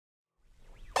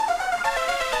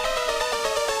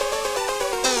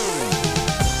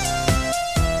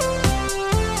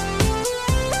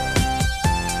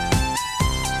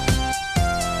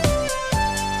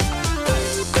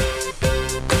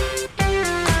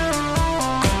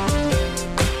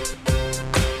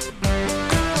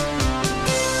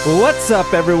What's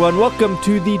up, everyone? Welcome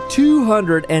to the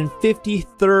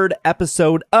 253rd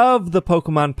episode of the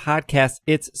Pokemon Podcast.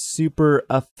 It's super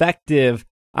effective.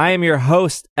 I am your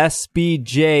host,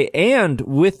 SBJ, and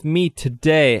with me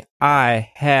today, I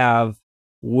have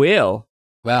Will.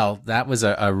 Well, that was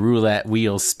a roulette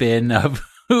wheel spin of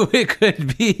who it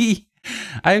could be.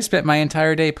 I've spent my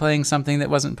entire day playing something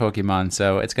that wasn't Pokemon,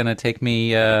 so it's going to take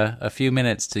me a few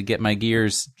minutes to get my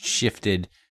gears shifted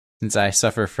since I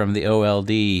suffer from the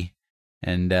OLD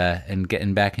and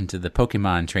getting back into the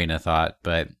Pokemon train of thought.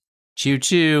 But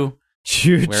choo-choo,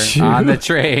 we're on the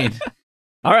train.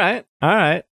 All right.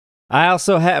 I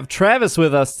also have Travis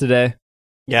with us today.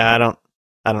 Yeah,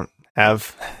 I don't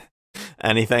have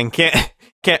anything. Can't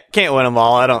win them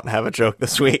all. I don't have a joke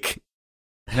this week.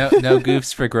 No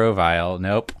goofs for Grovyle.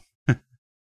 Nope.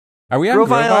 Are we on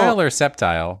Grovyle or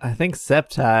Sceptile? I think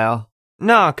Sceptile.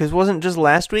 No, because wasn't just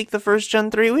last week the first Gen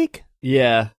 3 week?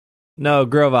 Yeah. No,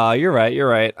 Grovyle. You're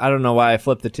right. I don't know why I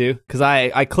flipped the two, because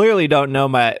I clearly don't know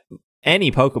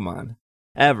any Pokemon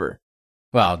ever.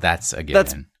 Well, that's a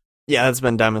given. That's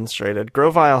been demonstrated.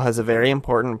 Grovyle has a very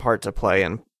important part to play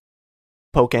in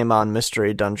Pokemon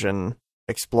Mystery Dungeon,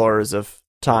 Explorers of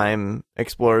Time,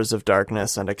 Explorers of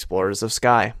Darkness, and Explorers of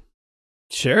Sky.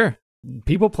 Sure.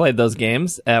 People played those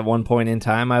games at one point in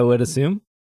time, I would assume.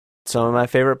 Some of my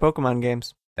favorite Pokemon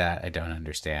games. That I don't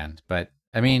understand. But,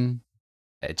 I mean,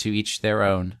 to each their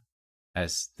own,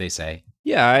 as they say.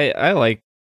 Yeah, I like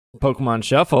Pokemon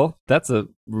Shuffle. That's a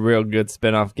real good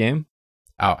spin-off game.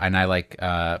 Oh, and I like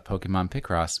Pokemon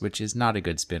Picross, which is not a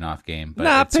good spin-off game, but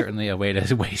it's certainly a way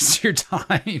to waste your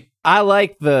time. I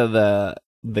like the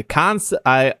concept.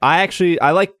 I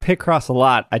like Picross a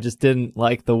lot. I just didn't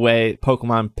like the way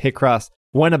Pokemon Picross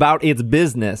went about its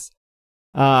business.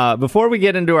 Before we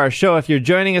get into our show, if you're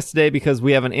joining us today because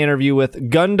we have an interview with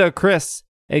Gunda Chris,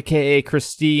 aka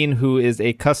Christine, who is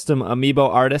a custom amiibo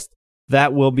artist,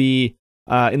 that will be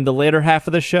in the later half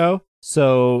of the show.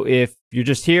 So if you're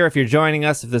just here, if you're joining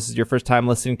us, if this is your first time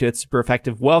listening to It's Super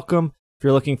Effective, welcome. If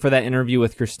you're looking for that interview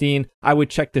with Christine, I would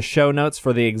check the show notes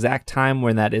for the exact time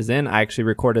when that is in. I actually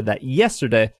recorded that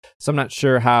yesterday, so I'm not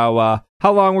sure how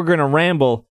long we're going to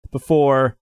ramble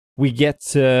before we get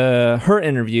to her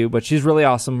interview, but she's really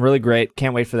awesome, really great.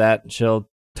 Can't wait for that. She'll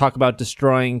talk about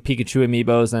destroying Pikachu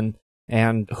amiibos,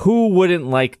 and who wouldn't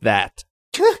like that?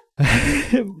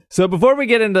 So before we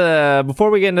get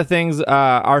into things,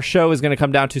 our show is going to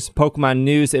come down to some Pokemon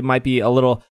news. It might be a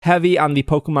little heavy on the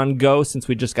Pokemon Go since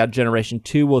we just got Generation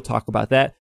 2. We'll talk about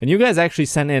that. And you guys actually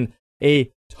sent in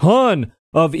a ton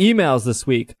of emails this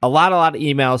week. A lot of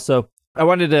emails. So I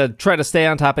wanted to try to stay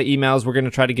on top of emails. We're going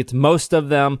to try to get to most of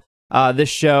them this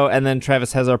show. And then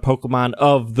Travis has our Pokemon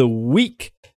of the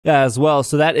week as well.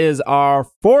 So that is our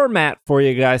format for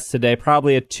you guys today.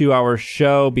 Probably a 2-hour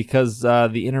show because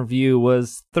the interview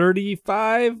was 40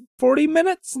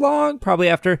 minutes long, probably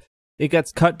after it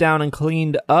gets cut down and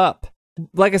cleaned up.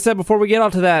 Like I said, before we get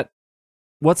on to that,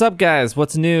 what's up, guys?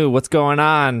 What's new? What's going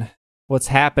on? What's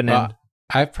happening?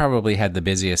 I've probably had the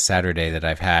busiest Saturday that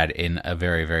I've had in a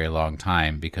very, very long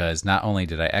time because not only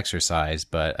did I exercise,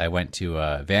 but I went to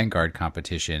a Vanguard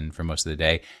competition for most of the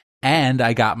day, and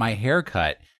I got my hair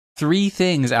cut. 3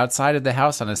 things outside of the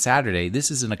house on a Saturday. This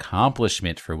is an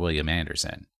accomplishment for William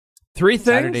Anderson. 3 things?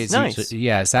 Saturday's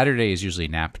nice. Saturday is usually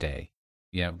nap day.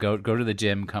 Go to the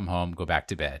gym, come home, go back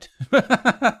to bed.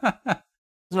 There's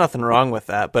nothing wrong with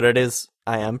that, but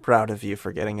I am proud of you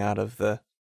for getting out of the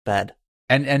bed.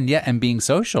 And being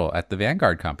social at the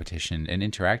Vanguard competition and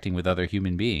interacting with other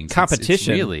human beings.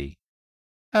 Competition? It's really,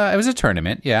 it was a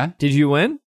tournament, yeah. Did you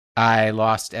win? I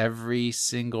lost every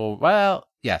single,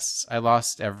 yes, I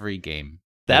lost every game.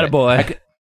 That a boy.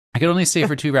 I could only stay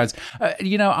for 2 rounds.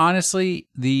 Honestly,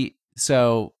 the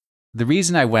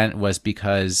reason I went was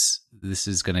because this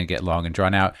is going to get long and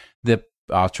drawn out.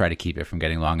 I'll try to keep it from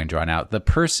getting long and drawn out. The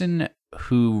person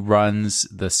who runs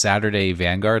the Saturday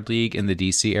Vanguard League in the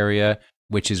DC area,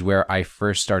 which is where I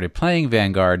first started playing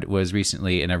Vanguard, was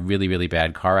recently in a really, really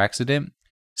bad car accident.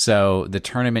 So the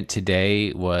tournament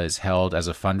today was held as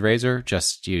a fundraiser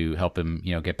just to help him,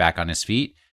 get back on his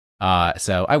feet.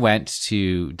 So I went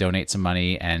to donate some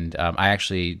money, and I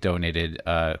actually donated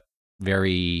a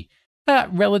very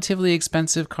relatively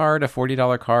expensive card, a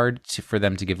 $40 card for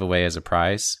them to give away as a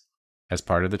prize as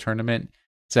part of the tournament.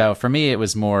 So for me, it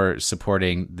was more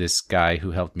supporting this guy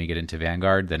who helped me get into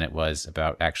Vanguard than it was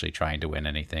about actually trying to win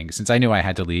anything, since I knew I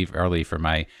had to leave early for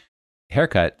my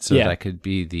haircut so that I could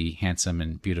be the handsome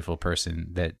and beautiful person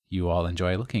that you all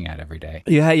enjoy looking at every day.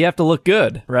 Yeah, you have to look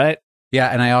good, right? Yeah,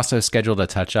 and I also scheduled a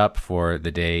touch-up for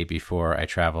the day before I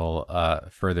travel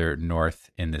further north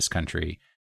in this country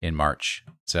in March.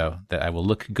 So that I will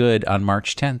look good on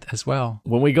March 10th as well.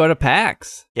 When we go to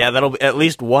PAX. Yeah, that'll be, at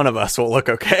least one of us will look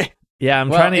okay. Yeah, I'm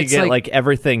Well, trying to it's get like- like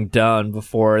everything done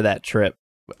before that trip.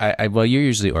 Well, you're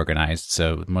usually organized,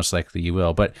 so most likely you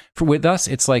will. But with us,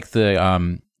 it's like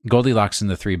the Goldilocks and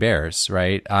the Three Bears,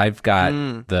 right? I've got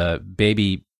the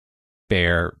baby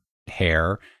bear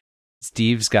hair.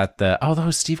 Steve's got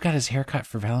Steve got his haircut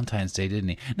for Valentine's Day, didn't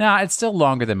he? No, it's still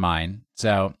longer than mine.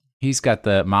 So he's got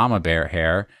the mama bear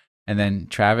hair, and then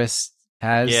Travis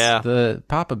has the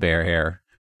papa bear hair.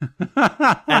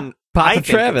 And Papa I think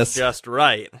Travis. it's just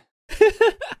right.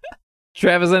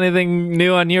 Travis, anything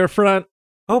new on your front?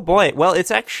 Oh boy. Well,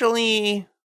 it's actually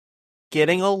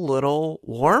getting a little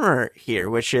warmer here,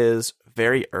 which is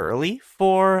very early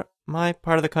for my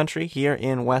part of the country here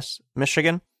in West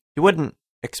Michigan. You wouldn't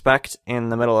expect in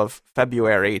the middle of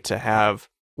February to have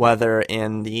weather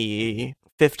in the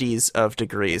 50s of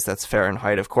degrees. That's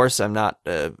Fahrenheit. Of course, I'm not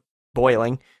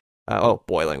boiling.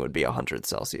 Boiling would be 100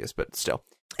 Celsius, but still.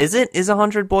 Is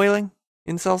 100 boiling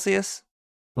in Celsius?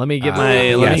 Let me get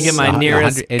my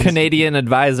nearest Canadian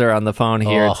advisor on the phone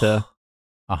here to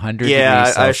 100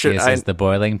 degrees Celsius is the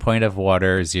boiling point of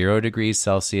water. 0 degrees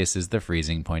Celsius is the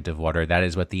freezing point of water. That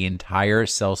is what the entire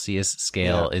Celsius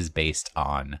scale is based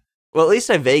on. Well, at least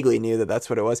I vaguely knew that that's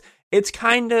what it was. It's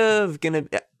kind of gonna...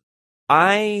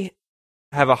 I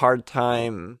have a hard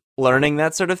time learning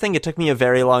that sort of thing. It took me a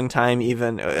very long time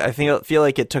even... I feel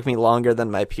like it took me longer than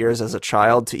my peers as a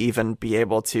child to even be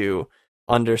able to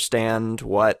understand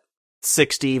what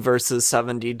 60 versus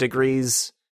 70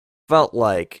 degrees felt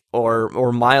like,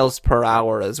 or miles per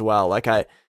hour as well. Like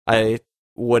I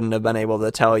wouldn't have been able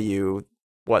to tell you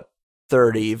what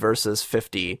 30 versus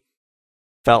 50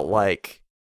 felt like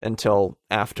until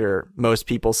after most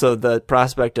people. So the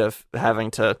prospect of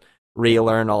having to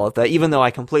relearn all of that, even though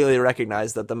I completely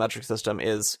recognize that the metric system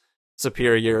is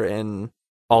superior in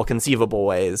all conceivable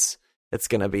ways, it's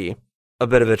going to be a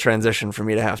bit of a transition for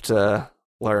me to have to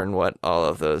learn what all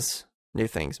of those new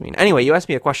things mean. Anyway, you asked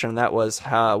me a question, and that was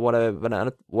what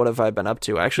have I been up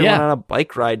to? I actually went on a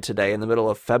bike ride today in the middle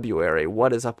of February.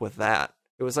 What is up with that?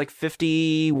 It was like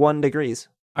 51 degrees.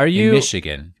 Are you in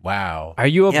Michigan? Wow. Are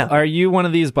you one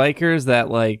of these bikers that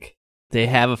like they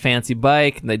have a fancy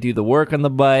bike and they do the work on the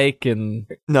bike? And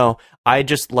no, I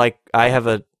have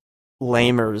a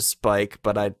lamer's bike,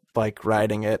 but I like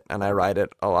riding it, and I ride it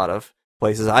a lot of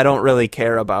places. I don't really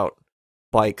care about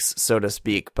bikes, so to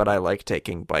speak, but I like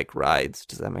taking bike rides.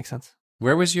 Does that make sense?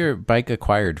 Where was your bike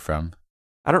acquired from?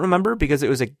 I don't remember because it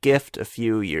was a gift a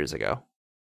few years ago.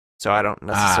 So I don't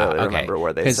necessarily remember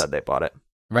where they said they bought it.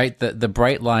 Right, the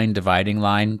bright line dividing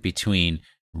line between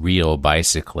real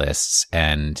bicyclists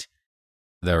and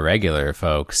the regular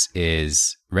folks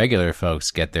is regular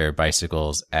folks get their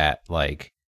bicycles at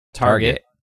like Target.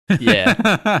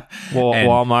 Yeah.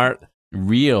 Walmart.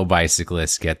 Real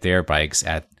bicyclists get their bikes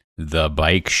at the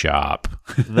bike shop.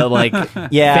 The like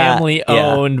family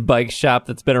owned bike shop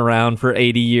that's been around for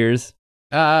 80 years.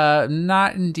 Not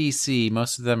in DC.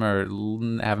 Most of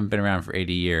them haven't been around for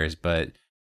 80 years, but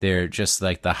they're just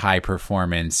like the high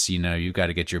performance, you got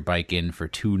to get your bike in for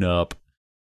tune up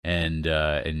and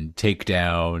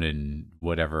takedown and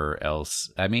whatever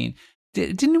else. I mean,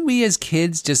 didn't we as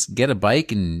kids just get a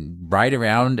bike and ride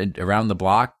around the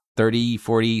block 30,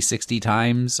 40, 60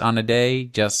 times on a day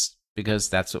just because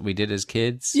that's what we did as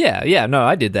kids? Yeah, no,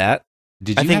 I did that.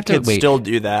 I think kids still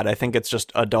do that. I think it's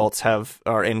just adults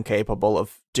are incapable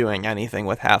of doing anything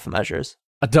with half measures.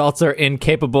 Adults are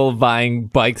incapable of buying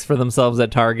bikes for themselves at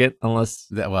Target unless...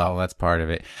 that's part of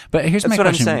it. But here's my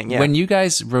question. I'm saying, yeah. When you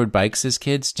guys rode bikes as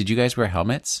kids, did you guys wear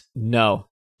helmets? No.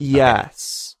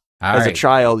 Yes. Okay. As a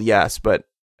child, yes, but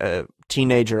a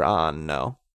teenager on,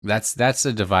 no. That's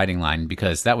a dividing line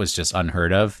because that was just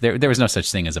unheard of. There was no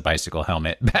such thing as a bicycle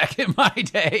helmet back in my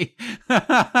day.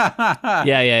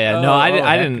 Yeah. No,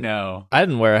 I didn't. No, I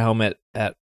didn't wear a helmet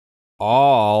at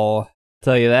all. I'll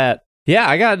tell you that. Yeah,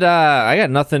 I got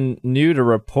nothing new to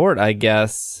report, I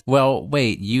guess. Well,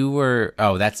 wait, you were...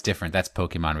 Oh, that's different. That's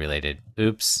Pokemon related.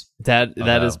 Oops. That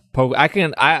is I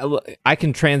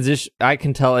can transition. I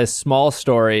can tell a small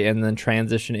story and then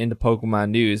transition into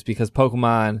Pokemon news because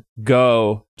Pokemon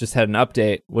Go just had an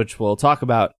update, which we'll talk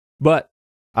about. But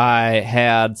I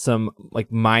had some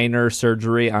like minor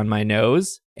surgery on my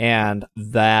nose, and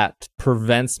that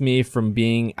prevents me from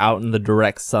being out in the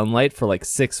direct sunlight for like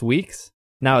 6 weeks.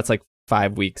 Now it's like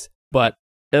 5 weeks, but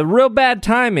a real bad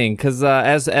timing because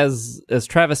as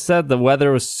Travis said, the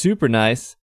weather was super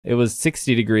nice. It was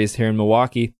 60 degrees here in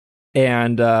Milwaukee,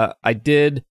 and I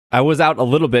was out a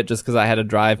little bit just because I had to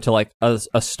drive to like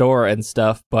a store and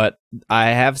stuff. But I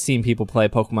have seen people play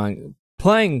Pokemon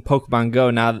playing Pokemon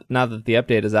Go now that the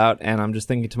update is out, and I'm just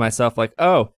thinking to myself, like,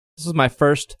 oh, this is my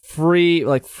first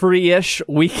free-ish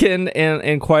weekend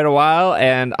in quite a while,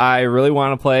 and I really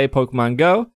want to play Pokemon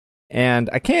Go, and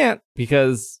I can't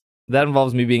because that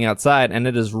involves me being outside, and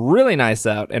it is really nice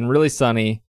out and really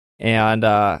sunny, and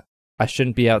I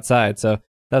shouldn't be outside. So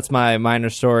that's my minor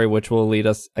story, which will lead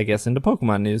us, I guess, into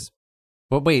Pokemon news.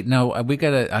 Well, wait, no, we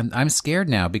gotta. I'm scared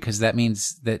now because that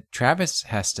means that Travis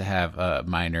has to have a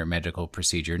minor medical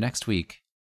procedure next week.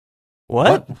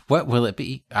 What? What will it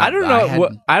be? I don't know.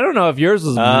 I don't know if yours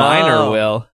was minor,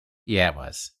 Will. Yeah, it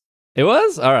was. It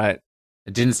was? All right.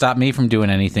 It didn't stop me from doing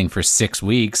anything for 6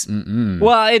 weeks. Mm-mm.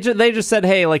 Well, they just said,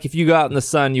 hey, like if you go out in the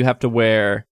sun, you have to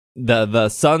wear the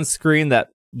sunscreen,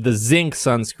 the zinc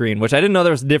sunscreen, which I didn't know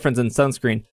there was a difference in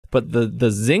sunscreen, but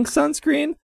the zinc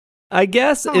sunscreen, I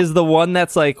guess, is the one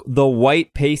that's like the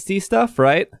white pasty stuff,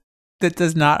 right? That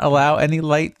does not allow any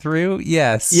light through?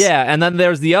 Yes. Yeah, and then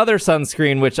there's the other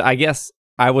sunscreen, which I guess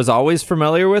I was always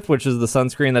familiar with, which is the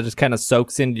sunscreen that just kind of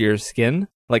soaks into your skin,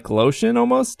 like lotion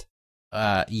almost.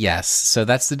 Yes. So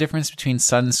that's the difference between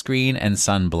sunscreen and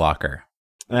sun blocker.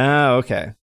 Oh,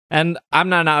 okay. And I'm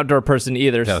not an outdoor person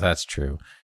either. No, that's true.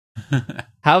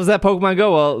 How's that Pokemon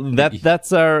Go? Well,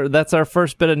 that's our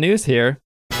first bit of news here.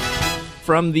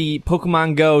 From the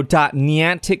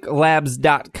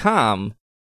PokemonGo.nianticlabs.com.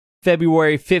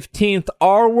 February 15th,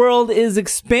 our world is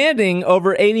expanding.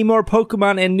 Over 80 more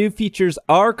Pokemon and new features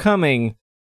are coming.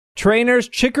 Trainers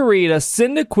Chikorita,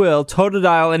 Cyndaquil,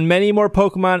 Totodile, and many more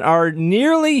Pokemon are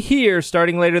nearly here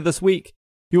starting later this week.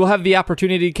 You will have the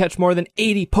opportunity to catch more than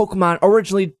 80 Pokemon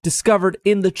originally discovered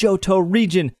in the Johto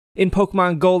region in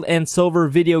Pokemon Gold and Silver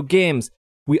video games.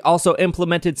 We also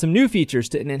implemented some new features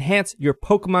to enhance your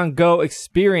Pokemon Go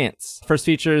experience. First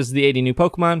feature is the 80 new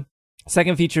Pokemon.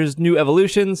 Second feature is new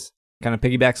evolutions. Kind of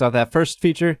piggybacks off that first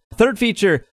feature. Third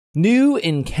feature, new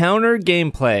encounter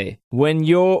gameplay. When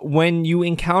you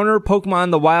encounter Pokemon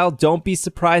in the wild, don't be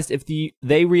surprised if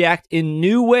they react in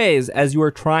new ways as you are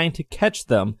trying to catch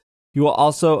them. You will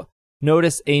also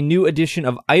notice a new addition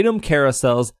of item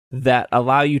carousels that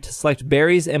allow you to select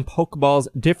berries and Pokeballs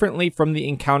differently from the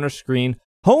encounter screen.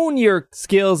 Hone your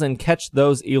skills and catch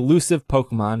those elusive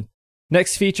Pokemon.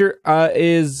 Next feature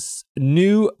is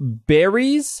new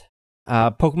berries.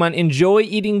 Pokemon enjoy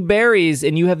eating berries,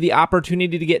 and you have the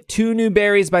opportunity to get 2 new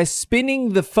berries by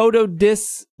spinning the photo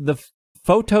disc. Oh,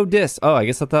 I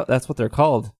guess that's what they're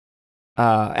called.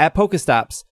 At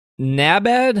Pokestops.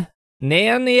 Nanyabib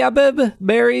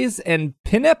berries and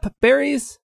Pinip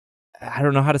berries. I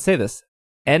don't know how to say this.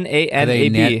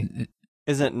 Nanab.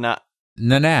 Is it not?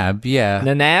 Nanab, yeah.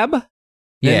 Nanab?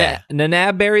 Yeah.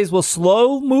 Nanab berries will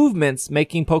slow movements,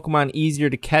 making Pokemon easier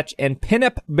to catch, and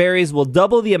Pinip berries will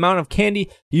double the amount of candy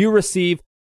you receive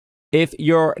if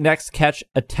your next catch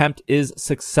attempt is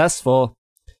successful.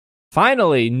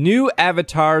 Finally, new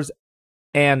avatars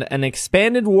and an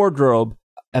expanded wardrobe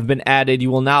have been added.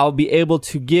 You will now be able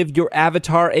to give your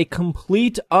avatar a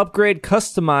complete upgrade,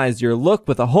 customize your look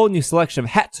with a whole new selection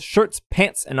of hats, shirts,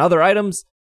 pants, and other items.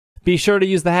 Be sure to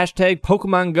use the hashtag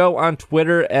PokemonGo on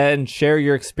Twitter and share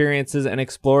your experiences and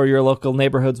explore your local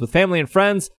neighborhoods with family and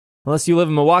friends. Unless you live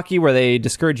in Milwaukee, where they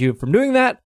discourage you from doing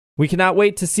that, we cannot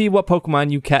wait to see what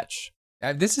Pokemon you catch.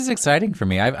 This is exciting for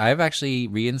me. I've actually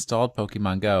reinstalled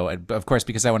Pokemon Go, of course,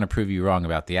 because I want to prove you wrong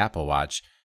about the Apple Watch.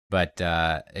 But,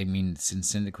 I mean,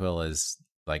 since Cyndaquil is,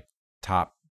 like,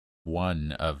 top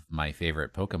 1 of my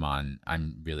favorite Pokemon,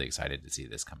 I'm really excited to see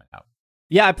this coming out.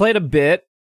 Yeah, I played a bit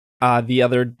the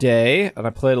other day, and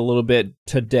I played a little bit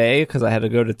today because I had to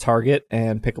go to Target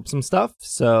and pick up some stuff.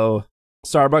 So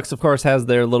Starbucks, of course, has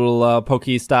their little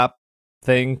Pokestop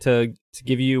thing to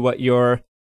give you your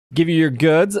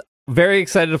goods. Very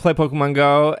excited to play Pokemon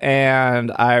Go,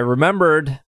 and I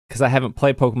remembered, because I haven't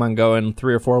played Pokemon Go in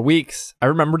 3 or 4 weeks, I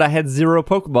remembered I had 0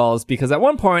 Pokeballs because at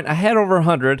one point I had over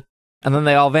 100, and then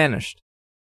they all vanished.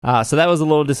 So that was a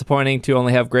little disappointing to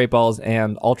only have Great Balls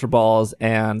and Ultra Balls,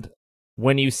 and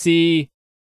when you see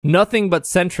nothing but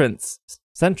Sentrets,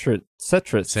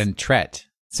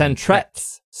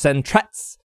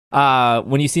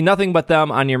 when you see nothing but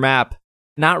them on your map,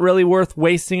 not really worth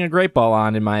wasting a Great Ball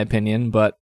on, in my opinion,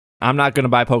 but I'm not going to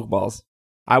buy Pokeballs.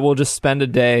 I will just spend a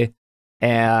day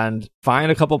and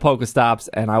find a couple Pokestops,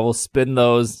 and I will spin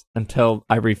those until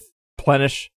I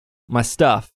replenish my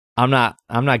stuff. I'm not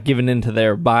giving into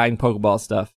their buying Pokeball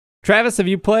stuff. Travis, have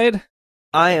you played?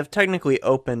 I have technically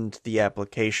opened the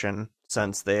application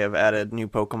since they have added new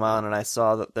Pokemon, and I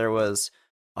saw that there was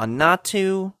a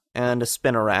Natu and a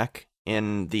Spinarak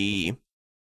in the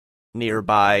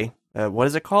nearby, what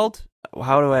is it called?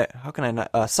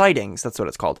 Sightings, that's what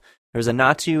it's called. There's a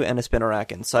Natu and a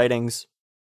Spinarak in Sightings,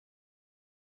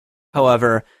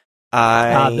 However,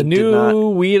 I the new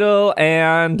Weedle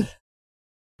and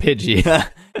Pidgey.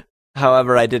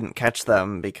 However, I didn't catch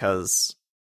them because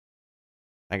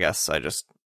I guess I just...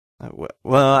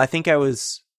 Well, I think I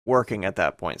was working at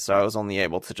that point, so I was only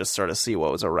able to just sort of see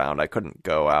what was around. I couldn't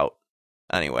go out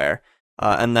anywhere.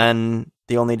 And then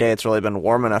the only day it's really been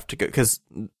warm enough to go... Because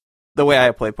the way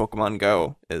I play Pokemon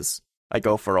Go is I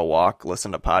go for a walk,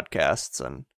 listen to podcasts,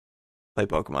 and play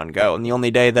Pokemon Go. And the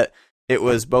only day that it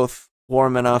was both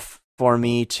warm enough for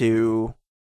me to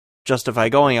justify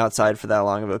going outside for that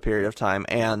long of a period of time,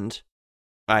 and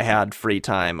I had free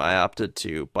time, I opted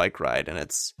to bike ride, and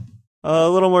it's a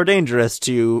little more dangerous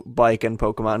to bike in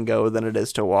Pokemon Go than it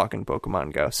is to walk in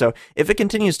Pokemon Go. So if it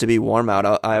continues to be warm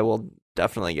out, I will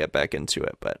definitely get back into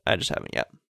it, but I just haven't yet.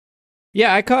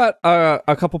 Yeah, I caught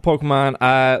a couple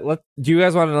Pokemon. Do you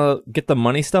guys want to get the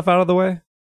money stuff out of the way?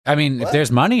 I mean, if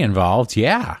there's money involved,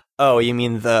 yeah. Oh, you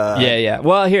mean the Yeah.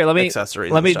 Well, here,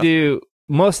 accessories? Let me do...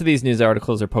 Most of these news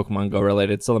articles are Pokemon Go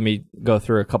related, so let me go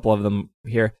through a couple of them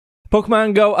here.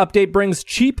 Pokemon Go update brings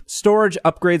cheap storage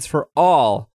upgrades for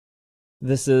all.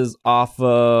 This is off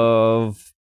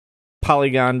of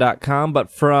Polygon.com, but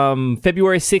from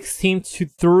February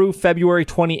 16th through February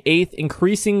 28th,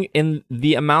 increasing in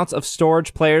the amounts of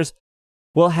storage players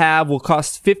will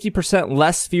cost 50%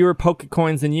 less fewer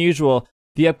Pokecoins than usual.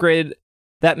 The upgrade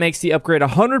that makes the upgrade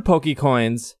 100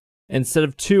 Pokecoins instead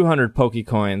of 200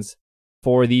 Pokecoins.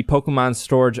 For the Pokemon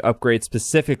storage upgrade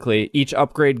specifically, each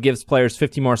upgrade gives players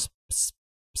 50 more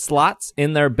slots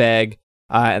in their bag,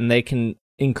 and they can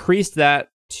increase that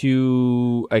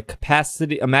to a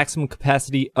maximum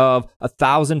capacity of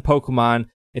 1,000 Pokemon.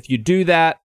 If you do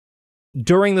that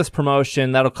during this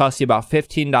promotion, that'll cost you about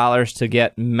 $15 to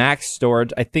get max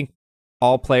storage. I think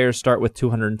all players start with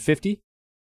 250.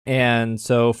 And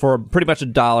so for pretty much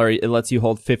 $1, it lets you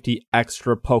hold 50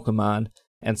 extra Pokemon.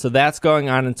 And so that's going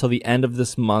on until the end of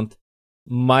this month.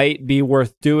 Might be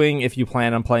worth doing if you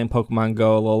plan on playing Pokemon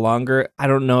Go a little longer. I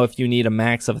don't know if you need a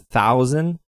max of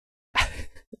 1,000.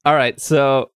 All right,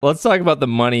 so let's talk about the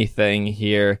money thing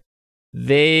here.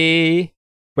 We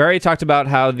already talked about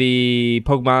how the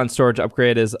Pokemon storage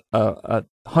upgrade is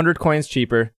 100 coins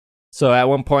cheaper. So at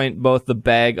one point, both the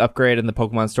bag upgrade and the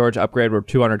Pokemon storage upgrade were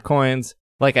 200 coins.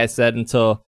 Like I said,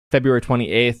 until February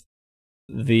 28th,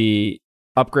 the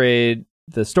upgrade...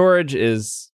 The storage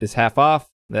is half off.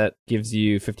 That gives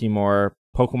you 50 more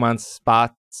Pokemon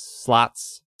spot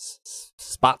slots.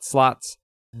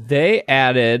 They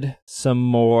added some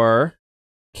more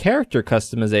character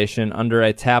customization under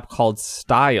a tab called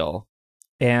Style.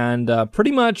 And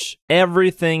pretty much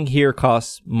everything here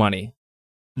costs money.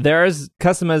 There's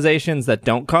customizations that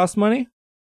don't cost money.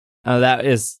 That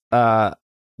is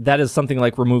something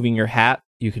like removing your hat.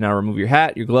 You can now remove your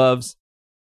hat, your gloves,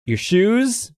 your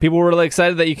shoes. People were really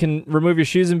excited that you can remove your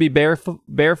shoes and be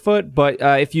barefoot. But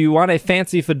if you want a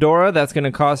fancy fedora, that's going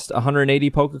to cost 180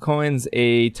 Pokecoins.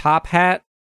 A top hat,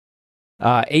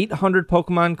 800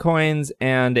 Pokemon coins,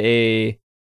 and a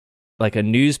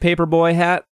newspaper boy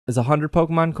hat is 100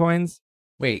 Pokemon coins.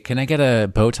 Wait, can I get a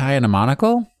bow tie and a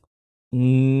monocle?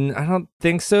 I don't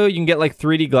think so. You can get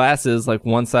 3D glasses,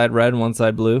 one side red and one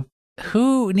side blue.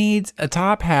 Who needs a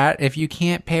top hat if you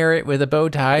can't pair it with a bow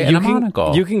tie and a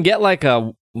monocle? You can get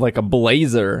a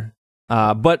blazer.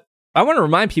 But I want to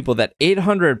remind people that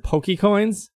 800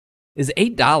 Pokecoins is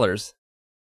 $8.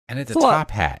 And it's a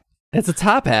top hat. It's a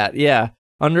top hat, yeah.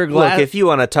 Under glass. Look, if you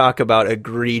want to talk about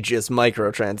egregious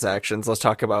microtransactions, let's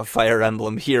talk about Fire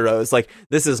Emblem Heroes.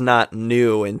 This is not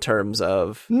new in terms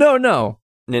of... No.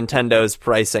 Nintendo's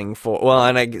pricing for... Well,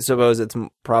 and I suppose it's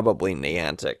probably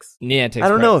Niantic's. I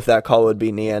don't know if that call would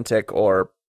be Niantic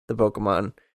or the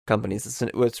Pokemon companies.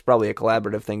 It's probably a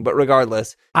collaborative thing. But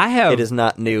regardless, it is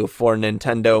not new for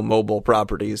Nintendo mobile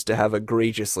properties to have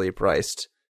egregiously priced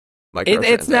microtransactions.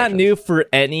 It's not new for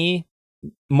any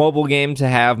mobile game to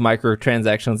have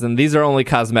microtransactions, and these are only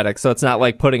cosmetic, so it's not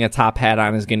like putting a top hat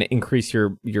on is going to increase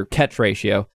your catch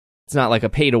ratio. It's not like a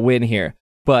pay to win here.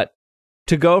 But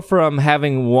to go from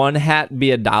having one hat be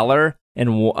 $1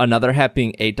 and another hat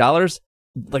being $8,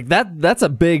 that's a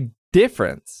big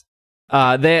difference.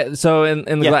 They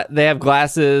have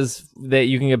glasses that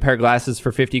you can get a pair of glasses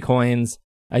for 50 coins.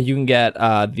 You can get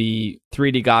the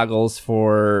 3D goggles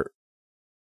for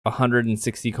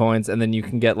 160 coins, and then you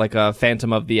can get a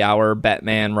Phantom of the Hour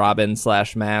Batman Robin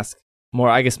 / mask. More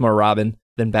Robin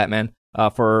than Batman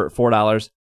for $4.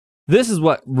 This is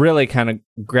what really kind of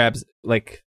grabs,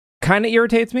 kind of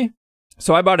irritates me.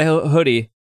 So I bought a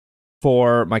hoodie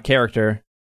for my character,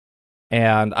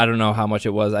 and I don't know how much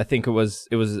it was. I think it was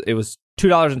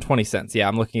 $2.20. Yeah,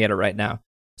 I'm looking at it right now.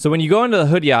 So when you go into the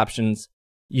hoodie options,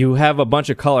 you have a bunch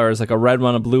of colors, like a red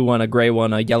one, a blue one, a gray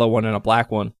one, a yellow one, and a black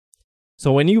one.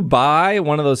 So when you buy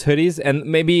one of those hoodies, and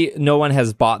maybe no one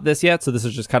has bought this yet, so this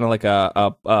is just kind of like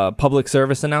a public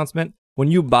service announcement. When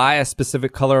you buy a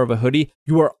specific color of a hoodie,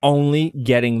 you are only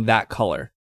getting that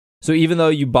color. So even though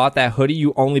you bought that hoodie,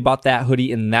 you only bought that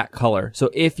hoodie in that color. So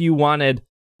if you wanted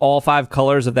all 5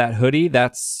 colors of that hoodie,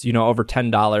 that's, over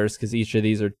 $10 because each of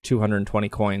these are 220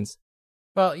 coins.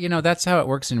 Well, that's how it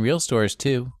works in real stores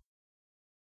too.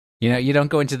 You don't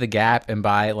go into the Gap and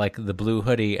buy like the blue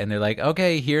hoodie and they're like,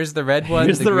 okay, here's the red one.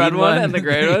 Here's the red one and the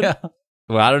gray one. Yeah.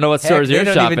 Well, I don't know what stores you're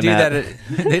shopping at.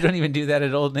 They don't even do that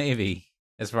at Old Navy,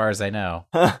 as far as I know.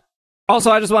 Also,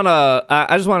 I just want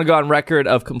to go on record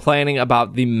of complaining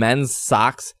about the men's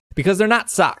socks because they're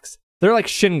not socks. They're like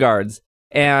shin guards.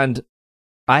 And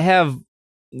I have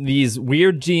these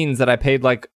weird jeans that I paid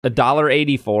like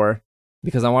 $1.80 for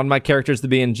because I wanted my characters to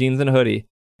be in jeans and a hoodie.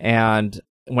 And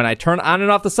when I turn on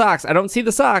and off the socks, I don't see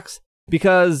the socks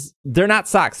because they're not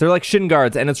socks. They're like shin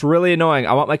guards, and it's really annoying.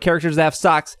 I want my characters to have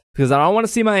socks because I don't want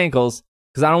to see my ankles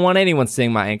because I don't want anyone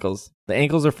seeing my ankles. The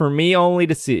ankles are for me only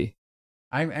to see.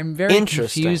 I'm very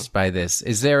confused by this.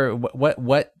 Is there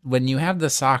what when you have the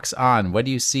socks on, what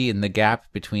do you see in the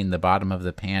gap between the bottom of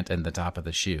the pant and the top of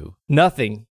the shoe?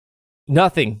 Nothing.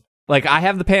 Like I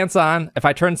have the pants on. If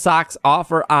I turn socks off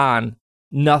or on,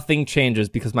 nothing changes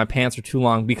because my pants are too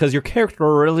long. Because your character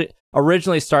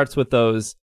originally starts with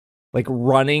those like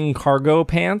running cargo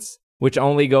pants, which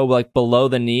only go like below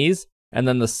the knees, and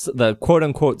then the quote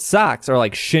unquote socks are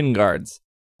like shin guards,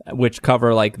 which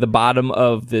cover like the bottom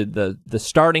of the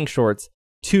starting shorts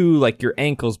to like your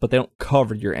ankles, but they don't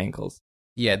cover your ankles.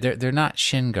 Yeah, they're not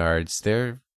shin guards.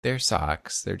 They're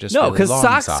socks. They're just no, because really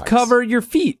socks cover your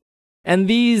feet, and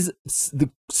the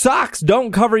socks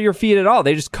don't cover your feet at all.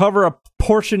 They just cover a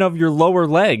portion of your lower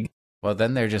leg. Well,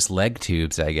 then they're just leg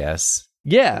tubes, I guess.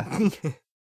 Yeah.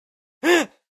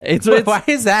 It's why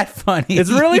is that funny?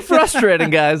 It's really frustrating,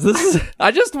 guys.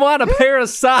 I just want a pair of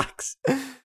socks.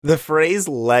 The phrase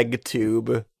leg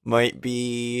tube might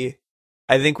be...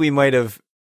 I think we might have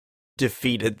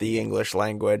defeated the English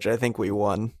language. I think we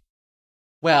won.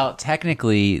 Well,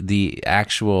 technically, the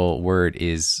actual word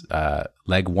is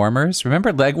leg warmers.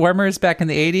 Remember leg warmers back in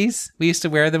the 80s? We used to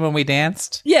wear them when we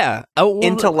danced. Yeah.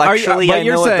 Intellectually, I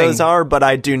know what those are, but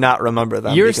I do not remember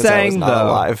them because I was not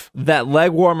alive. That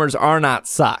leg warmers are not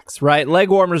socks, right? Leg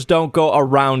warmers don't go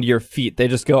around your feet. They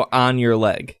just go on your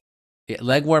leg.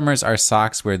 Leg warmers are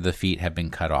socks where the feet have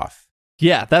been cut off.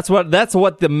 Yeah, that's what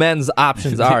the men's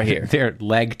options are here. They're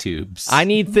leg tubes. I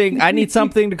need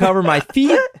something to cover my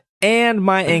feet and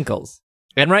my ankles.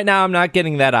 And right now I'm not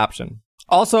getting that option.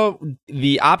 Also,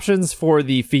 the options for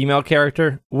the female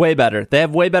character, way better. They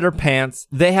have way better pants.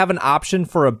 They have an option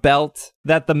for a belt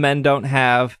that the men don't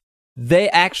have. They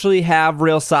actually have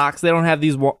real socks. They don't have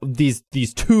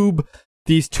these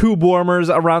tube warmers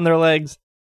around their legs.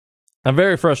 I'm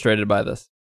very frustrated by this.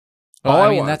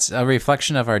 Well, that's a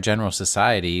reflection of our general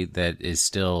society that is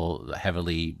still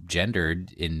heavily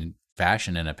gendered in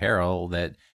fashion and apparel,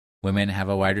 that women have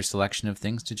a wider selection of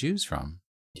things to choose from.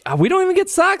 We don't even get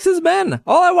socks as men.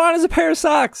 All I want is a pair of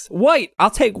socks. White.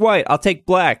 I'll take white. I'll take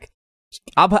black.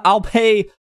 I'll pay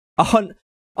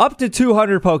up to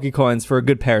 200 Pokecoins for a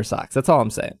good pair of socks. That's all I'm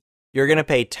saying. You're going to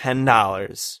pay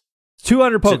 $10.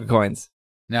 200 Pokecoins.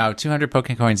 No, 200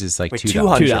 Pokecoins is like $2.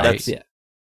 200, right? that's... Yeah.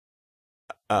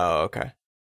 Oh, okay.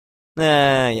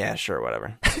 Yeah, sure,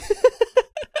 whatever.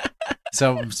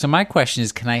 So my question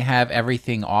is, can I have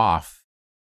everything off?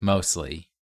 Mostly.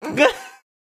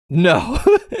 No.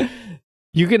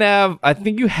 You can have, I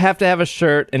think you have to have a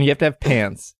shirt and you have to have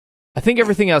pants. I think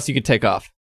everything else you could take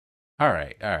off. All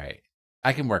right.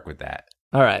 I can work with that.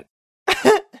 All right.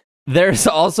 There's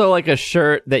also like a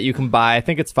shirt that you can buy. I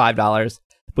think it's $5,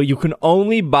 but you can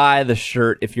only buy the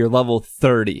shirt if you're level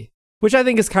 30, which I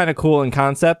think is kind of cool in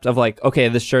concept of like, okay,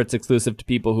 this shirt's exclusive to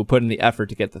people who put in the effort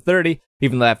to get to 30,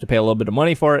 even though they have to pay a little bit of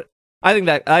money for it. I think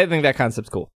that concept's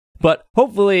cool. But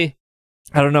hopefully,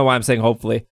 I don't know why I'm saying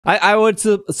hopefully. I would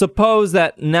suppose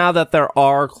that now that there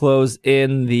are clothes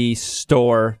in the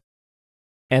store,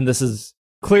 and this is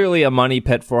clearly a money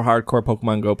pit for hardcore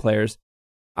Pokemon Go players,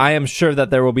 I am sure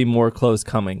that there will be more clothes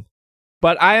coming.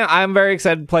 But I'm very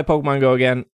excited to play Pokemon Go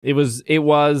again. It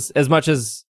was as much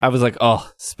as I was like, oh,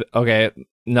 okay,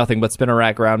 nothing but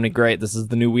Spinarak around me. Great, this is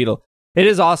the new Weedle. It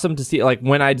is awesome to see, like,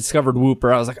 when I discovered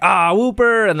Wooper, I was like,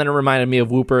 Wooper, and then it reminded me of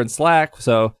Wooper and Slack,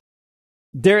 so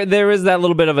there is that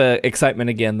little bit of a excitement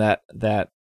again that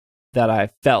I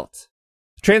felt.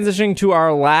 Transitioning to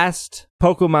our last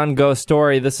Pokemon Go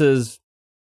story, this is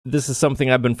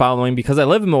something I've been following because I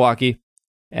live in Milwaukee,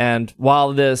 and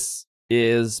while this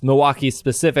is Milwaukee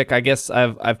specific. I guess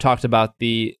I've talked about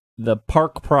the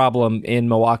park problem in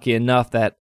Milwaukee enough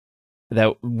that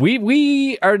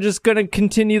we are just going to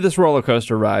continue this roller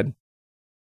coaster ride.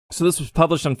 So this was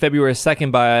published on February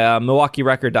 2nd by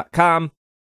MilwaukeeRecord.com,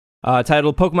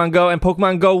 titled Pokemon Go and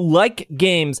Pokemon Go-like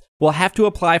games will have to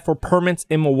apply for permits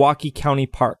in Milwaukee County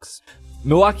parks.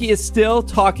 Milwaukee is still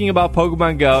talking about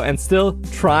Pokemon Go and still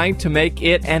trying to make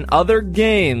it and other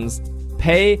games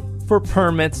pay for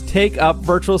permits, take up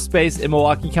virtual space in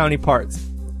Milwaukee County parks.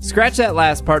 Scratch that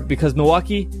last part because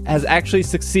Milwaukee has actually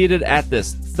succeeded at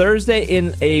this. Thursday,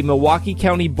 in a Milwaukee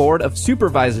County Board of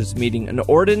Supervisors meeting, an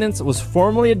ordinance was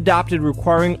formally adopted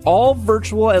requiring all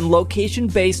virtual and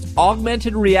location-based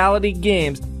augmented reality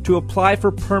games to apply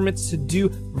for permits to do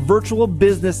virtual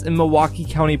business in Milwaukee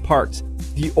County parks.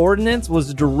 The ordinance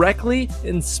was directly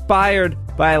inspired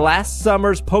by last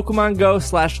summer's Pokemon Go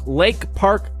 / Lake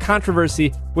Park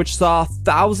controversy, which saw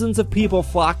thousands of people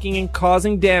flocking and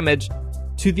causing damage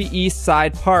to the East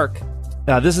Side Park.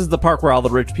 This is the park where all the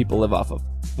rich people live off of,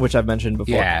 which I've mentioned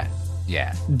before.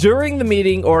 Yeah. During the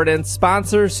meeting, ordinance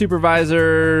sponsor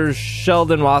Supervisor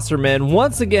Sheldon Wasserman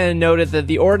once again noted that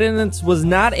the ordinance was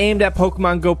not aimed at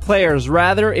Pokemon Go players.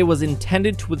 Rather, it was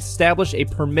intended to establish a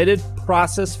permitted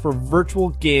process for virtual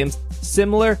games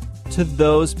similar to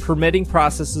those permitting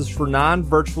processes for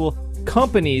non-virtual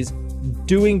companies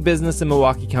doing business in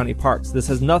Milwaukee County parks. This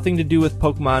has nothing to do with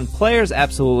Pokemon players,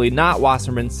 absolutely not,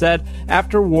 Wasserman said,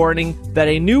 after warning that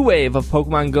a new wave of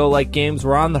Pokemon Go-like games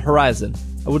were on the horizon.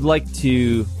 I would like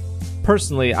to,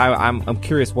 personally, I'm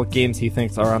curious what games he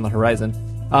thinks are on the horizon.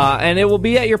 And it will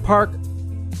be at your park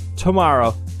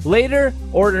tomorrow. Later,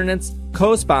 ordinance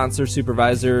co-sponsor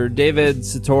Supervisor David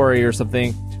Satori or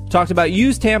something talked about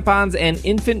used tampons and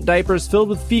infant diapers filled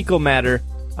with fecal matter,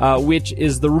 which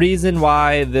is the reason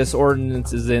why this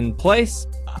ordinance is in place.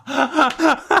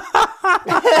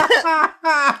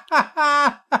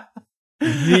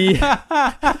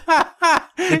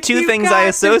 The two things I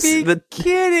associate.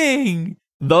 Kidding.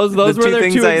 Those the were two their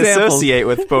things two I examples. associate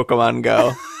with Pokemon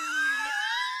Go.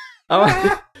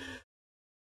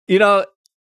 You know,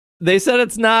 they said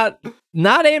it's not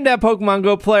aimed at Pokemon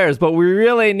Go players, but we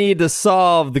really need to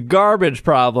solve the garbage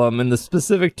problem and the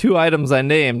specific two items I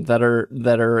named that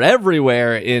are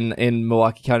everywhere in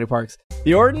Milwaukee County parks.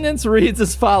 The ordinance reads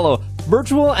as follows.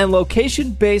 Virtual and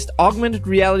location-based augmented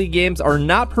reality games are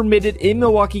not permitted in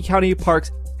Milwaukee County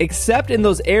parks except in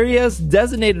those areas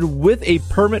designated with a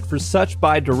permit for such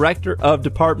by Director of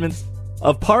Departments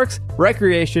of Parks,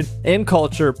 Recreation, and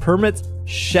Culture. Permits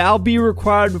shall be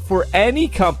required before any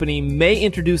company may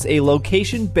introduce a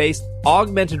location-based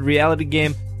augmented reality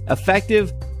game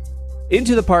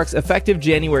into the parks effective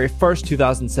January 1st,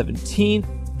 2017.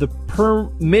 The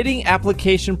permitting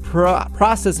application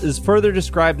process is further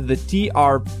described in the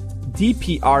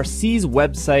DPRC's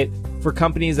website for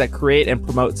companies that create and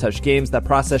promote such games. That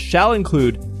process shall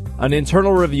include an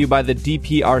internal review by the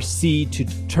DPRC to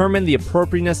determine the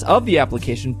appropriateness of the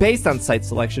application based on site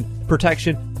selection,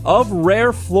 protection of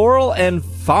rare floral and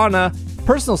fauna,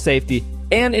 personal safety,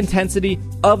 and intensity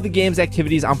of the game's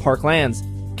activities on park lands.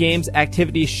 Games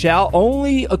activities shall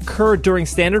only occur during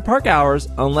standard park hours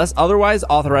unless otherwise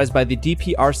authorized by the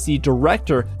DPRC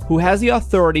director, who has the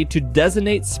authority to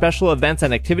designate special events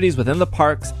and activities within the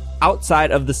parks outside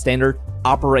of the standard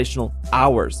operational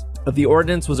hours. The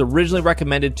ordinance was originally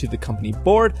recommended to the company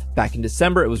board back in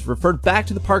December. It was referred back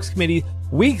to the Parks Committee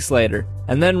weeks later,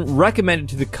 and then recommended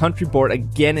to the country board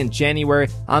again in January.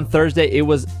 On Thursday, it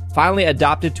was finally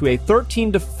adopted to a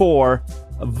 13-4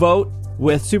 vote,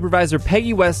 with Supervisor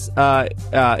Peggy West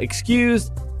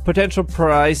excused. Potential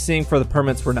pricing for the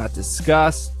permits were not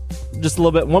discussed. Just a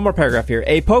little bit, one more paragraph here.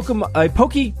 A Poke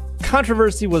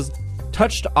controversy was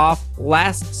touched off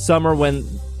last summer when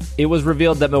it was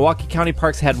revealed that Milwaukee County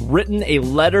Parks had written a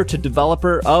letter to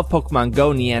developer of Pokemon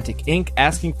Go, Niantic Inc.,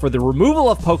 asking for the removal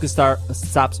of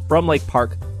Pokestops from Lake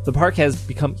Park. The park has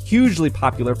become hugely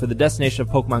popular for the destination of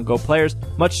Pokemon Go players,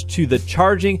 much to the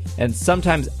charging and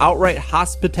sometimes outright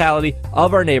hospitality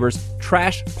of our neighbors.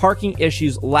 Trash, parking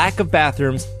issues, lack of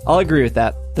bathrooms. I'll agree with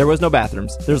that. There was no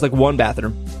bathrooms. There's like one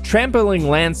bathroom. Trampling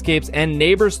landscapes and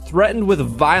neighbors threatened with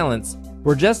violence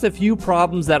were just a few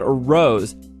problems that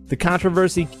arose. The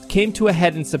controversy came to a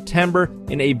head in September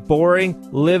in a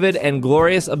boring, livid, and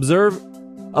glorious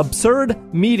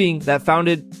absurd meeting that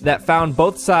found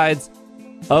both sides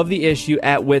of the issue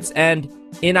at wit's end.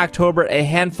 In October, a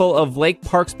handful of Lake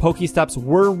Park's Pokestops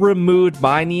were removed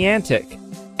by Niantic.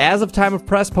 As of time of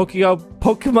press,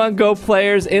 Pokemon Go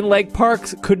players in Lake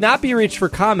Parks could not be reached for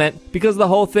comment because the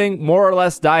whole thing more or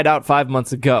less died out 5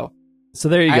 months ago. So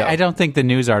there you go. I don't think the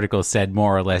news article said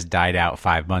more or less died out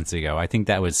 5 months ago. I think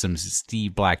that was some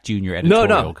Steve Black Jr.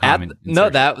 editorial comment.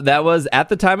 That was at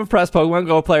the time of press. Pokemon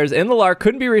Go players in the LARC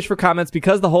couldn't be reached for comments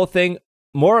because the whole thing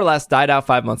more or less died out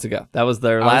 5 months ago. That was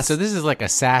their last. So this is like a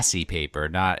sassy paper,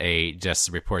 not a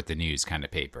just report the news kind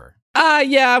of paper.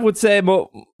 Yeah, I would say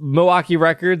Milwaukee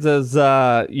Records is,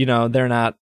 they're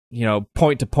not,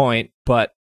 point to point,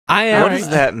 but I am. What does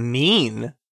that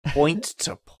mean? Point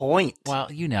to point. Well,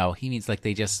 he means like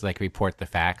they just like report the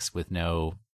facts with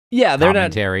no they're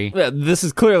commentary.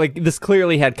 This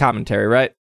clearly had commentary,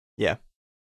 right? Yeah.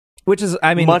 Which is,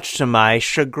 much to my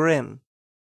chagrin.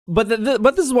 But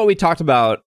but this is what we talked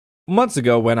about months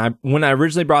ago when I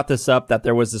originally brought this up, that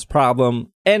there was this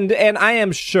problem, and I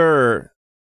am sure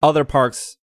other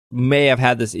parks may have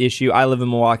had this issue. I live in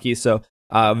Milwaukee, so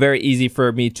very easy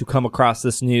for me to come across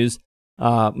this news.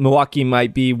 Milwaukee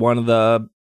might be one of the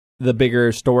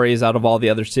bigger stories out of all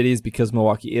the other cities because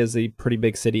Milwaukee is a pretty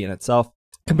big city in itself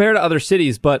compared to other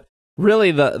cities. But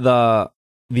really, the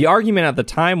argument at the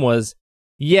time was,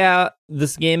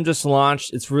 this game just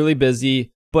launched. It's really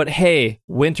busy, but hey,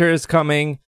 winter is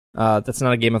coming. That's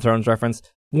not a Game of Thrones reference.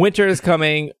 Winter is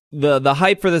coming. The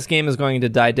hype for this game is going to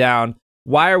die down.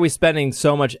 Why are we spending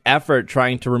so much effort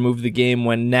trying to remove the game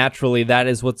when naturally that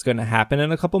is what's going to happen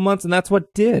in a couple months? And that's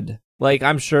what did. Like,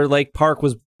 I'm sure Lake Park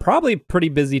was probably pretty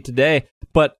busy today,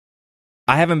 but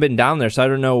I haven't been down there, so I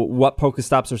don't know what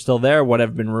Pokestops are still there, what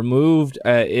have been removed,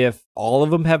 if all of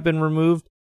them have been removed.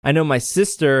 I know my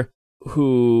sister,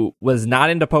 who was not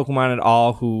into Pokemon at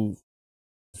all, who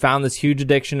found this huge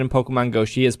addiction in Pokemon Go.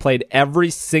 She has played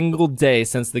every single day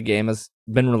since the game has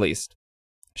been released.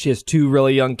 She has two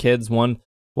really young kids, one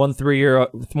 3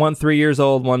 years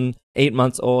old, one 8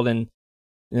 months old, and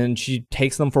she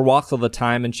takes them for walks all the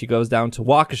time, and she goes down to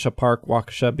Waukesha Park,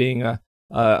 Waukesha being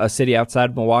a city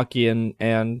outside Milwaukee,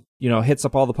 and hits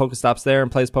up all the Pokestops there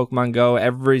and plays Pokemon Go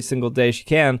every single day she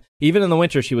can. Even in the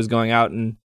winter, she was going out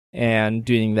and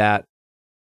doing that.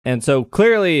 And so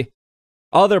clearly,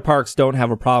 other parks don't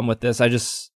have a problem with this. I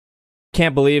just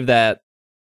can't believe that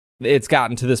it's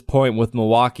gotten to this point with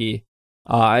Milwaukee.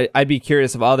 I'd be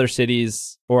curious if other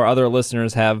cities or other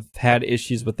listeners have had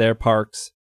issues with their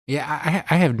parks. Yeah,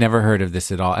 I have never heard of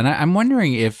this at all, and I'm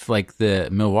wondering if like the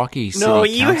Milwaukee City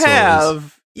Council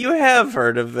you have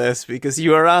heard of this because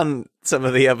you are on some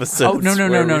of the episodes.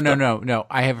 Oh no!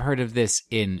 I have heard of this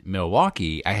in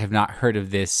Milwaukee. I have not heard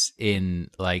of this in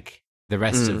like the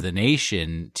rest of the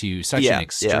nation to such an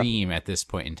extreme at this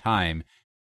point in time.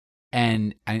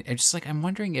 And I'm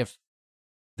wondering if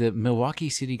the Milwaukee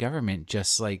city government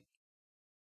just like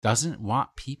doesn't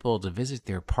want people to visit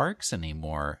their parks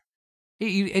anymore.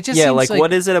 It just seems like,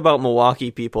 what is it about Milwaukee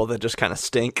people that just kind of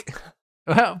stink?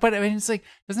 Well, but I mean, it's like,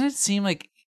 doesn't it seem like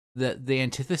the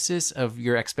antithesis of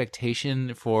your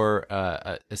expectation for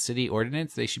a city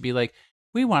ordinance? They should be like,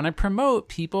 we want to promote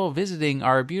people visiting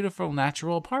our beautiful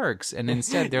natural parks, and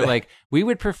instead they're like, we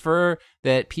would prefer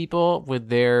that people with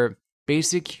their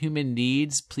basic human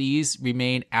needs please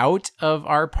remain out of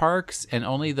our parks, and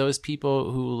only those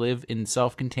people who live in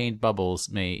self-contained bubbles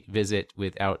may visit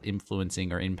without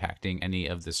influencing or impacting any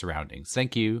of the surroundings.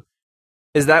 Thank you.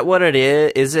 Is that what it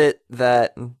is? Is it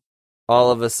that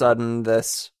all of a sudden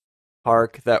this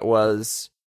park is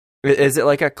it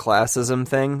like a classism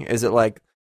thing? Is it like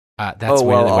that's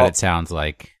really what it sounds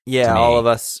like? Yeah, all of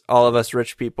us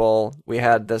rich people, we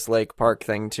had this lake park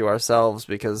thing to ourselves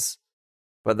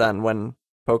but then when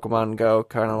Pokemon Go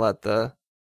kind of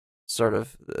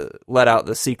let out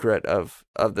the secret of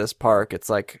this park, it's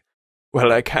like,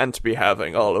 well, I can't be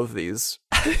having all of these,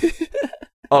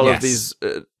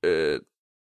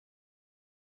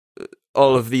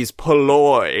 of these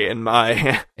polloi in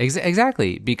my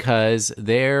exactly, because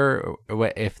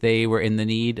if they were in the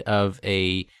need of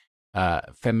a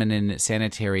feminine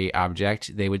sanitary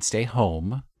object, they would stay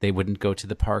home. They wouldn't go to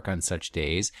the park on such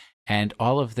days, and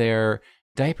all of their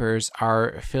diapers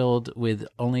are filled with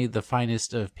only the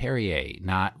finest of Perrier,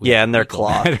 not with and they're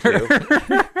cloth too.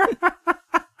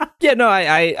 Yeah, no,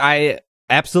 I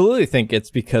absolutely think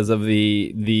it's because of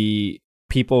the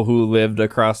people who lived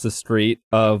across the street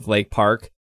of Lake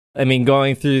Park. I mean,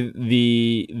 going through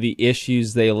the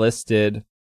issues they listed,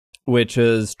 which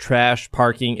is trash,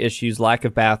 parking issues, lack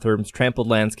of bathrooms, trampled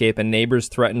landscape, and neighbors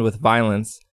threatened with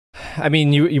violence. I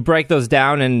mean, you break those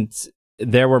down, and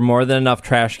there were more than enough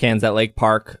trash cans at Lake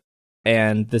Park.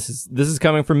 And this is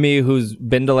coming from me, who's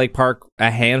been to Lake Park a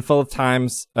handful of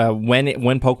times. When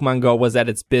Pokemon Go was at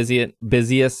its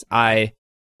busiest, I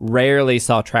rarely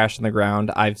saw trash on the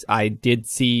ground. I did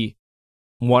see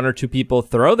one or two people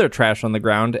throw their trash on the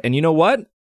ground, and you know what?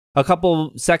 a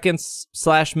couple seconds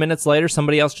 / minutes later,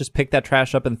 somebody else just picked that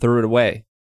trash up and threw it away.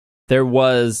 There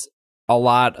were a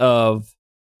lot of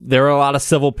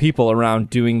civil people around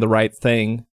doing the right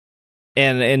thing.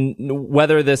 And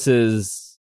whether this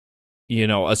is,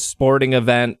 a sporting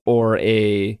event or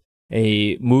a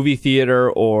movie theater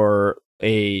or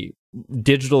a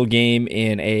digital game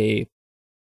in a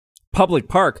public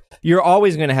park, you're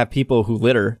always going to have people who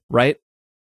litter, right?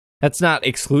 That's not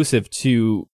exclusive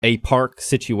to a park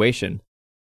situation.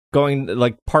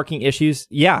 Parking issues,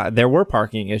 yeah, there were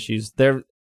parking issues there,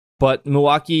 but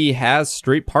Milwaukee has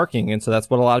street parking, and so that's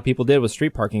what a lot of people did with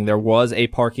street parking. There was a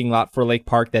parking lot for Lake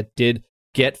Park that did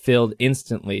get filled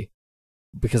instantly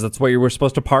because that's where you were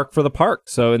supposed to park for the park.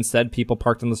 So instead, people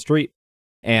parked on the street,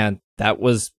 and that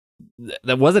wasn't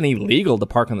illegal to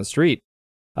park on the street,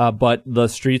 but the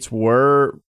streets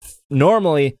were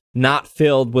normally not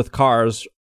filled with cars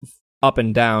up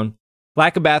and down.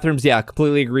 Lack of bathrooms, yeah,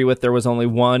 completely agree with. There was only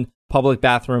one public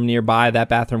bathroom nearby. That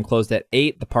bathroom closed at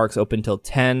 8. The park's open till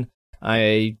 10.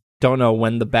 I don't know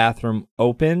when the bathroom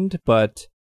opened, but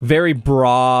very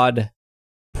broad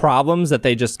problems that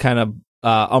they just kind of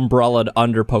umbrellaed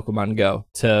under Pokemon Go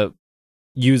to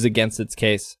use against its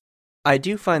case. I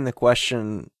do find the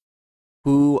question,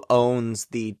 who owns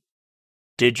the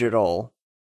digital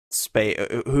space?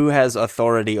 Who has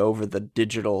authority over the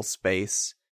digital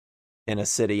space in a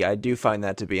city? I do find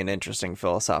that to be an interesting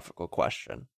philosophical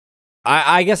question.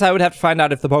 I guess I would have to find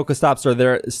out if the Pokestops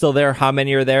are still there, how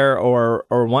many are there, or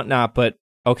whatnot. But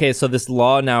okay, so this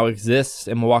law now exists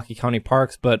in Milwaukee County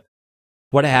parks, but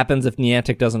what happens if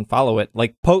Niantic doesn't follow it?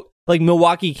 Like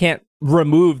Milwaukee can't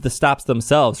remove the stops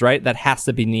themselves, right? That has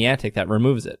to be Niantic that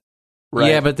removes it. Right.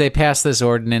 Yeah, but they pass this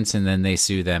ordinance and then they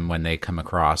sue them when they come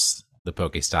across the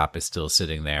Pokestop is still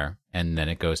sitting there. And then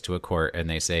it goes to a court and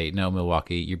they say, no,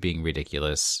 Milwaukee, you're being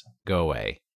ridiculous. Go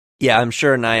away. Yeah, I'm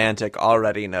sure Niantic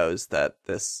already knows that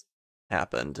this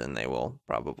happened, and they will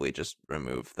probably just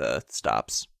remove the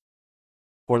stops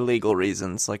for legal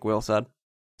reasons, like Will said.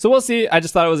 So we'll see. I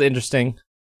just thought it was interesting,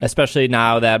 especially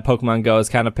now that Pokemon Go has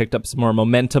kind of picked up some more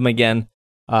momentum again.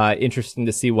 Interesting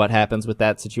to see what happens with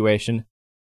that situation.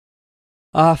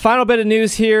 Final bit of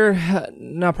news here.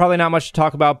 No, probably not much to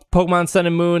talk about. Pokemon Sun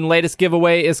and Moon latest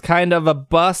giveaway is kind of a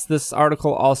bust. This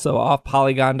article also off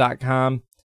Polygon.com.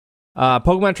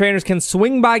 Pokemon trainers can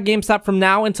swing by GameStop from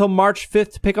now until March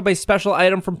 5th to pick up a special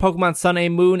item from Pokemon Sun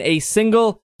and Moon, a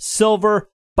single silver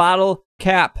bottle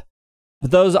cap.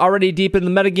 But those already deep in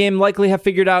the metagame likely have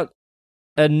figured out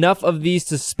enough of these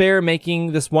to spare,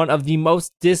 making this one of the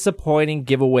most disappointing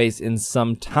giveaways in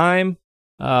some time.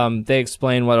 They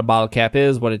explain what a bottle cap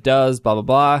is, what it does, blah, blah,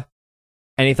 blah.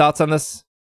 Any thoughts on this?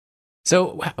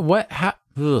 So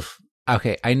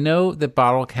okay, I know that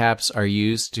bottle caps are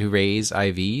used to raise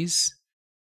IVs,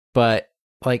 but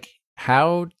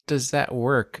how does that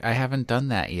work? I haven't done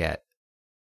that yet.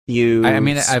 I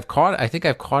think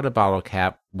I've caught a bottle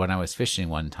cap when I was fishing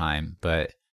one time,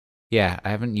 but yeah, I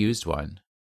haven't used one.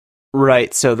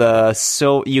 Right.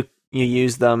 So you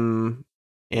use them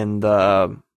in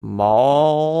the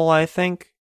mall, I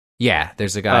think. Yeah,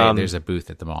 there's a guy. There's a booth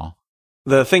at the mall.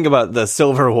 The thing about the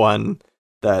silver one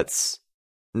that's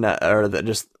not, or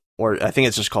I think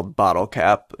it's just called bottle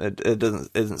cap. It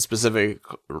isn't specifically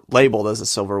labeled as a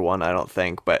silver one, I don't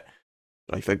think, but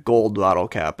like the gold bottle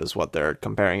cap is what they're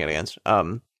comparing it against.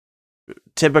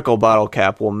 Typical bottle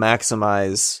cap will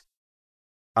maximize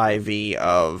IV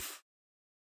of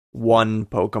one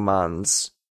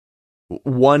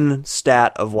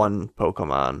stat of one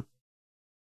Pokemon,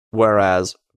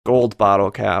 whereas gold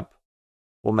bottle cap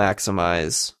will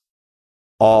maximize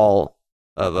all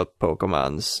of a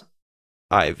Pokemon's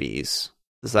IVs.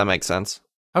 Does that make sense?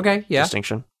 Okay, yeah.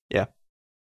 Distinction? Yeah.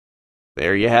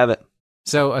 There you have it.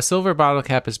 So a silver bottle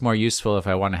cap is more useful if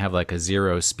I want to have like a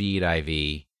 0 speed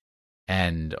IV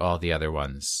and all the other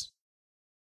ones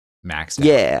maxed out.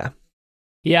 Yeah.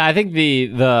 Yeah, I think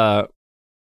the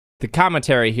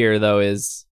commentary here though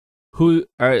is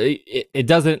it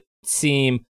doesn't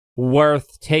seem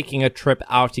worth taking a trip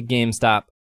out to GameStop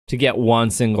to get one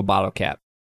single bottle cap.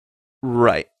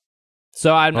 Right.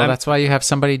 So that's why you have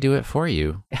somebody do it for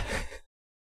you.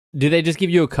 Do they just give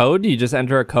you a code? Do you just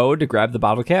enter a code to grab the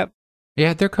bottle cap?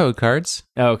 Yeah, they're code cards.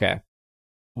 Oh, okay.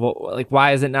 Well,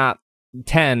 why is it not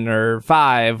 10 or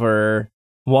 5 or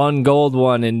 1 gold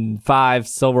one and 5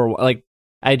 silver one?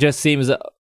 It just seems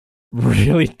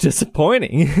really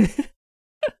disappointing.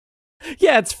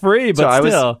 Yeah, it's free, but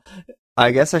still.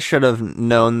 I guess I should have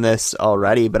known this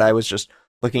already, but I was just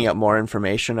looking up more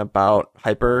information about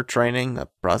hyper training, the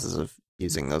process of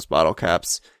using those bottle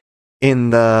caps in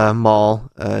the mall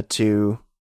to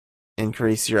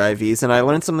increase your IVs. And I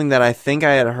learned something that I think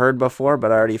I had heard before,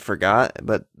 but I already forgot.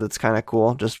 But that's kind of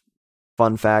cool. Just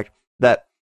fun fact that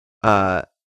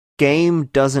game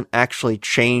doesn't actually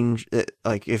change.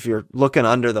 Like if you're looking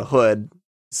under the hood,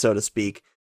 so to speak,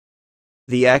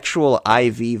 the actual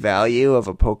IV value of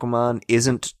a Pokemon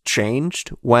isn't changed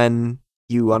when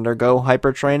you undergo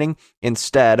hypertraining.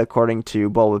 Instead, according to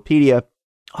Bulbapedia,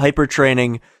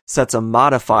 hypertraining sets a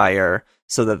modifier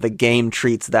so that the game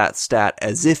treats that stat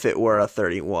as if it were a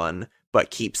 31, but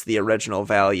keeps the original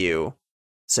value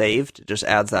saved. It just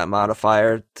adds that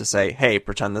modifier to say, hey,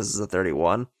 pretend this is a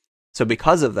 31. So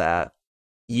because of that,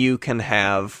 you can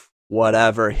have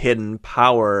whatever hidden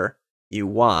power you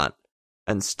want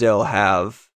and still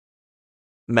have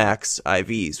max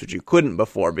IVs, which you couldn't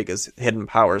before because hidden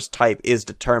powers type is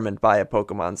determined by a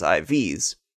Pokemon's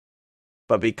IVs.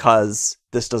 But because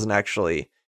this doesn't actually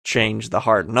change the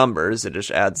hard numbers, it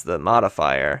just adds the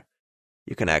modifier,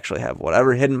 you can actually have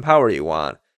whatever hidden power you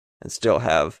want and still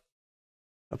have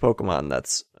a Pokemon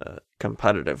that's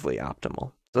competitively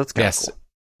optimal. So that's kind of cool.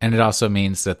 And it also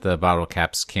means that the bottle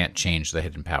caps can't change the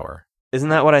hidden power. Isn't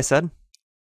that what I said?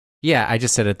 Yeah, I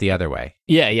just said it the other way.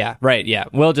 Yeah, right, yeah.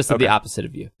 Will just said the opposite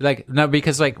of you. Like, no,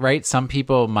 because, like, right, some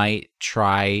people might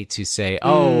try to say,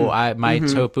 my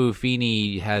Topu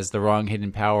Fini has the wrong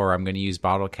hidden power, I'm going to use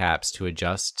bottle caps to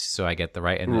adjust so I get the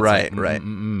right... And right.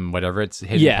 Whatever its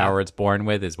hidden power it's born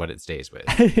with is what it stays with.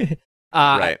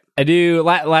 Right. I do,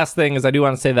 last thing is I do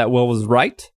want to say that Will was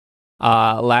right.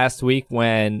 Last week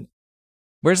when...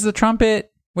 Where's the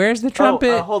trumpet? Where's the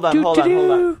trumpet? Hold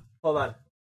on.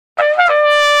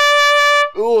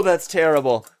 Ooh, that's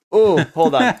terrible. Ooh,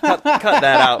 hold on. Cut that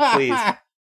out, please.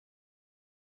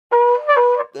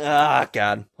 Ah,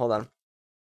 God. Hold on.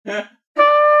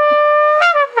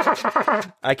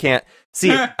 I can't.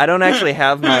 See, I don't actually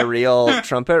have my real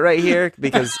trumpet right here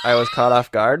because I was caught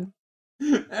off guard.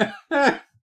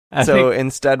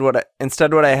 Instead what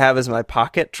I have is my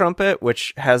pocket trumpet,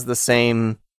 which has the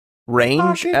same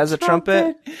range as a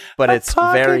trumpet, but it's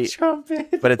very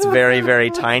very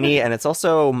tiny, and it's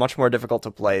also much more difficult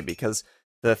to play because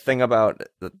the thing about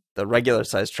the regular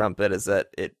size trumpet is that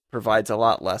it provides a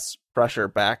lot less pressure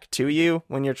back to you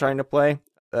when you're trying to play.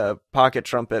 Pocket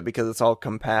trumpet, because it's all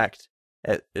compact,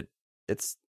 it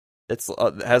has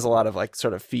a lot of like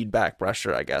sort of feedback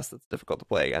pressure, I guess, that's difficult to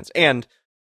play against. And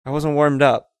I wasn't warmed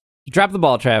up. You dropped the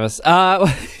ball, Travis.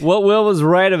 What Will was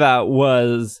right about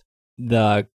was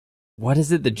the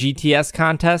GTS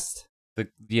contest? The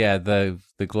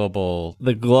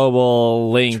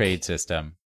global link trade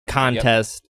system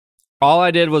contest. Yep. All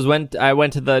I did was I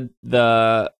went to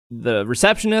the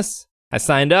receptionist. I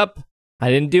signed up. I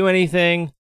didn't do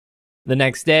anything. The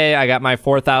next day, I got my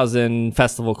 4,000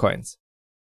 festival coins.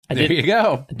 There you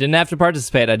go. I didn't have to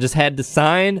participate. I just had to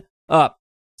sign up.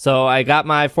 So I got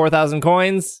my 4,000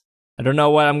 coins. I don't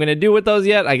know what I'm going to do with those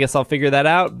yet. I guess I'll figure that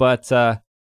out. But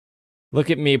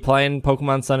look at me playing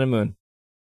Pokemon Sun and Moon.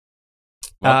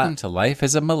 Welcome to life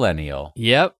as a millennial.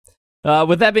 Yep.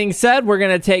 With that being said, we're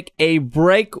going to take a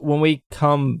break. When we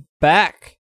come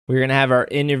back, we're going to have our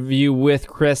interview with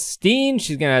Christine.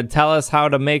 She's going to tell us how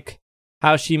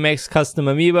she makes custom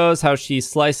amiibos, how she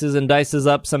slices and dices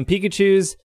up some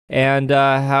Pikachus, and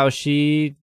how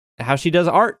she does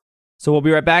art. So we'll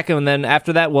be right back, and then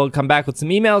after that, we'll come back with some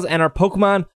emails and our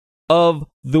Pokemon of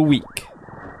the week.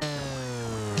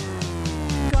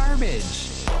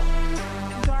 Garbage.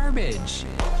 Garbage.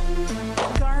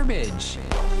 Garbage.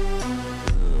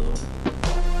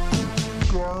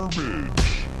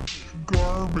 Garbage.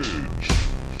 Garbage.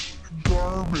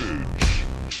 Garbage.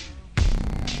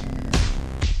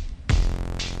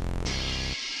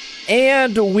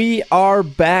 And we are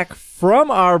back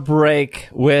from our break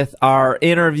with our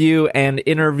interview and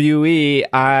interviewee.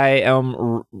 I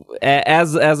am,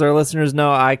 as our listeners know,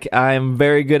 I am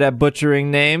very good at butchering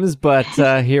names, but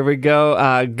here we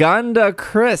go. Ganda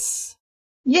Chris.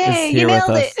 Yay, you nailed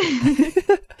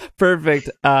it.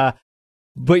 Perfect.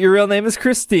 But your real name is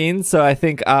Christine, so I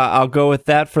think I'll go with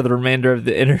that for the remainder of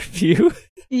the interview.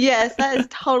 Yes, that is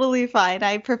totally fine.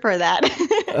 I prefer that.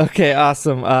 Okay,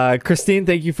 awesome. Christine,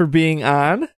 thank you for being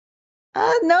on.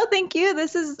 No, thank you.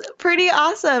 This is pretty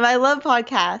awesome. I love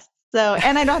podcasts. So,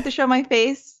 and I don't have to show my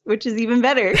face, which is even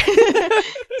better.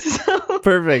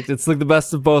 Perfect. It's like the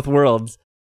best of both worlds.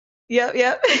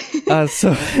 Yep.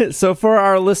 So for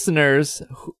our listeners,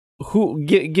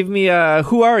 give me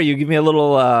who are you? Give me a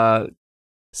little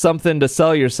something to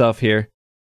sell yourself here.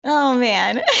 Oh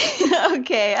man.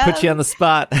 Okay. Put you on the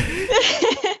spot.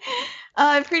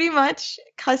 I pretty much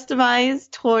customize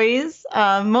toys,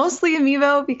 mostly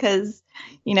Amiibo because,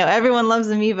 everyone loves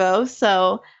Amiibo.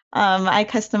 So I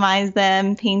customize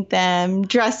them, paint them,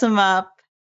 dress them up.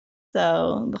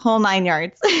 So the whole 9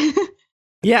 yards.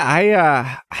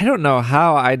 Yeah, I don't know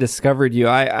how I discovered you.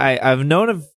 I've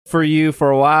known for you for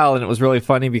a while, and it was really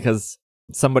funny because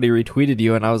somebody retweeted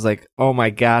you, and I was like, oh my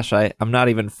gosh, I'm not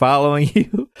even following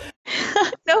you.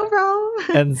 No problem.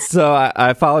 And so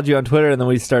I followed you on Twitter, and then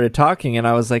we started talking, and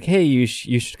I was like, hey, you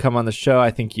should come on the show.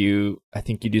 I think you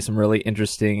do some really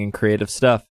interesting and creative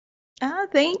stuff. Oh,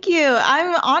 thank you.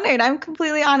 I'm honored. I'm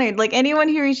completely honored. Like anyone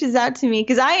who reaches out to me,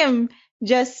 because I am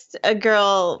just a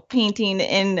girl painting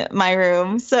in my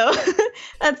room. So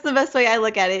that's the best way I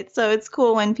look at it. So it's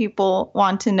cool when people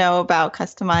want to know about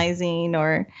customizing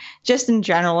or just in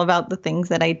general about the things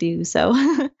that I do. So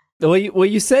well,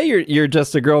 you say you're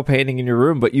just a girl painting in your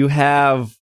room, but you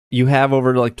have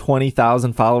over like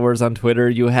 20,000 followers on Twitter.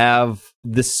 You have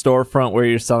this storefront where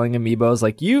you're selling amiibos.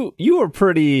 Like you are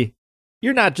pretty.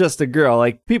 You're not just a girl.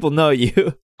 Like people know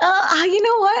you. You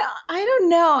know what? I don't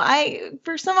know.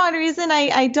 For some odd reason,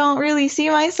 I don't really see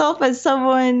myself as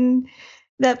someone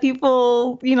that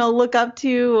people, look up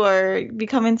to or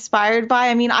become inspired by.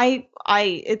 I mean,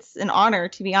 it's an honor,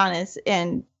 to be honest.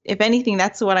 And if anything,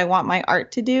 that's what I want my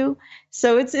art to do.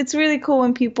 So it's really cool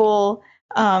when people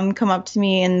come up to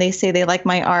me and they say they like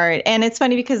my art. And it's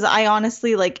funny because I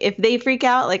honestly, like, if they freak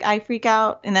out, like I freak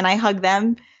out and then I hug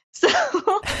them. So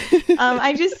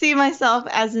I just see myself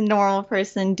as a normal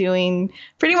person doing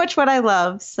pretty much what I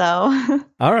love. So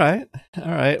all right.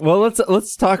 Well,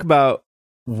 let's talk about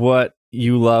what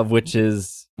you love, which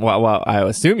is well, I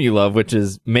assume you love, which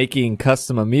is making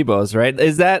custom amiibos, right?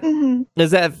 Is that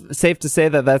safe to say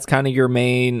that that's kind of your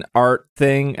main art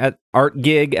gig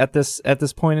at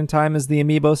this point in time, is the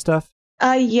amiibo stuff?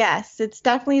 Yes, it's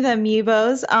definitely the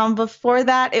amiibos. Before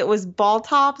that, it was ball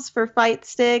tops for fight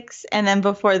sticks, and then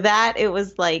before that, it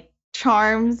was like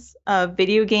charms,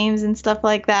 video games and stuff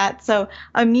like that. So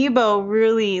amiibo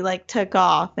really like took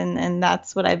off, and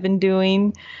that's what I've been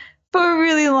doing for a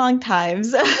really long time.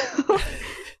 So,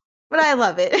 but I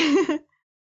love it.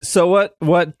 So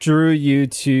what drew you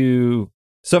to?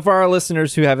 So for our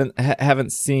listeners who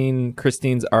haven't seen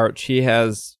Christine's art, she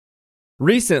has.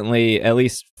 Recently, at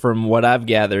least from what I've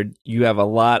gathered, you have a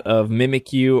lot of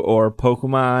Mimikyu or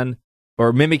Pokemon,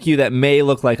 or Mimikyu that may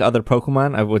look like other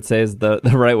Pokemon, I would say is the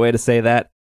right way to say that,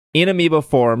 in amiibo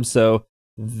form. So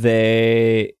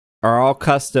they are all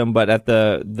custom, but at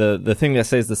the thing that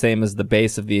stays the same is the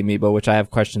base of the amiibo, which I have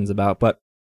questions about. But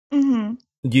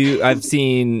I've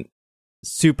seen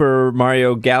Super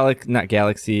Mario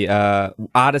Odyssey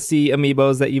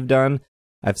amiibos that you've done.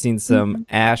 I've seen some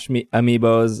Ash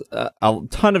amiibos, a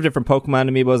ton of different Pokemon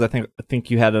amiibos. I think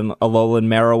you had an Alolan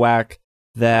Marowak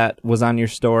that was on your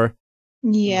store.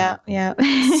 Yeah.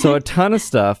 So a ton of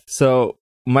stuff. So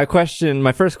my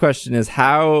first question is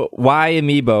why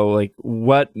amiibo? Like,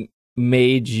 what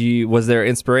made you? Was there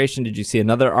inspiration? Did you see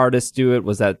another artist do it?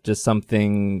 Was that just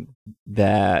something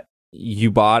that you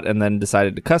bought and then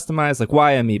decided to customize? Like,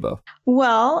 why amiibo?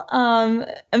 Well,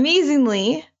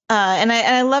 amazingly. And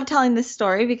I love telling this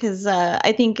story because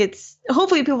I think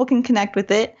hopefully people can connect with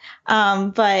it.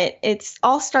 But it's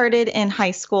all started in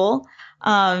high school.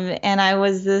 And I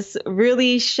was this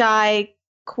really shy,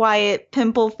 quiet,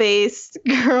 pimple-faced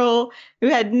girl who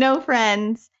had no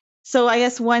friends. So I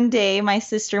guess one day my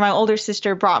older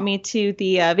sister brought me to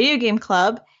the video game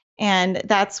club. And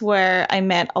that's where I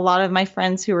met a lot of my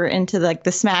friends who were into like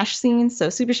the Smash scene. So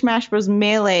Super Smash Bros.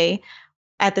 Melee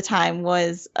at the time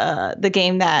was the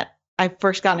game that I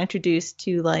first got introduced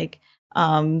to, like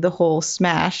the whole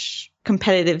Smash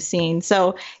competitive scene.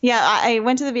 So yeah, I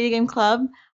went to the video game club.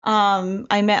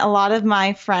 I met a lot of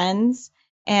my friends,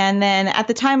 and then at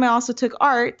the time I also took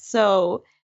art. So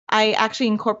I actually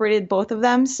incorporated both of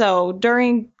them. So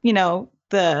during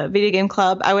the video game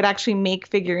club, I would actually make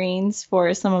figurines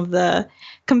for some of the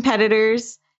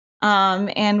competitors.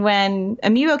 And when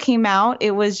Amiibo came out,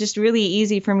 it was just really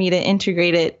easy for me to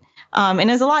integrate it. And it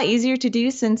was a lot easier to do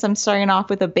since I'm starting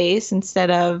off with a base instead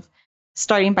of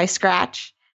starting by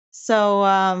scratch. So,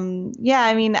 yeah,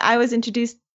 I mean, I was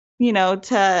introduced,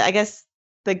 to, I guess,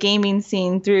 the gaming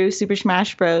scene through Super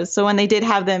Smash Bros. So when they did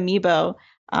have the Amiibo,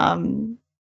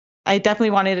 I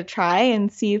definitely wanted to try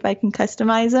and see if I can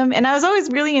customize them. And I was always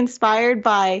really inspired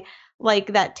by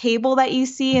like that table that you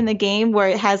see in the game where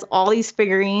it has all these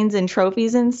figurines and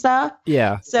trophies and stuff.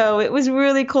 Yeah. So it was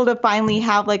really cool to finally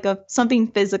have like something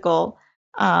physical.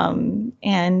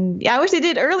 And yeah, I wish they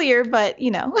did earlier, but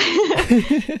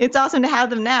it's awesome to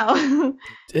have them now.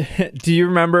 Do you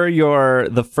remember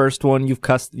the first one you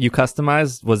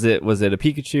customized? Was it a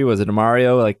Pikachu? Was it a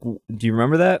Mario? Like, do you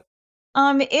remember that?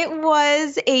 It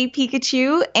was a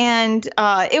Pikachu, and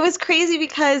it was crazy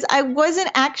because I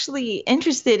wasn't actually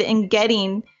interested in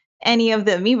getting any of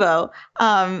the amiibo.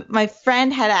 My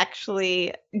friend had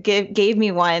actually gave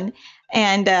me one,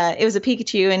 and it was a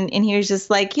Pikachu, and he was just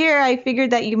like, "Here, I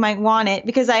figured that you might want it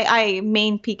because I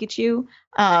main Pikachu.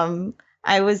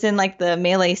 I was in like the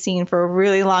melee scene for a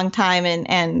really long time,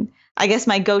 and I guess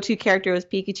my go-to character was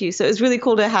Pikachu, so it was really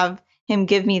cool to have him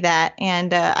give me that,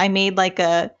 and I made like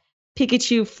a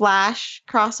Pikachu Flash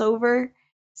crossover.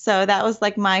 So that was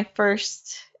like my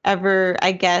first ever,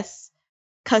 I guess,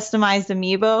 customized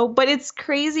amiibo. But it's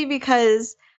crazy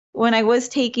because when I was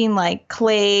taking like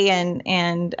clay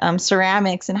and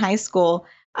ceramics in high school,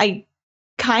 I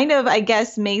kind of, I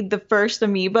guess, made the first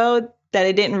amiibo that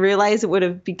I didn't realize it would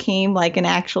have became like an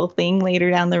actual thing later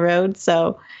down the road.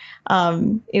 So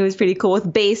it was pretty cool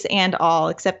with base and all,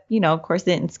 except, of course, it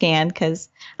didn't scan because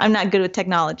I'm not good with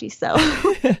technology. So,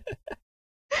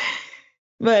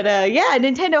 but yeah,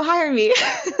 Nintendo hired me.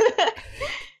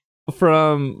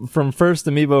 From first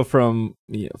amiibo from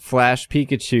Flash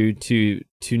Pikachu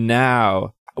to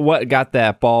now, what got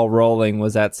that ball rolling?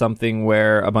 Was that something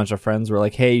where a bunch of friends were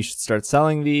like, "Hey, you should start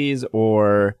selling these,"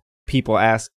 or people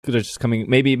just coming,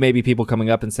 maybe people coming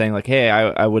up and saying like, "Hey,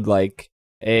 I would like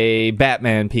a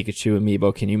Batman Pikachu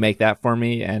amiibo. Can you make that for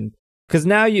me?" And because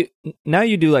now you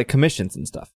do like commissions and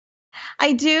stuff.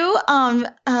 I do.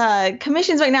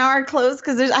 Commissions right now are closed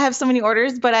because I have so many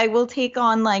orders, but I will take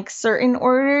on like certain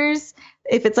orders.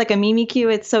 If it's like a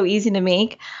Mimikyu, it's so easy to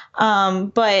make.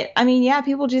 But I mean, yeah,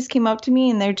 people just came up to me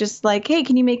and they're just like, "Hey,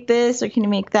 can you make this or can you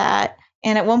make that?"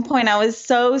 And at one point I was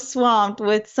so swamped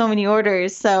with so many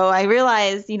orders. So I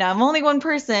realized, I'm only one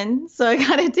person, so I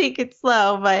got to take it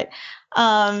slow. But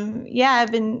yeah,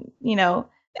 I've been,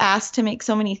 asked to make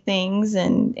so many things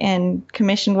and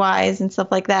commission wise and stuff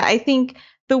like that. I think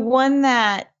the one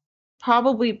that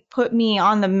probably put me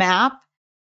on the map,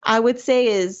 I would say,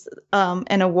 is an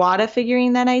Iwata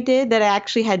figurine that I did that I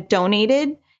actually had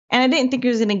donated, and I didn't think it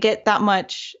was going to get that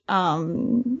much,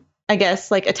 I guess,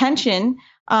 like attention.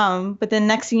 But then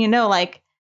next thing you know, like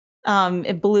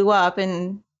it blew up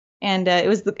and it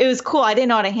was cool. I didn't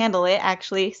know how to handle it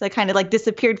actually, so I kind of like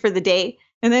disappeared for the day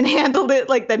and then handled it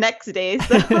like the next day.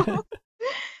 So,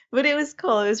 but it was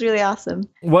cool. It was really awesome.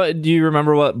 What do you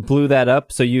remember? What blew that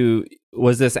up? So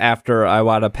was this after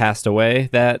Iwata passed away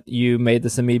that you made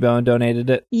this amiibo and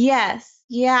donated it? Yes,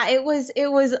 yeah. It was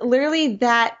literally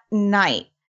that night.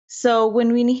 So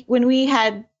when we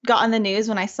had gotten the news,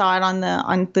 when I saw it on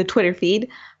the Twitter feed,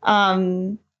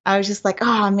 I was just like,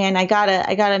 "Oh man, I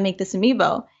gotta make this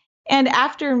amiibo." And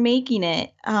after making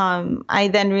it, I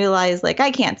then realized like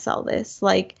I can't sell this,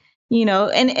 like,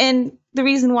 and the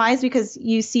reason why is because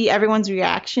you see everyone's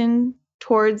reaction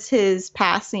towards his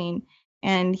passing,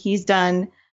 and he's done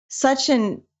such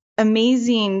an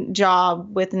amazing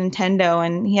job with Nintendo,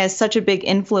 and he has such a big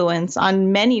influence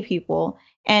on many people,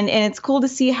 and it's cool to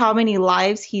see how many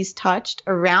lives he's touched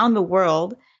around the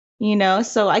world,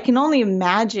 so I can only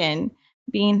imagine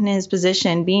being in his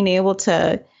position, being able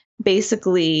to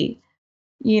basically,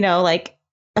 like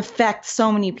affect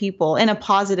so many people in a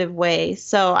positive way.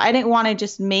 So I didn't want to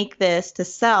just make this to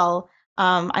sell.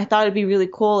 I thought it'd be really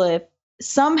cool if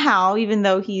somehow, even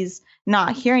though he's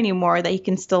not here anymore, that he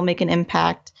can still make an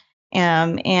impact.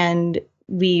 And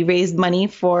we raised money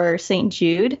for St.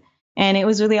 Jude, and it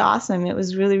was really awesome. It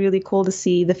was really, really cool to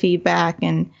see the feedback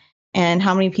and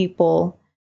how many people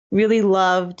really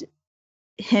loved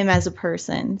him as a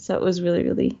person. So it was really,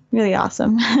 really, really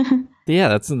awesome.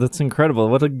 Yeah, that's incredible.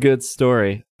 What a good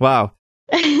story. Wow.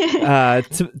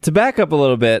 To back up a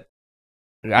little bit,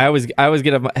 I always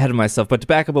get ahead of myself, but to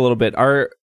back up a little bit,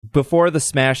 before the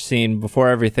Smash scene, before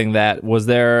everything that, was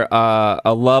there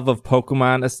a love of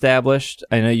Pokemon established?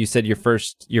 I know you said your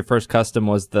first custom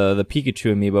was the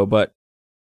Pikachu amiibo, but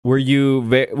were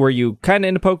you kind of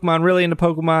into Pokemon, really into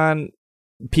Pokemon?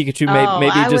 Pikachu,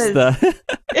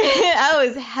 I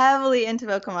was heavily into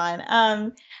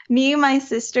Pokemon. Me and my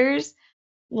sisters,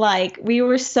 like, we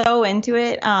were so into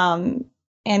it. And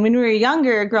when we were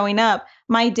younger, growing up,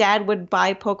 my dad would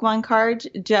buy Pokemon cards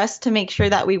just to make sure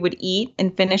that we would eat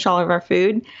and finish all of our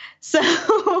food. So,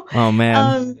 oh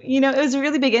man, it was a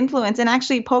really big influence. And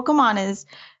actually, Pokemon is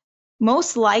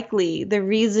most likely the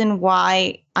reason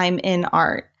why I'm in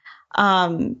art.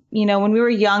 When we were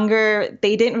younger,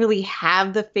 they didn't really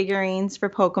have the figurines for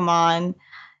Pokemon,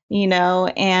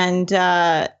 and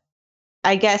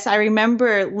I guess I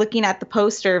remember looking at the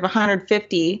poster of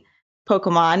 150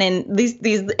 Pokemon, and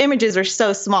these images are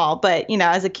so small, but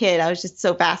as a kid I was just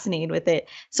so fascinated with it.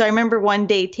 So I remember one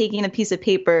day taking a piece of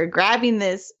paper, grabbing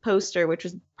this poster, which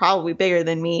was probably bigger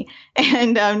than me,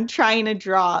 and trying to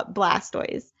draw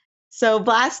Blastoise. So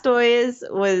Blastoise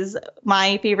was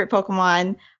my favorite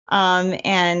Pokemon,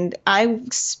 and I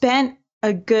spent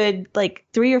a good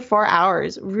 3 or 4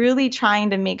 hours really trying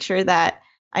to make sure that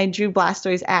I drew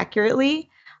Blastoise accurately.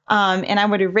 And I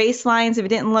would erase lines if it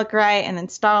didn't look right and then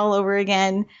start all over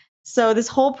again. So that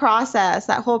whole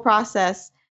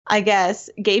process, I guess,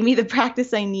 gave me the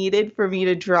practice I needed for me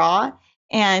to draw.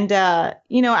 And,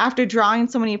 after drawing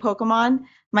so many Pokemon,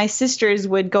 my sisters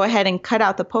would go ahead and cut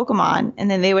out the Pokemon, and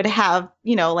then they would have,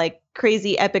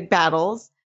 crazy epic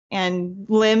battles, and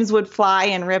limbs would fly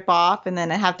and rip off, and then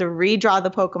I'd have to redraw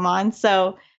the Pokemon.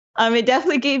 So it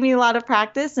definitely gave me a lot of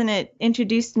practice, and it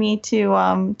introduced me to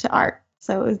art.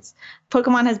 So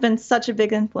Pokemon has been such a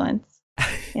big influence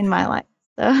in my life.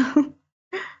 So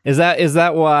is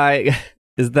that why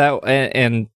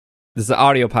and this is an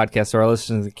audio podcast, so our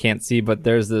listeners can't see, but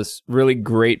there's this really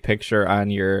great picture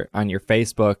on your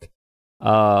Facebook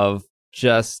of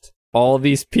just all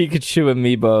these Pikachu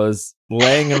amiibos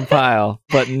laying in a pile,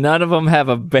 but none of them have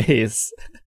a base.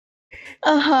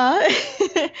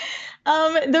 The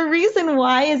reason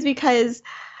why is because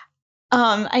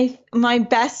my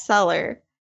best seller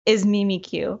is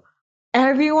Mimikyu.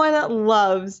 Everyone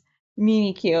loves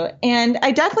Mimikyu, and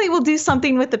I definitely will do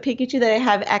something with the Pikachu that I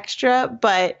have extra.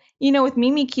 But with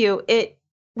Mimikyu,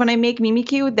 when I make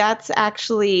Mimikyu, that's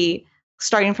actually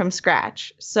starting from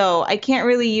scratch, so I can't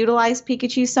really utilize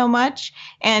Pikachu so much.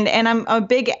 And I'm a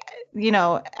big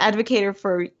advocate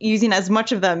for using as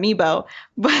much of the amiibo,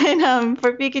 but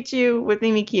for Pikachu with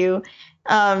Mimikyu,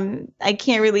 I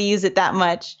can't really use it that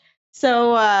much.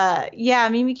 So,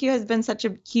 Mimikyu has been such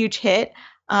a huge hit.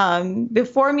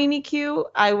 Before Mimikyu,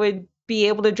 I would be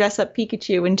able to dress up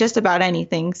Pikachu in just about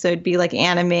anything. So it'd be like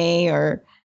anime or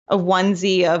a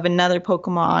onesie of another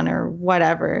Pokemon or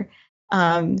whatever.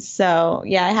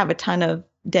 I have a ton of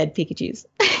dead Pikachus.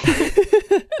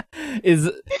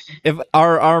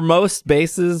 Are most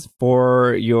bases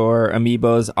for your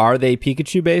amiibos, are they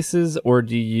Pikachu bases, or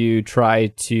do you try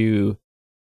to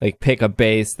pick a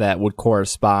base that would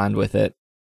correspond with it?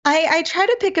 I try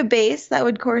to pick a base that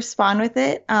would correspond with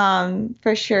it,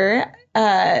 for sure.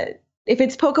 If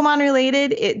it's Pokemon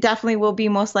related, it definitely will be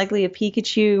most likely a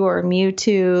Pikachu or a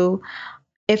Mewtwo.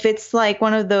 If it's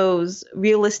one of those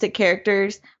realistic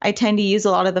characters, I tend to use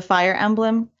a lot of the Fire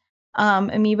Emblem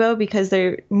amiibo because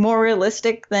they're more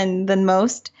realistic than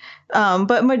most.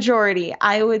 But majority,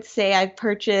 I would say I've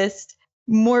purchased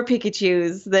more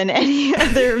Pikachus than any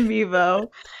other amiibo.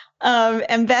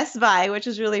 And Best Buy, which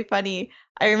is really funny,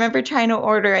 I remember trying to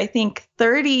order, I think,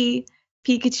 30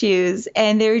 Pikachus,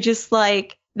 and they were just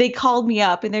they called me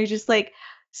up and they're just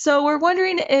so we're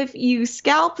wondering if you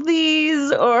scalp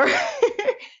these or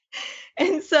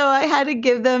and so I had to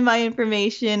give them my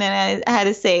information, and I had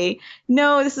to say,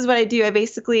 no, this is what I do. I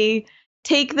basically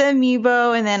take the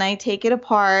amiibo and then I take it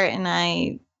apart and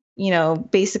I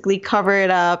basically cover it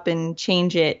up and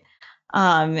change it.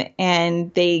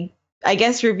 And they, I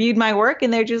guess, reviewed my work,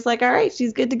 and they're just all right,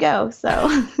 she's good to go. So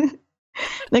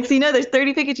next thing you know, there's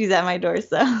 30 Pikachus at my door.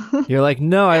 So you're like,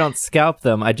 no, I don't scalp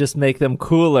them. I just make them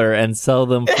cooler and sell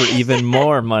them for even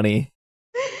more money.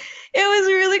 It was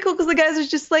really cool because the guys was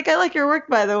just I like your work,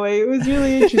 by the way. It was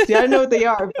really interesting. I don't know what they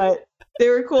are, but they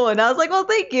were cool. And I was well,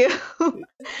 thank you.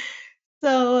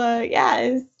 So,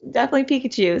 it's definitely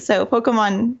Pikachu. So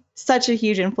Pokemon, such a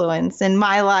huge influence in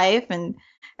my life. And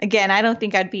again, I don't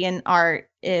think I'd be in art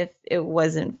if it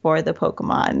wasn't for the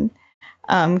Pokemon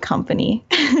company.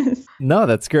 No,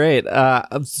 that's great.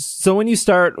 So when you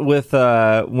start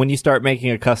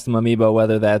making a custom amiibo,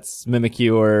 whether that's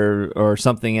Mimikyu or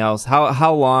something else,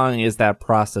 how long is that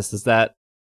process? Is that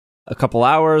a couple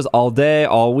hours, all day,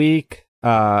 all week?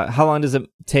 How long does it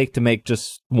take to make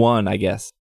just one, I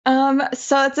guess?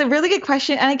 So it's a really good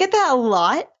question, and I get that a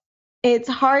lot. It's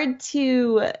hard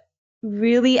to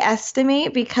really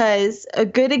estimate because a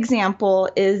good example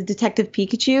is Detective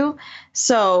Pikachu.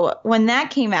 So when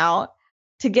that came out,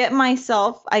 to get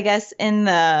myself, I guess, in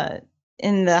the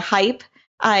hype,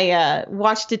 I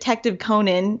watched Detective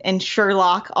Conan and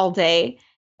Sherlock all day,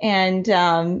 and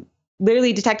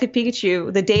literally Detective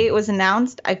Pikachu, the day it was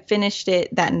announced, I finished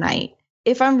it that night.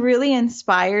 If I'm really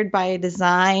inspired by a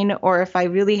design, or if I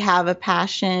really have a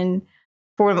passion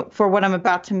for what I'm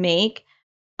about to make,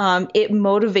 it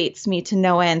motivates me to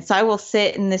no end. So I will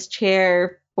sit in this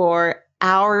chair for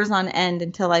hours on end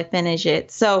until I finish it.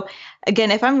 So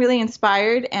again, if I'm really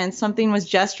inspired and something was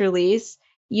just released,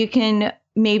 you can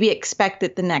maybe expect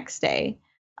it the next day.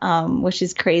 which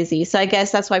is crazy. So I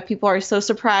guess that's why people are so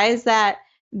surprised that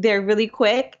they're really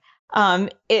quick.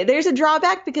 There's a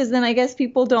drawback because then I guess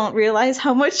people don't realize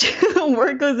how much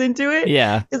work goes into it.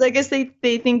 Yeah. Because I guess they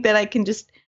think that I can just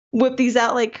whip these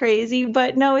out like crazy.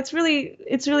 But no, it's really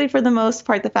for the most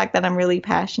part the fact that I'm really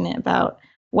passionate about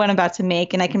what I'm about to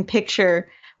make, and I can picture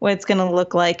what it's going to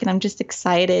look like, and I'm just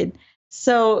excited.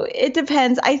 So it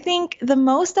depends. I think the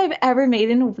most I've ever made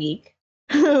in a week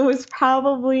was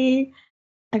probably,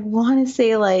 I want to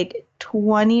say like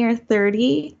 20 or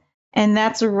 30. And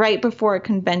that's right before a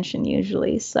convention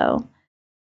usually. So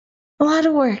a lot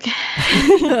of work.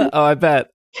 Oh, I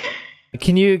bet.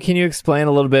 Can you explain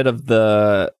a little bit of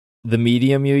the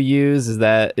medium you use?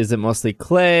 Is it mostly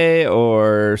clay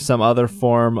or some other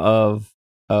form of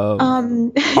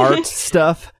art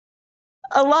stuff?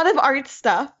 A lot of art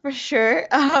stuff for sure.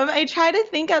 I try to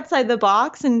think outside the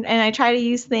box, and I try to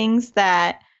use things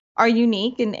that are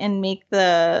unique and make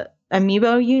the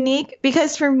amiibo unique,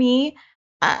 because for me,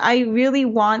 I really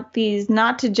want these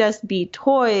not to just be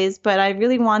toys, but I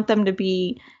really want them to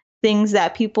be things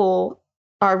that people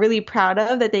are really proud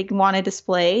of, that they want to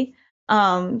display.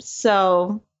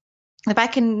 So if I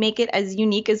can make it as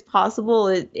unique as possible,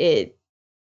 it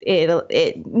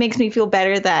makes me feel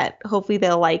better that hopefully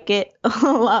they'll like it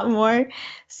a lot more.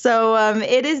 So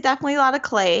it is definitely a lot of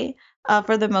clay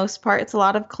for the most part. It's a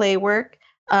lot of clay work.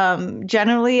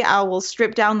 Generally, I will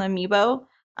strip down the amiibo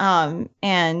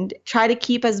and try to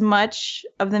keep as much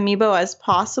of the amiibo as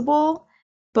possible.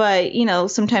 But,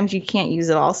 sometimes you can't use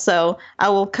it all. So I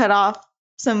will cut off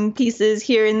some pieces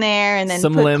here and there and then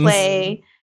some put limbs. Clay.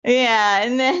 Yeah.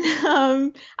 And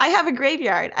then I have a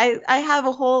graveyard. I have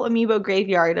a whole amiibo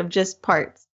graveyard of just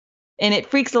parts. And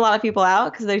it freaks a lot of people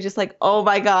out because they're just like, oh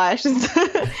my gosh.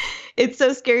 It's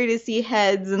so scary to see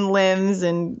heads and limbs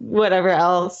and whatever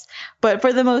else. But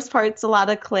for the most part, it's a lot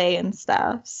of clay and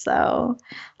stuff. So,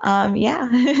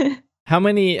 yeah. How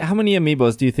many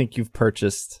amiibos do you think you've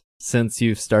purchased since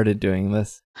you've started doing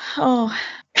this? Oh,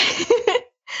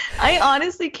 I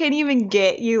honestly can't even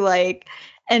get you like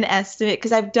an estimate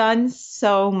because I've done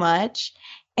so much.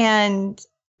 And,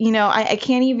 I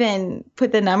can't even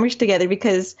put the numbers together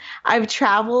because I've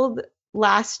traveled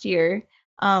last year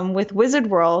with Wizard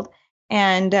World.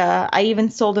 And I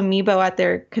even sold amiibo at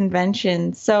their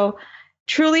convention. So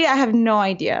truly, I have no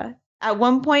idea. At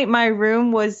one point, my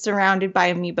room was surrounded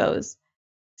by amiibos.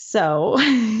 So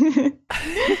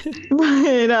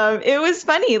but, it was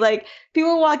funny. Like,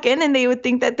 people walk in and they would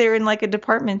think that they're in like a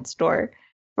department store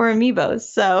for amiibos.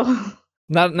 So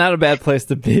not a bad place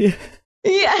to be.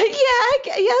 Yeah,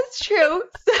 it's true.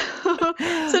 So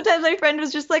sometimes my friend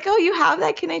was just like, "Oh, you have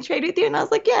that? Can I trade with you?" And I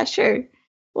was like, "Yeah, sure.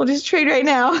 We'll just trade right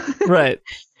now." Right.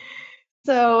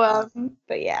 So,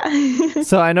 but yeah.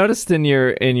 So I noticed in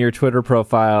your Twitter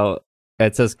profile,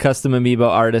 it says custom amiibo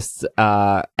artists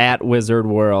at Wizard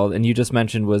World, and you just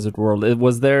mentioned Wizard World.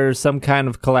 Was there some kind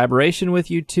of collaboration with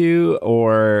you two,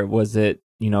 or was it,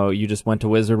 you just went to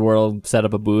Wizard World, set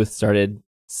up a booth, started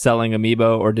selling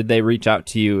amiibo, or did they reach out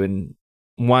to you and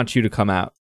want you to come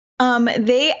out?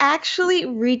 They actually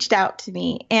reached out to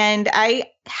me, and I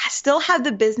still have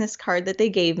the business card that they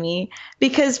gave me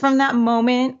because from that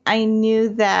moment I knew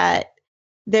that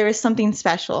there was something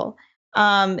special.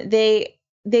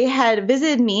 They had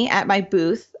visited me at my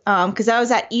booth because I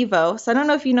was at EVO. So I don't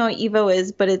know if you know what EVO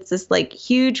is, but it's this like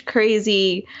huge,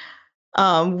 crazy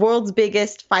world's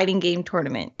biggest fighting game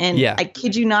tournament. And yeah. I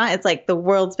kid you not, it's like the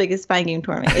world's biggest fighting game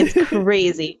tournament. It's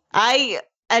crazy. I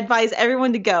advise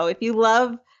everyone to go. If you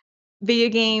love video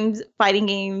games, fighting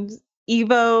games,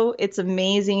 EVO, it's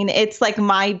amazing. It's like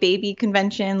my baby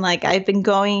convention. Like, I've been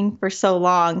going for so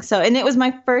long. So, and it was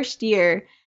my first year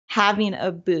having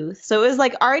a booth. So it was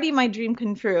like already my dream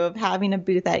come true of having a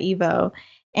booth at EVO.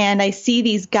 And I see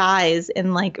these guys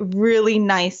in like really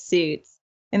nice suits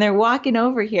and they're walking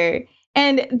over here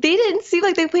and they didn't seem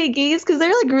like they played games because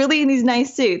they're like really in these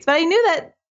nice suits. But I knew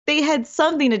that they had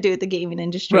something to do with the gaming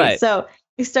industry. Right. So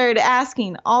we started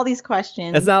asking all these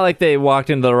questions. It's not like they walked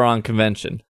into the wrong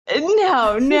convention.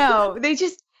 No. They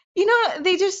just,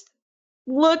 they just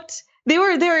looked, they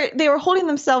were holding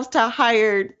themselves to a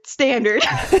higher standard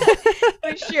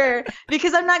for sure.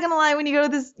 Because I'm not going to lie, when you go to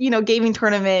this, gaming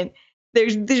tournament,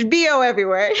 there's BO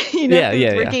everywhere, Yeah.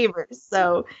 We're gamers.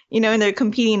 So, and they're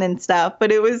competing and stuff,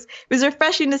 but it was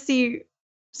refreshing to see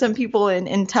some people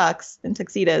in tux and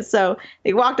tuxedos. So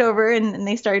they walked over and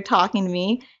they started talking to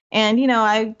me. And,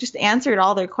 I just answered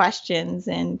all their questions.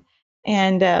 And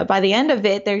by the end of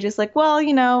it, they're just like, well,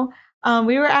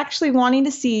 we were actually wanting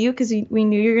to see you because we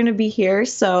knew you're going to be here.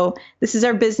 So this is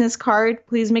our business card.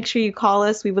 Please make sure you call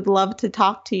us. We would love to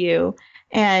talk to you.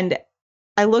 And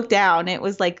I looked down. It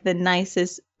was like the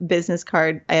nicest business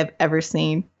card I have ever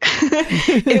seen.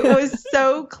 It was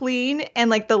so clean, and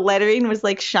like the lettering was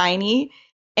like shiny,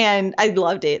 and I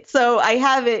loved it. So I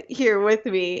have it here with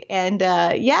me. And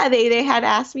yeah, they had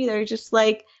asked me, they're just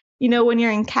like, when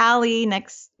you're in Cali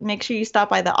next, make sure you stop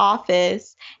by the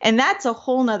office. And that's a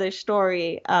whole nother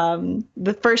story.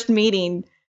 The first meeting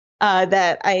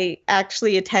that I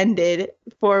actually attended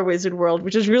for Wizard World,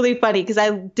 which was really funny because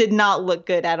I did not look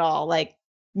good at all. Like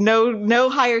no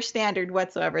higher standard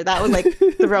whatsoever. That was like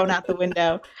thrown out the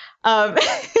window.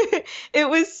 It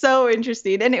was so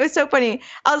interesting, and it was so funny.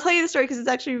 I'll tell you the story because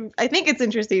I think it's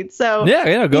interesting. So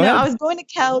yeah, go ahead. I was going to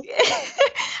Cali.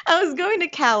 I was going to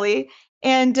Cali,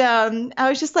 and I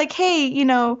was just like, hey,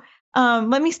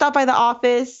 let me stop by the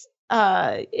office.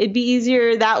 It'd be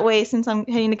easier that way since I'm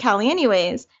heading to Cali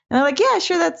anyways. And they're like, yeah,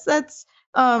 sure, that's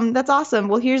awesome.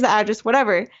 Well, here's the address,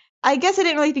 whatever. I guess I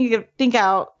didn't really think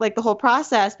out like the whole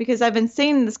process because I've been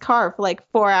sitting in this car for like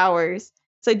 4 hours.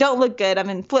 So I don't look good. I'm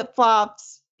in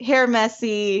flip-flops, hair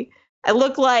messy. I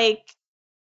look like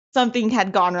something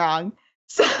had gone wrong.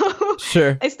 So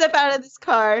Sure. I step out of this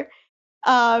car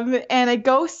and I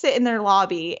go sit in their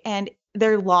lobby, and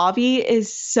their lobby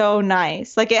is so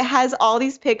nice. Like it has all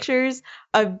these pictures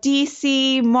of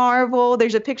DC, Marvel.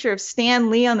 There's a picture of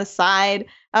Stan Lee on the side.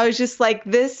 I was just like,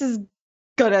 this is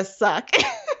gonna suck.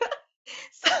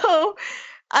 So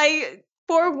I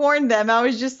forewarned them. I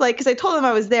was just like, because I told them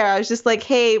I was there. I was just like,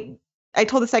 hey, I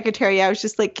told the secretary, I was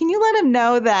just like, can you let him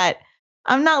know that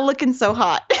I'm not looking so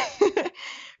hot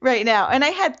right now? And I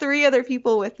had 3 other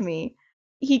people with me.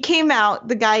 He came out,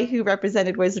 the guy who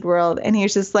represented Wizard World, and he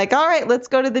was just like, all right, let's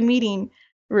go to the meeting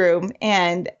room.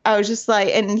 And I was just like,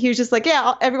 and he was just like,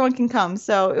 yeah, everyone can come.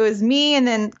 So it was me and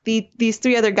then these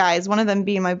 3 other guys, one of them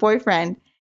being my boyfriend.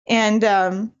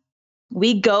 And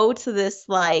we go to this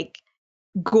like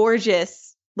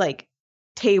gorgeous like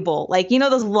table, like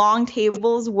those long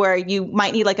tables where you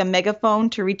might need like a megaphone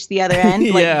to reach the other end.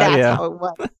 Like that's how it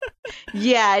was.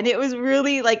 Yeah, and it was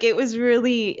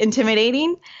really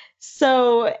intimidating.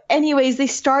 So anyways, they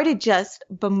started just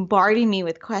bombarding me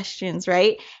with questions,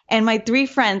 right? And my 3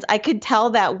 friends, I could tell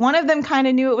that one of them kind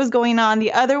of knew what was going on,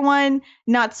 the other one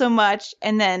not so much,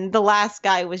 and then the last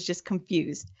guy was just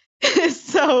confused.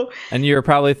 And you're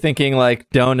probably thinking like,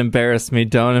 don't embarrass me.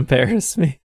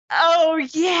 Oh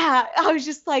yeah. I was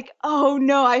just like, oh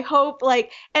no, I hope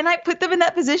and I put them in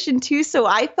that position too. So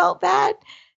I felt bad.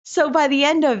 So by the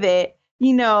end of it,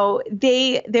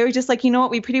 they were just like, you know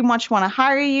what, we pretty much want to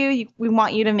hire you. We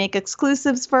want you to make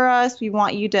exclusives for us. We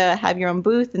want you to have your own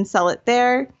booth and sell it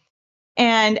there.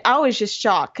 And I was just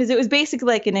shocked because it was basically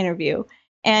like an interview.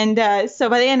 And so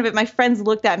by the end of it, my friends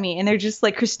looked at me and they're just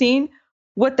like, Christine,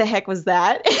 what the heck was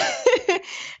that?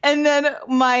 And then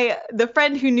the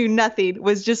friend who knew nothing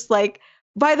was just like,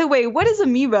 by the way, what is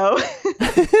Amiibo?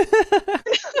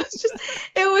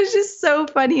 It was just so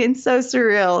funny and so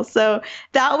surreal. So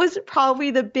that was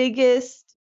probably the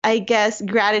biggest, I guess,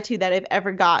 gratitude that I've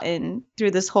ever gotten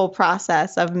through this whole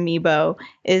process of Amiibo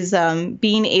is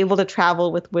being able to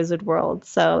travel with Wizard World.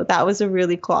 So that was a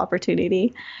really cool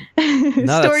opportunity.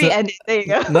 Story ended. There you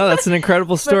go. No, that's an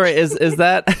incredible story. Is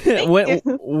that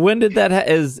when did that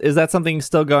is that something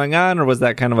still going on, or was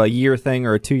that kind of a year thing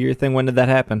or a 2-year thing? When did that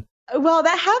happen? Well,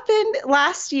 that happened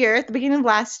last year, at the beginning of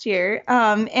last year.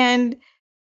 And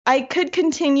I could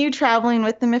continue traveling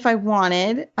with them if I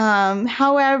wanted.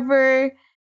 However,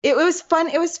 it was fun.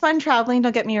 It was fun traveling,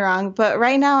 don't get me wrong. But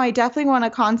right now, I definitely want to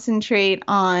concentrate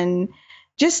on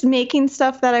just making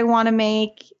stuff that I want to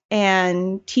make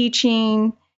and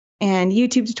teaching and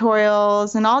YouTube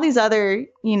tutorials and all these other,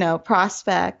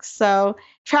 prospects. So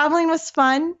traveling was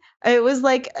fun. It was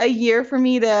like a year for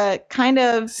me to kind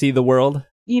of see the world.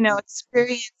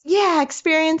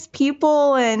 Experience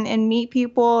people and meet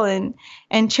people and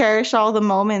cherish all the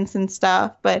moments and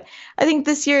stuff. But I think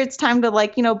this year it's time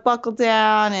to buckle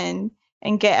down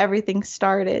and get everything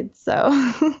started. So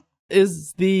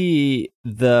is the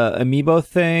Amiibo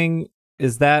thing,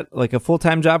 is that like a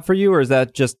full-time job for you, or is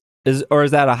that is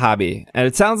that a hobby? And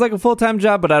it sounds like a full-time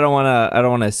job, but I don't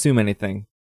want to assume anything.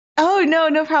 Oh,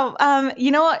 no problem.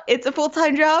 You know what? It's a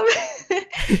full-time job.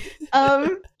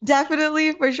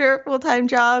 Definitely, for sure, a full-time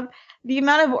job. The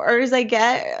amount of orders I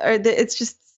get, it's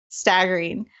just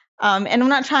staggering. And I'm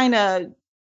not trying to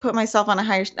put myself on a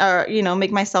higher, or,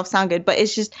 make myself sound good, but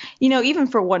it's just, even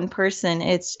for one person,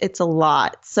 it's a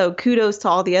lot. So kudos to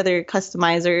all the other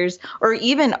customizers or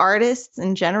even artists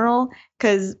in general,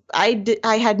 because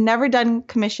I had never done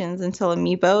commissions until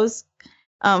Amiibos,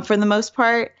 for the most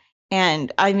part.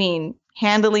 And I mean,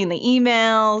 handling the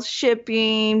emails,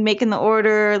 shipping, making the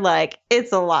order. Like,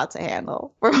 it's a lot to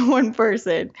handle for one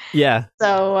person. Yeah.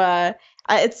 So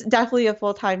it's definitely a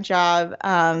full-time job.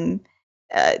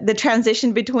 The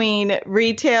transition between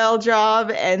retail job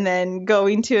and then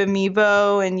going to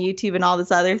Amiibo and YouTube and all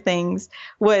these other things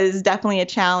was definitely a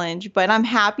challenge. But I'm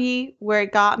happy where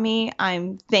it got me.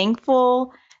 I'm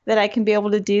thankful that I can be able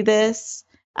to do this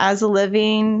as a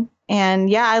living. And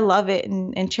yeah, I love it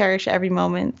and cherish every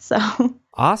moment. So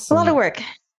Awesome. a lot of work.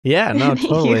 Yeah, no, Thank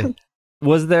totally.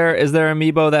 you. Is there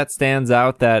Amiibo that stands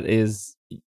out that is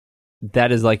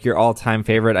like your all-time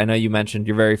favorite? I know you mentioned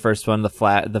your very first one, the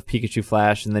Pikachu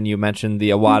Flash, and then you mentioned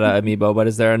the Iwata Amiibo, but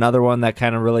is there another one that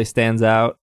kind of really stands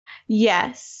out?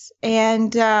 Yes.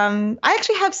 And I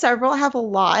actually have several. I have a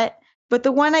lot. But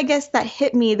the one I guess that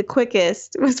hit me the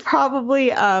quickest was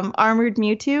probably Armored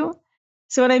Mewtwo.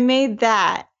 So when I made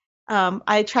that,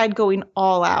 I tried going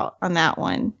all out on that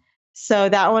one. So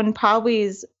that one probably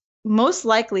is most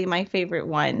likely my favorite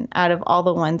one out of all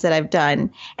the ones that I've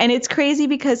done. And it's crazy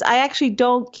because I actually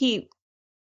don't keep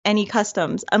any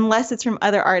customs unless it's from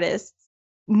other artists.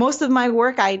 Most of my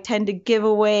work I tend to give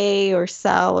away or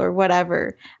sell or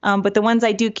whatever. But the ones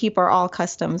I do keep are all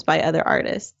customs by other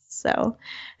artists. So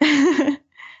the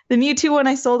Mewtwo one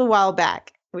I sold a while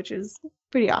back, which is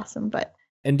pretty awesome. But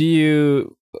And do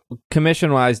you,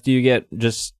 commission-wise, do you get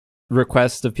just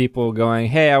requests of people going,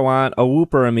 hey, I want a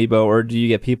Wooper Amiibo, or do you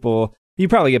get people, you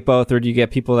probably get both, or do you get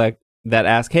people that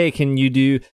ask, hey, can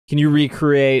you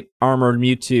recreate Armored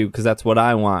Mewtwo, because that's what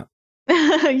I want?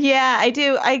 Yeah, I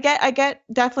do. I get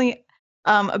definitely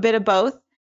a bit of both.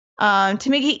 To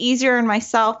make it easier on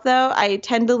myself, though, I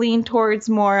tend to lean towards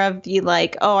more of the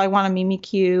like, oh, I want a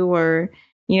Mimikyu or,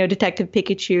 Detective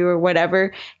Pikachu or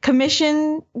whatever.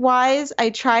 Commission-wise, I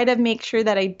try to make sure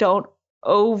that I don't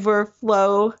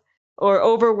overflow or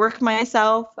overwork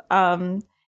myself.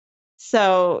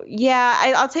 So,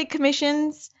 yeah, I'll take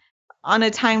commissions on a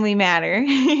timely manner.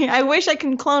 I wish I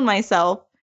could clone myself,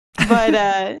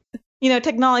 but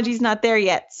technology's not there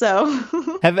yet. So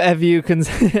have you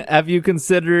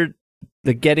considered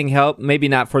the getting help? Maybe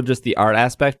not for just the art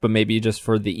aspect, but maybe just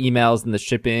for the emails and the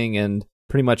shipping and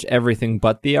pretty much everything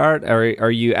but the art.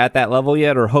 Are you at that level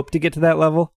yet, or hope to get to that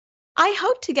level? I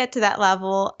hope to get to that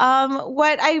level.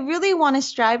 What I really want to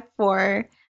strive for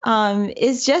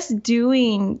is just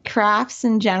doing crafts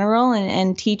in general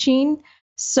and teaching.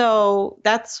 So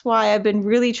that's why I've been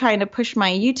really trying to push my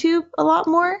YouTube a lot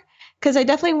more, because I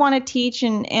definitely want to teach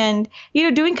and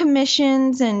doing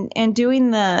commissions and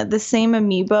doing the same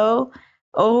Amiibo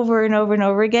over and over and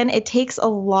over again. It takes a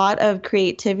lot of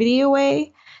creativity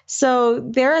away. So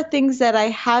there are things that I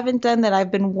haven't done that I've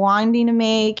been wanting to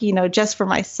make, just for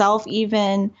myself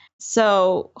even.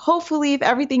 So hopefully, if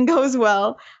everything goes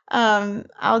well,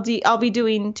 I'll be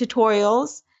doing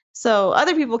tutorials so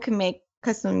other people can make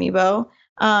custom Amiibo.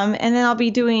 And then I'll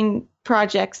be doing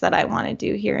projects that I want to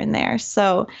do here and there.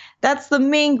 So that's the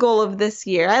main goal of this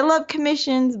year. I love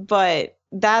commissions, but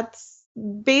that's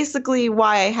basically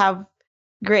why I have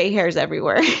gray hairs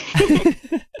everywhere.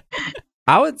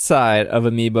 Outside of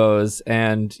Amiibos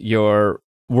and your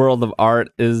world of art,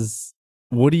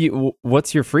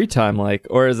 what's your free time like?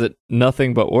 Or is it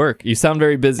nothing but work? You sound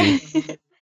very busy.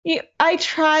 I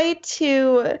try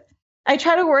to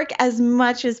work as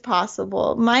much as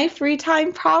possible. My free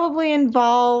time probably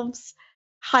involves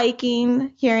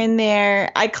hiking here and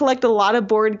there. I collect a lot of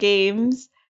board games.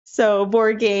 So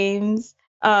board games.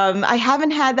 I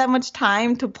haven't had that much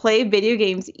time to play video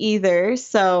games either.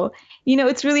 So,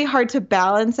 it's really hard to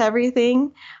balance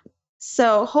everything.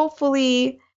 So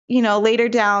hopefully, later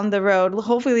down the road,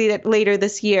 hopefully later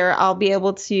this year, I'll be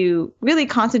able to really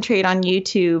concentrate on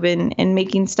YouTube and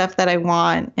making stuff that I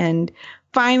want, and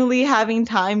finally having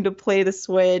time to play the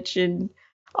Switch and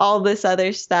all this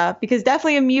other stuff, because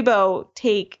definitely Amiibo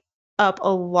take up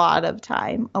a lot of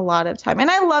time.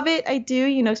 And I love it. I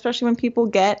do, especially when people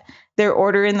get their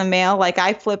order in the mail. Like,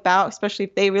 I flip out, especially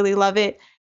if they really love it.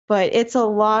 But it's a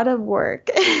lot of work.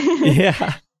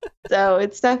 Yeah. So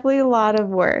it's definitely a lot of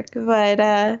work.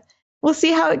 But we'll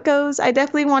see how it goes. I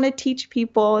definitely want to teach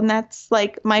people. And that's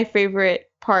like my favorite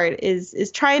part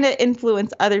is trying to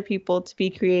influence other people to be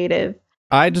creative.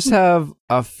 I just have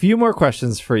a few more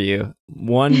questions for you.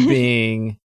 One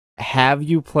being, have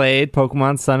you played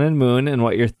Pokemon Sun and Moon, and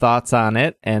what your thoughts on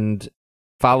it? And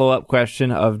follow-up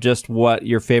question of just what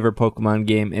your favorite Pokemon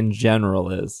game in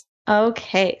general is.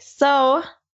 Okay, so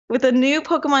with the new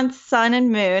Pokemon Sun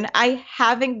and Moon, I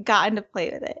haven't gotten to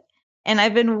play with it. And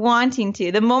I've been wanting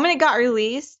to. The moment it got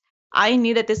released, I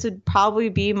knew that this would probably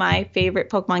be my favorite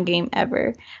Pokemon game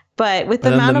ever. But with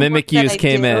the amount of work that Mimikyus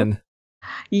came in.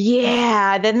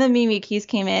 Yeah, then the Mimikyus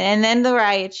came in, and then the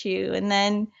Raichu, and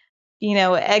then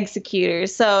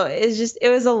Executors. So it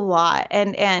was a lot,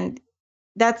 and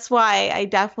that's why I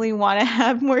definitely want to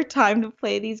have more time to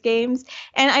play these games.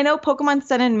 And I know Pokemon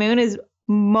Sun and Moon is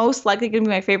most likely going to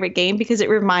be my favorite game because it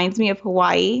reminds me of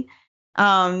Hawaii,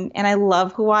 and I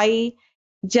love Hawaii.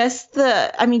 Just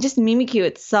Mimikyu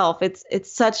itself, it's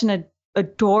such an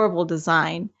adorable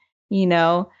design, you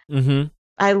know. Mm-hmm.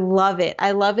 I love it.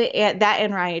 I love it. That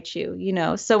and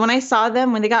Raichu, So when I saw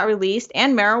them when they got released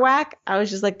and Marowak, I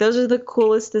was just like, those are the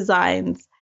coolest designs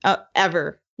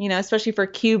ever, especially for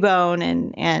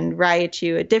Cubone and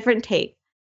Raichu, a different take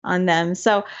on them.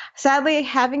 So sadly, I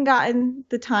haven't gotten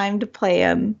the time to play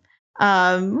them.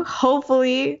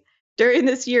 Hopefully during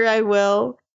this year I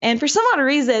will. And for some odd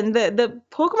reason, the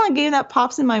Pokemon game that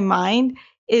pops in my mind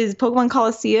is Pokemon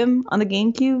Colosseum on the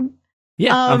GameCube.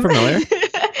 Yeah, I'm familiar.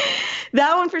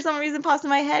 That one, for some reason, pops in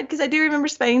my head because I do remember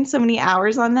spending so many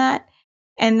hours on that.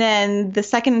 And then the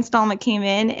second installment came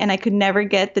in, and I could never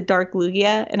get the Dark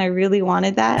Lugia, and I really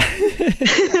wanted that.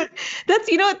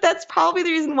 That's probably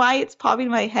the reason why it's popping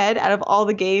in my head out of all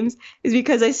the games, is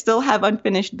because I still have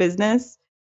unfinished business.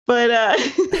 But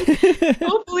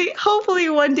hopefully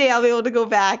one day I'll be able to go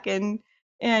back and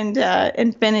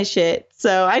finish it.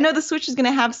 So I know the Switch is going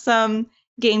to have some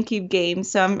GameCube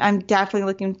games, so I'm definitely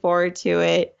looking forward to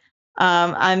it.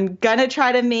 I'm gonna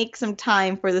try to make some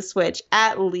time for the Switch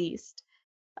at least,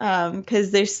 because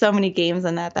there's so many games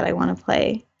on that I want to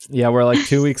play. Yeah, we're like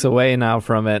 2 weeks away now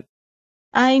from it.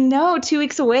 I know, 2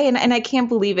 weeks away, and I can't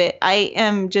believe it. I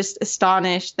am just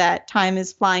astonished that time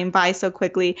is flying by so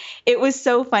quickly. It was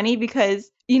so funny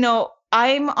because,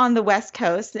 I'm on the West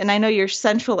Coast, and I know you're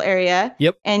Central area.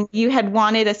 Yep. And you had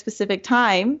wanted a specific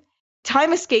time.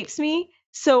 Time escapes me.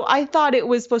 So I thought it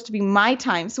was supposed to be my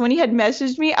time. So when he had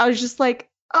messaged me, I was just like,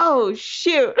 oh,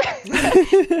 shoot. Because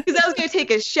I was going to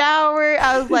take a shower.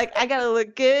 I was like, I got to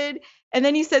look good. And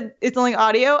then he said it's only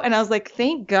audio. And I was like,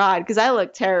 thank God, because I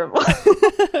look terrible.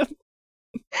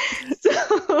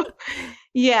 So,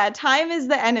 yeah, time is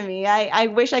the enemy. I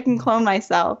wish I can clone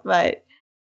myself, but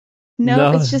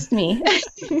no, it's just me.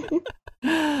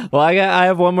 Well, I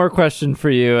have one more question for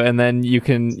you, and then you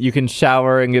can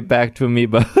shower and get back to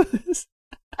Amiibos.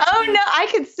 Oh, no, I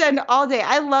could spend all day.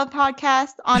 I love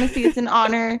podcasts. Honestly, it's an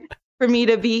honor for me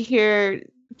to be here,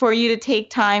 for you to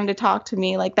take time to talk to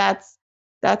me. Like, that's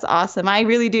awesome. I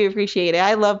really do appreciate it.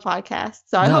 I love podcasts.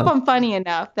 So I hope I'm funny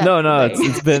enough. No,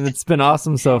 it's been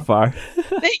awesome so far.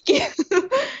 Thank you.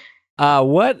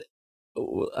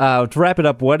 To wrap it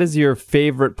up, what is your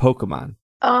favorite Pokemon?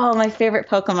 Oh, my favorite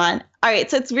Pokemon. All right,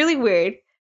 so it's really weird.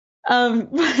 And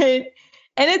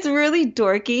it's really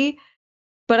dorky.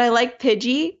 But I like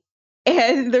Pidgey,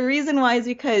 and the reason why is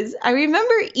because I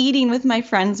remember eating with my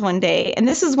friends one day, and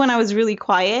this is when I was really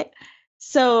quiet,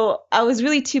 so I was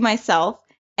really to myself,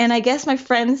 and I guess my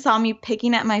friends saw me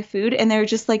picking at my food, and they were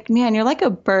just like, man, you're like a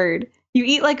bird. You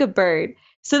eat like a bird.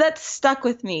 So that stuck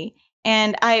with me,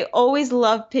 and I always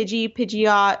loved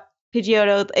Pidgeotto.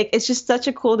 It's just such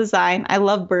a cool design. I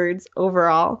love birds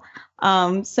overall.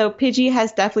 So Pidgey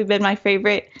has definitely been my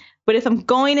favorite. But if I'm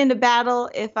going into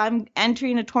battle, if I'm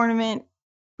entering a tournament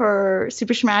for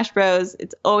Super Smash Bros.,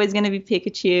 it's always going to be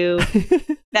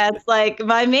Pikachu. That's like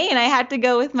my main. I had to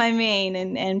go with my main,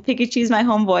 and Pikachu's my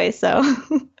homeboy. So,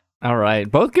 all right,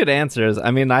 both good answers. I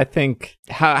mean, I think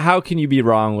how can you be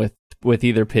wrong with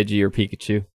either Pidgey or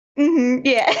Pikachu? Mm-hmm,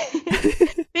 yeah,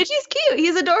 Pidgey's cute.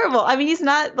 He's adorable. I mean, he's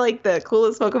not like the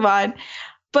coolest Pokemon,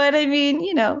 but I mean,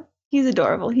 he's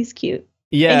adorable. He's cute.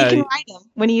 Yeah, and you can ride him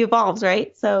when he evolves,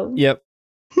 right? So yep.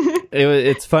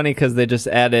 It's funny because they just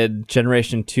added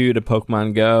Generation 2 to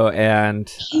Pokemon Go,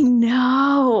 and I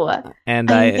know.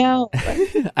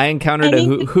 I encountered a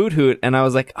Hoot Hoot, and I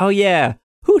was like, oh yeah,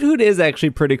 Hoot Hoot is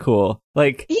actually pretty cool.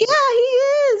 Like, yeah, he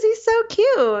is. He's so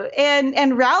cute,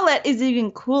 and Rowlet is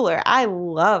even cooler. I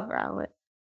love Rowlet.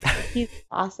 He's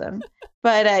awesome.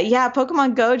 But yeah,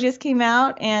 Pokemon Go just came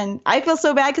out, and I feel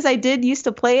so bad because I did used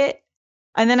to play it.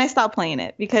 And then I stopped playing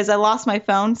it because I lost my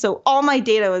phone. So all my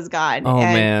data was gone. Oh,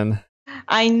 man.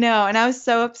 I know. And I was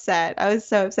so upset.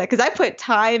 Because I put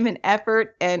time and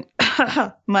effort and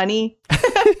money.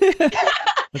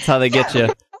 That's how they get you.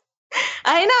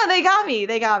 I know. They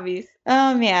got me.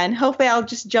 Oh, man. Hopefully I'll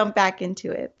just jump back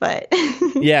into it. But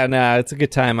yeah, no, it's a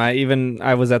good time.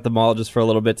 I was at the mall just for a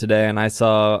little bit today, and I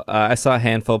saw a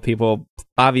handful of people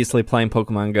obviously playing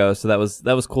Pokemon Go. So that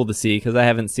was cool to see because I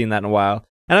haven't seen that in a while.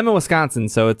 And I'm in Wisconsin,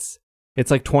 so it's It's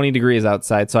like 20 degrees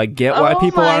outside, so I get why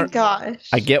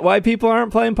I get why people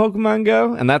aren't playing Pokemon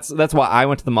Go, and that's why I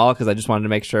went to the mall, because I just wanted to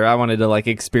make sure. I wanted to like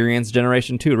experience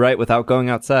Generation 2, right, without going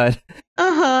outside.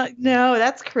 No,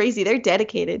 that's crazy. They're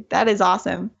dedicated. That is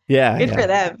awesome. Yeah, good for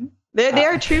them. They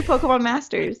are true Pokemon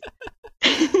masters.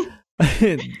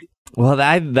 Well,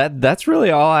 that's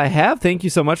really all I have. Thank you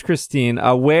so much, Christine.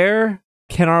 Where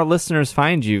can our listeners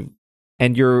find you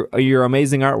and your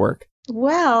amazing artwork?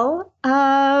 Well,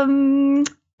 on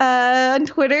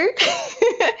Twitter.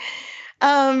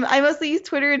 I mostly use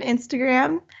Twitter and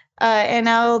Instagram, and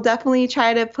I'll definitely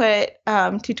try to put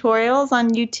tutorials on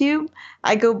YouTube.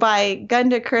 I go by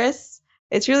Gunda Chris.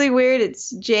 It's really weird.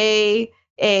 It's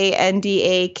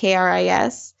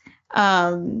JANDAKRIS.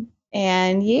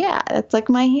 And yeah, that's like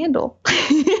my handle.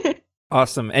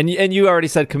 Awesome. And you already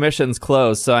said commissions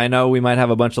closed, so I know we might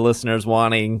have a bunch of listeners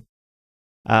wanting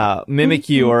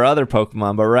Mimikyu or other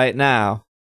Pokemon, but right now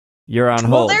you're on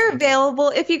hold. Well, they're available.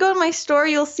 If you go to my store,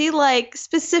 you'll see like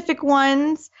specific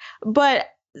ones, but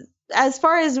as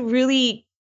far as really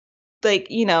like,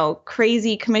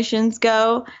 crazy commissions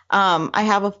go, I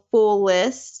have a full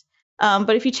list.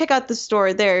 But if you check out the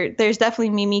store, there's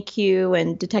definitely Mimikyu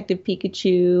and Detective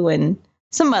Pikachu and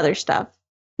some other stuff.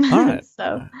 All right.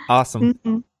 So awesome.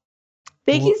 Mm-hmm.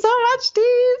 Thank you so much,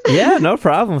 Steve. Yeah, no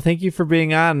problem. Thank you for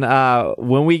being on.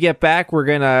 When we get back, we're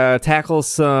going to tackle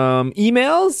some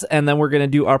emails, and then we're going to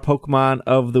do our Pokemon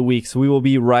of the week. So we will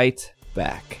be right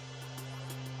back.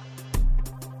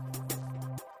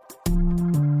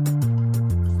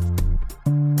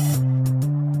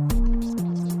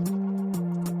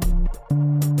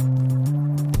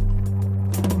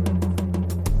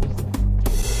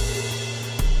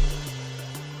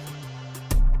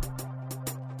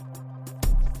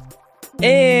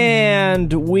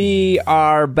 And we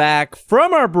are back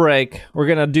from our break. We're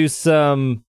going to do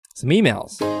some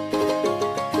emails.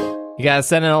 You guys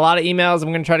sent in a lot of emails.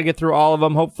 I'm going to try to get through all of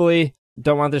them, hopefully.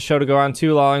 Don't want this show to go on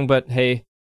too long, but hey,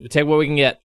 we'll take what we can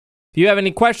get. If you have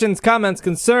any questions, comments,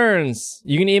 concerns,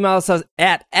 you can email us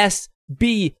at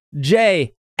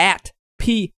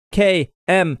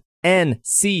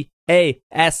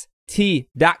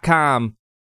sbj@pkmncast.com.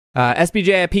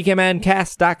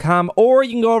 sbj@pkmncast.com, or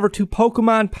you can go over to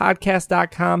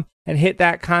PokemonPodcast.com and hit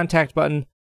that contact button.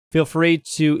 Feel free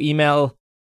to email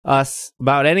us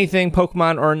about anything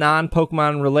Pokemon or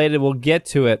non-Pokemon related. We'll get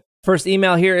to it. First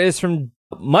email here is from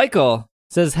Michael.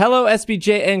 It says, hello,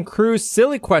 SBJ and crew.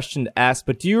 Silly question to ask,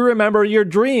 but do you remember your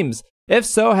dreams? If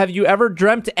so, have you ever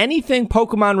dreamt anything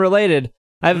Pokemon related?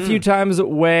 I have a few times,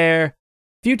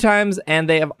 and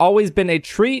they have always been a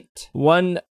treat.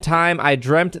 One time I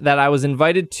dreamt that I was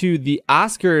invited to the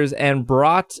Oscars and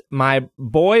brought my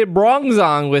boy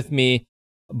Bronzong with me,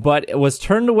 but it was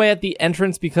turned away at the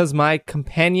entrance because my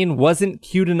companion wasn't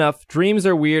cute enough. Dreams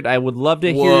are weird. I would love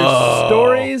to hear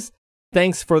stories.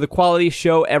 Thanks for the quality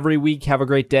show every week. Have a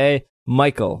great day.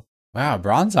 Michael. Wow,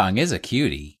 Bronzong is a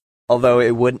cutie. Although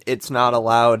it's not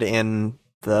allowed in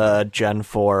the Gen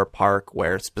 4 park,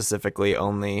 where specifically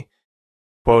only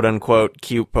quote-unquote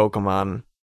cute Pokemon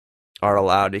are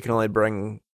allowed. You can only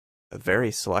bring a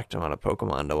very select amount of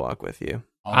Pokemon to walk with you.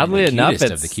 Oddly enough,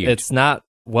 it's not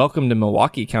welcome to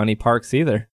Milwaukee County parks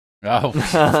either. Oh, of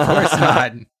course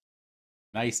not.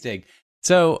 Nice dig.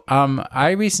 So,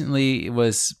 I recently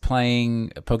was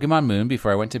playing Pokemon Moon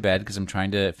before I went to bed because I'm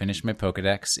trying to finish my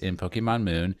Pokedex in Pokemon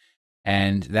Moon.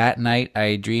 And that night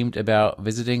I dreamed about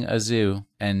visiting a zoo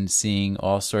and seeing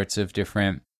all sorts of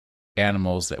different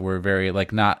animals that were very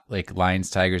not like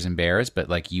lions, tigers, and bears, but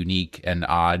like unique and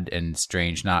odd and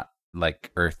strange, not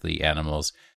like earthly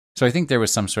animals. So I think there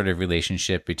was some sort of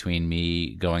relationship between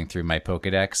me going through my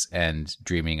Pokedex and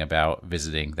dreaming about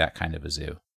visiting that kind of a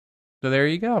zoo. So there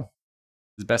you go.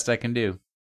 It's the best I can do.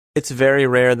 It's very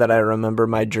rare that I remember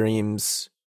my dreams.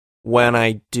 When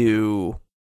I do,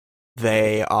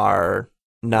 they are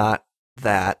not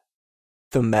that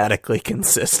thematically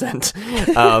consistent.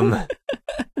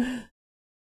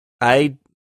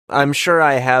 I'm sure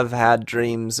I have had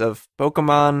dreams of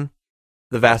Pokemon.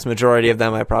 The vast majority of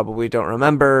them I probably don't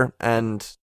remember, and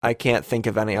I can't think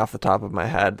of any off the top of my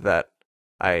head that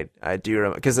I do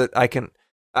remember. Because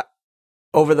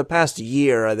over the past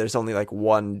year, there's only like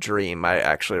one dream I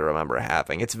actually remember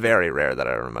having. It's very rare that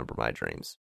I remember my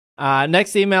dreams.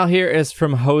 Next email here is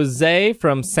from Jose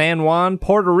from San Juan,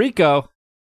 Puerto Rico.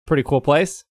 Pretty cool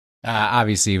place.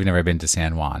 Obviously, you've never been to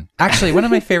San Juan. Actually, one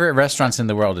of my favorite restaurants in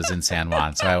the world is in San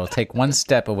Juan, so I will take one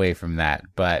step away from that.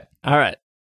 But all right.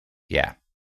 Yeah.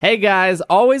 Hey, guys.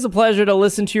 Always a pleasure to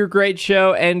listen to your great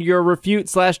show and your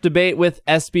refute/debate with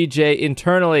SBJ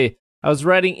internally. I was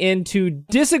writing in to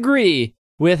disagree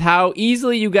with how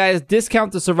easily you guys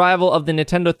discount the survival of the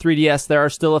Nintendo 3DS, there are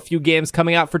still a few games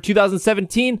coming out for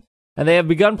 2017, and they have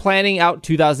begun planning out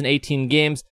 2018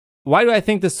 games. Why do I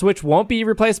think the Switch won't be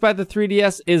replaced by the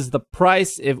 3DS is the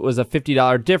price. If it was a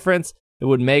 $50 difference, that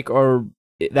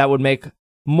would make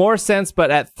more sense,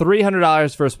 but at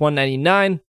 $300 versus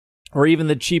 $199, or even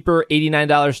the cheaper $89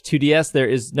 2DS, there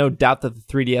is no doubt that the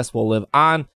 3DS will live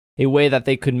on. A way that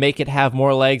they could make it have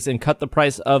more legs and cut the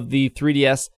price of the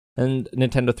 3DS and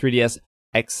Nintendo 3DS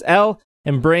XL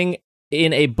and bring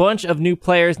in a bunch of new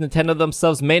players. Nintendo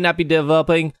themselves may not be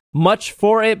developing much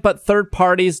for it, but third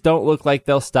parties don't look like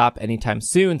they'll stop anytime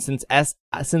soon since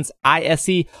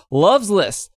ISE loves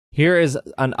lists. Here is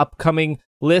an upcoming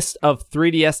list of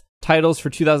 3DS titles for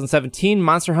 2017.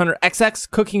 Monster Hunter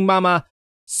XX, Cooking Mama,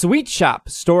 Sweet Shop,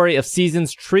 Story of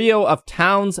Seasons, Trio of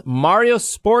Towns, Mario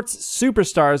Sports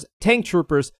Superstars, Tank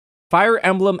Troopers, Fire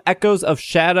Emblem Echoes of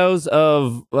Shadows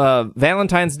of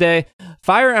Valentine's Day,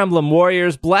 Fire Emblem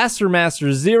Warriors, Blaster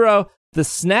Master Zero, The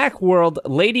Snack World,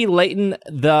 Lady Layton,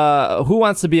 the Who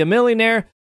Wants to Be a Millionaire,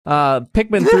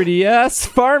 Pikmin 3DS,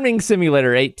 Farming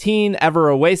Simulator 18, Ever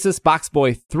Oasis, Box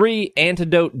Boy 3,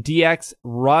 Antidote DX,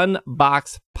 Run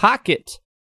Box Pocket.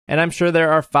 And I'm sure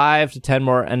there are 5 to 10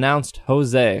 more announced.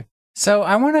 Jose. So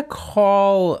I want to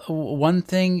call one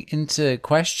thing into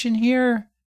question here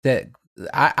that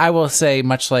I will say,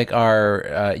 much like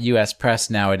our U.S. press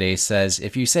nowadays says,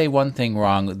 if you say one thing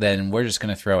wrong, then we're just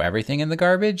going to throw everything in the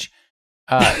garbage.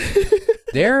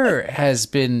 There has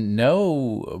been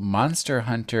no Monster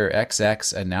Hunter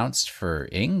XX announced for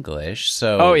English.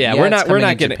 So we're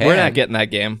not getting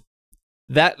that game.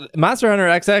 That Monster Hunter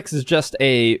XX is just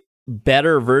a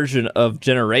better version of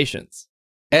Generations.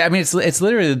 I mean, it's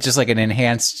literally just like an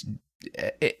enhanced.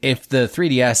 If the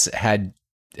 3DS had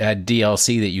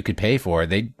DLC that you could pay for,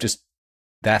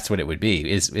 that's what it would be,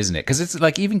 isn't it? Because it's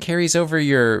like even carries over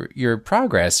your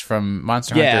progress from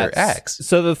Monster Hunter X.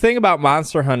 So the thing about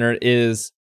Monster Hunter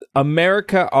is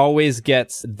America always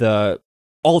gets the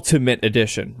Ultimate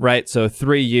Edition, right? So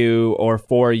 3U or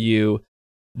 4U.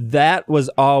 That was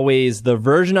always the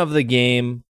version of the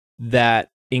game that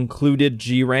included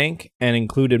G rank and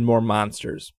included more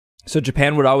monsters. So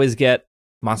Japan would always get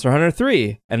Monster Hunter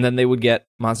 3, and then they would get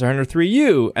Monster Hunter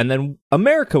 3U, and then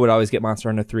America would always get Monster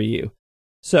Hunter 3U.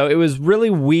 So it was really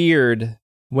weird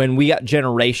when we got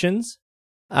Generations,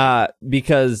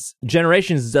 because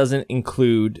Generations doesn't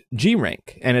include G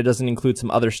rank, and it doesn't include some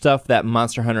other stuff that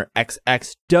Monster Hunter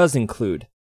XX does include.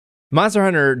 Monster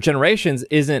Hunter Generations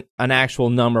isn't an actual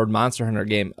numbered Monster Hunter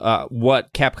game.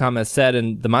 What Capcom has said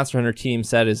and the Monster Hunter team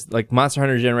said is like Monster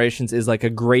Hunter Generations is like a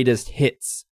greatest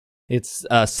hits. It's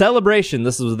a celebration.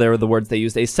 This was the words they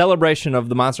used. A celebration of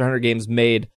the Monster Hunter games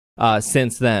made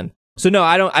since then. So no,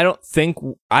 I don't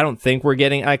think we're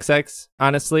getting XX.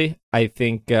 Honestly, I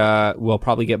think we'll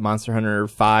probably get Monster Hunter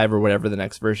 5 or whatever the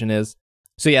next version is.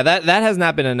 So yeah, that has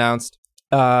not been announced.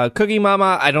 Cooking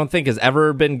Mama, I don't think has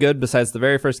ever been good besides the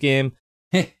very first game.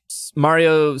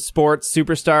 Mario Sports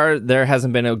Superstar, there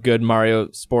hasn't been a good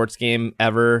Mario Sports game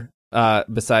ever,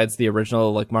 besides the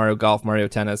original, like Mario Golf, Mario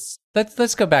Tennis.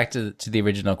 Let's go back to the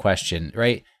original question,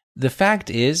 right? The fact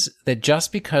is that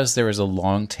just because there is a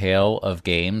long tail of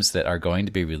games that are going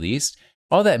to be released,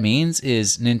 all that means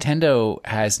is Nintendo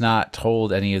has not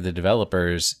told any of the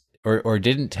developers or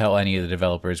didn't tell any of the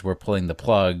developers we're pulling the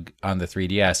plug on the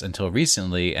 3DS until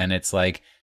recently. And it's like,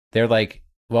 they're like,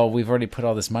 well, we've already put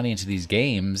all this money into these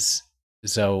games,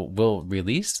 so we'll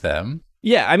release them.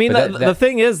 Yeah, I mean, the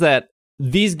thing is that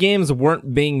these games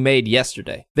weren't being made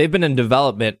yesterday. They've been in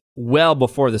development well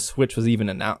before the Switch was even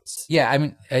announced. Yeah, I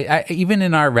mean, even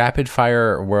in our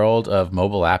rapid-fire world of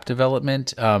mobile app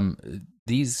development,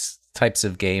 these types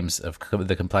of games of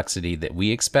the complexity that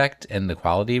we expect and the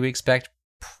quality we expect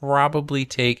probably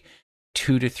take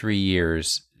 2 to 3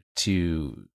 years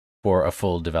for a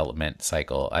full development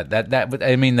cycle.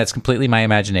 I mean, that's completely my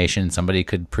imagination. Somebody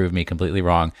could prove me completely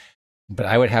wrong. But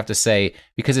I would have to say,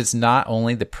 because it's not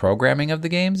only the programming of the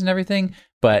games and everything,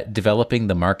 but developing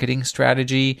the marketing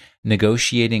strategy,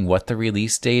 negotiating what the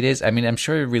release date is. I mean, I'm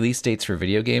sure release dates for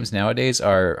video games nowadays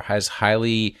has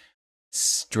highly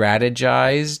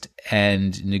strategized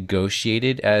and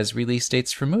negotiated as release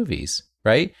dates for movies,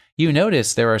 right? You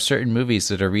notice there are certain movies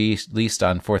that are released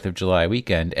on 4th of July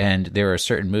weekend, and there are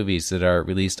certain movies that are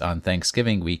released on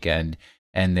Thanksgiving weekend,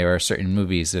 and there are certain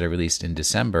movies that are released in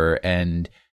December, and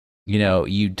you know,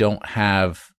 you don't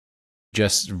have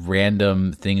just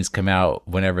random things come out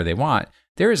whenever they want.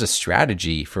 There is a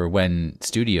strategy for when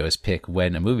studios pick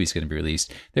when a movie is going to be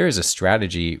released. There is a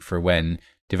strategy for when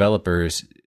developers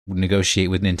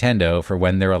negotiate with Nintendo for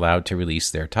when they're allowed to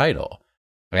release their title.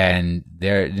 And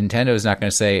Nintendo's not going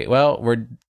to say, well,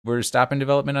 we're stopping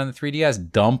development on the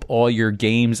 3DS. Dump all your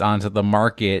games onto the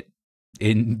market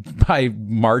by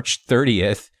March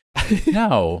 30th.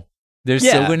 No, they're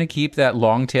still going to keep that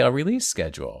long tail release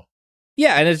schedule.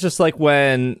 Yeah, and it's just like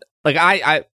when, like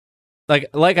I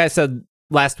said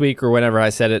last week or whenever I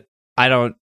said it, I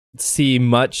don't see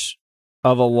much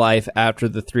of a life after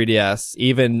the 3DS.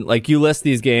 Even like you list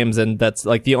these games, and that's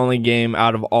like the only game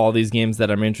out of all these games that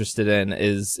I'm interested in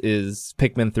is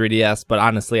Pikmin 3DS. But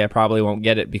honestly, I probably won't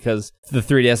get it because the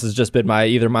 3DS has just been my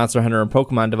either Monster Hunter or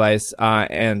Pokemon device.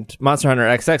 And Monster Hunter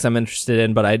XX I'm interested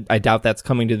in, but I doubt that's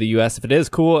coming to the US. If it is,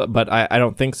 cool, but I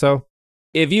don't think so.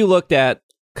 If you looked at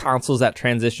consoles that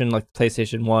transition like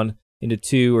PlayStation 1 into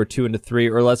 2 or 2 into 3,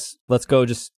 or let's go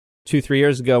just 2-3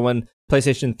 years ago when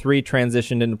PlayStation 3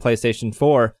 transitioned into PlayStation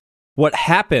 4, what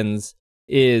happens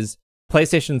is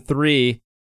PlayStation 3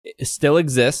 still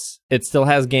exists. It still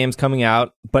has games coming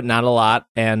out, but not a lot,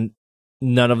 and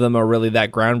none of them are really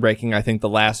that groundbreaking. I think the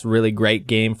last really great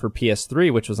game for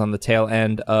PS3, which was on the tail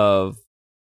end of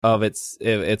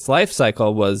its life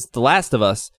cycle, was The Last of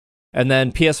Us. And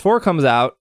then PS4 comes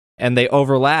out, and they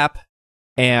overlap,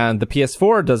 and the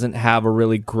PS4 doesn't have a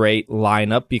really great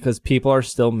lineup because people are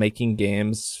still making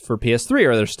games for PS3,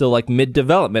 or they're still like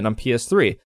mid-development on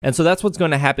PS3. And so that's what's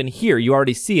going to happen here. You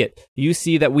already see it. You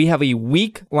see that we have a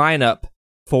weak lineup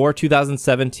for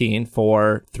 2017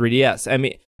 for 3DS. I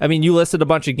mean, you listed a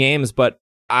bunch of games, but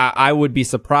I would be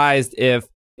surprised if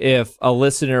a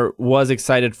listener was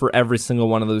excited for every single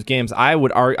one of those games. I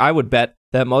would bet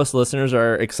that most listeners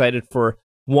are excited for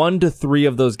 1 to 3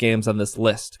 of those games on this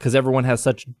list because everyone has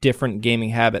such different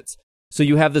gaming habits. So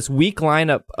you have this weak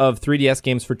lineup of 3DS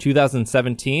games for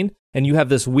 2017, and you have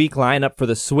this weak lineup for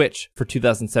the Switch for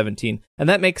 2017. And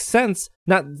that makes sense.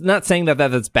 Not saying that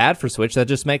that's bad for Switch. That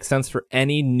just makes sense for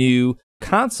any new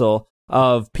console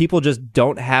of people just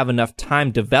don't have enough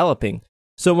time developing.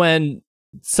 So when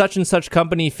such and such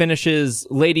company finishes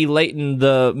Lady Layton,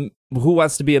 the Who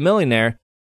Wants to Be a Millionaire,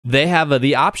 they have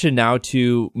the option now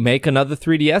to make another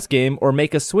 3DS game or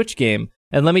make a Switch game.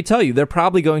 And let me tell you, they're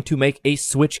probably going to make a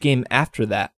Switch game after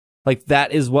that. Like,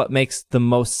 that is what makes the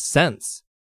most sense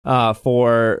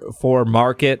for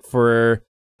market, for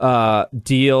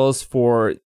deals,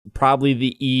 for probably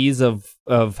the ease of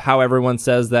how everyone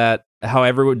says that, how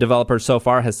every developer so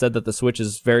far has said that the Switch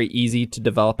is very easy to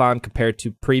develop on compared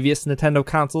to previous Nintendo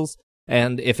consoles.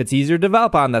 And if it's easier to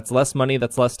develop on, that's less money,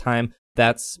 that's less time,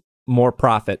 that's more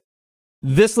profit.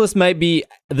 This list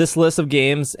of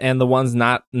games and the ones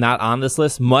not on this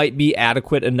list might be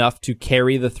adequate enough to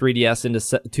carry the 3DS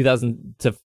into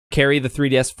to carry the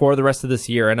 3DS for the rest of this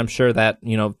year. And I'm sure that,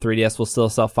 3DS will still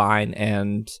sell fine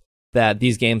and that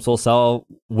these games will sell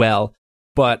well.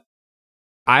 But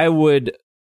I would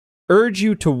urge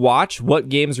you to watch what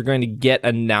games are going to get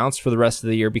announced for the rest of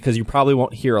the year because you probably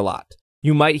won't hear a lot.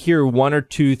 You might hear 1 or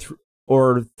 2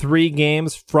 or 3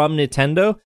 games from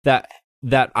Nintendo that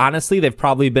honestly they've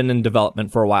probably been in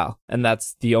development for a while, and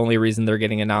that's the only reason they're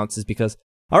getting announced is because,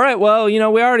 all right, well, we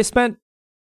already spent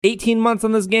 18 months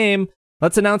on this game.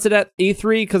 Let's announce it at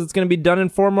E3 because it's going to be done in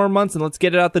 4 more months, and let's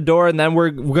get it out the door, and then we're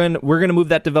going to move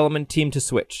that development team to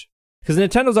Switch because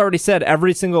Nintendo's already said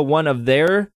every single one of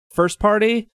their first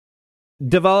party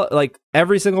development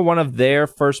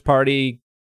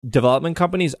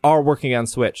companies are working on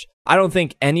Switch. I don't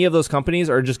think any of those companies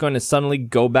are just going to suddenly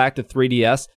go back to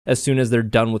 3DS as soon as they're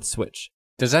done with Switch.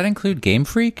 Does that include Game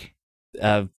Freak?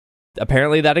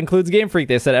 Apparently that includes Game Freak.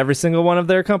 They said every single one of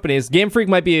their companies. Game Freak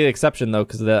might be an exception, though,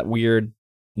 because of that weird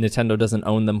Nintendo doesn't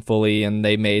own them fully, and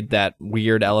they made that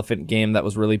weird elephant game that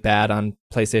was really bad on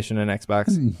PlayStation and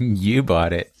Xbox. You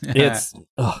bought it. It's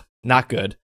not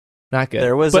good. Not good.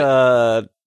 There was a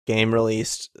game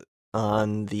released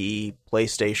on the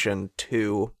PlayStation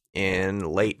 2 in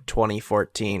late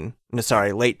 2013.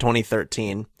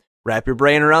 Wrap your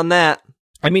brain around that.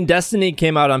 I mean, Destiny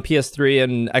came out on PS3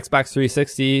 and Xbox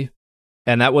 360,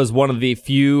 and that was one of the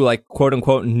few, like,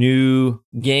 quote-unquote new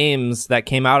games that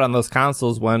came out on those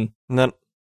consoles when No,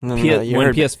 when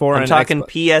heard PS4 I'm and talking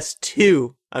Xbox.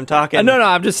 PS2. I'm talking... No,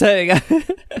 I'm just saying...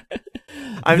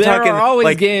 I'm there talking are always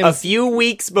like games. A few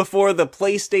weeks before the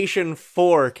PlayStation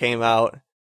 4 came out,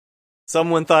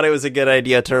 someone thought it was a good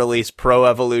idea to release Pro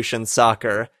Evolution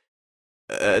Soccer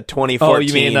 2014 Oh,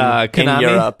 you mean Konami? in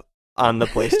Europe on the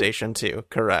PlayStation 2.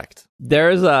 Correct.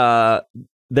 There's a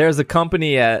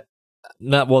company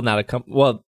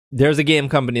there's a game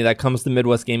company that comes to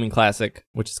Midwest Gaming Classic,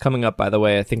 which is coming up, by the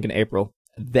way, I think in April.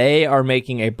 They are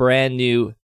making a brand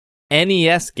new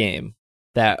NES game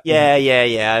that...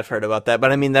 Yeah, I've heard about that.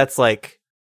 But I mean, that's like...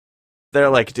 They're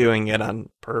like doing it on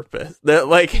purpose. They're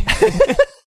like...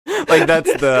 like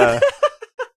that's the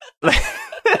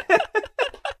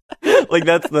like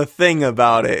that's the thing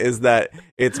about it, is that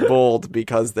it's bold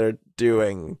because they're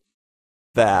doing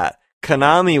that.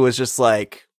 Konami was just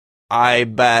like, I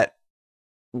bet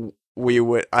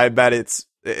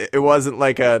it wasn't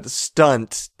like a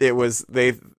stunt.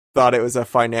 They thought it was a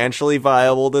financially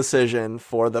viable decision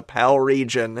for the PAL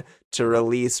region to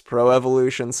release Pro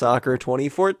Evolution Soccer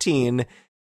 2014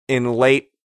 in late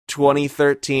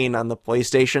 2013 on the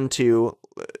PlayStation 2,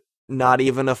 not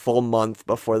even a full month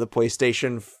before the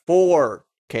PlayStation 4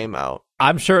 came out.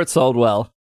 I'm sure it sold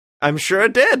well. I'm sure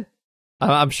it did.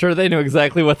 I'm sure they knew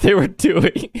exactly what they were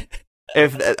doing.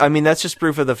 That's just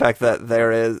proof of the fact that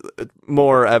there is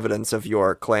more evidence of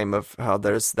your claim of how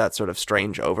there's that sort of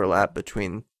strange overlap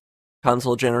between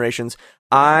console generations.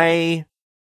 I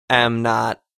am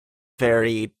not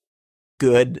very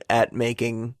good at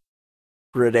making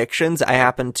predictions. I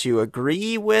happen to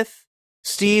agree with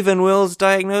Steve and Will's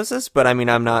diagnosis, but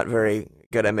I'm not very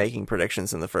good at making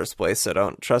predictions in the first place, so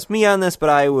don't trust me on this, but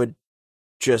I would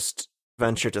just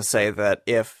venture to say that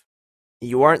if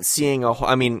you aren't seeing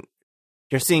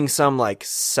you're seeing some like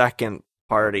second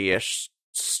party-ish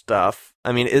stuff.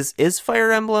 Is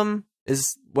Fire Emblem,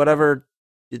 is whatever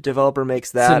developer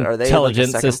makes that, are they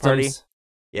intelligent like a second systems? party?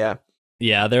 Yeah.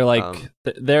 Yeah, they're like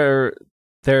they're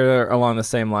along the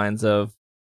same lines of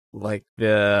like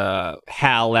the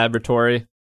HAL laboratory.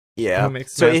 Yeah.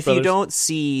 So if you don't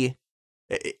see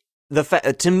the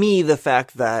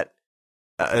fact that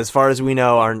as far as we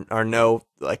know are no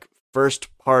like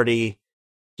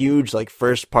huge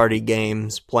first party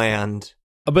games planned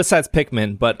besides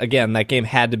Pikmin, but again, that game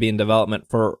had to be in development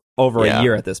for over a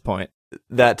year at this point.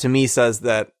 That to me says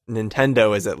that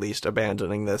Nintendo is at least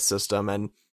abandoning this system,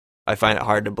 and I find it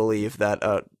hard to believe that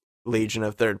a legion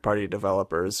of third-party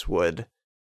developers would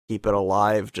keep it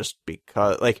alive just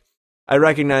because, I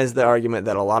recognize the argument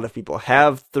that a lot of people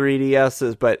have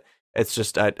 3DSs, but it's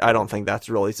just, I don't think that's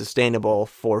really sustainable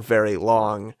for very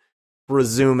long,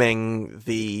 presuming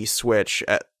the Switch,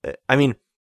 the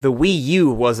Wii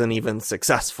U wasn't even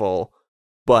successful,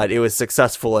 but it was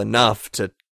successful enough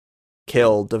to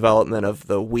kill development of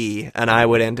the Wii, and I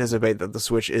would anticipate that the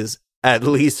Switch is at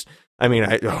least,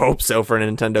 I hope so for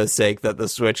Nintendo's sake, that the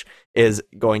Switch is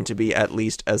going to be at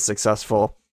least as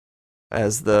successful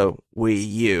as the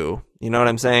Wii U. You know what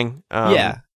I'm saying?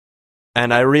 Yeah.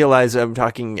 And I realize I'm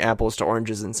talking apples to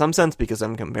oranges in some sense because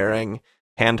I'm comparing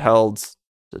handhelds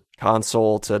to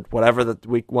console to whatever that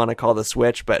we want to call the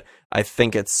Switch, but I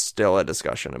think it's still a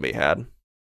discussion to be had.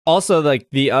 Also,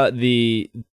 the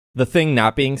thing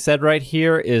not being said right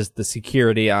here is the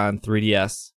security on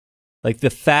 3DS. Like the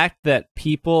fact that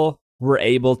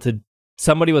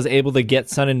somebody was able to get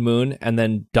Sun and Moon and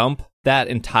then dump that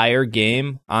entire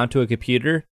game onto a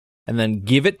computer and then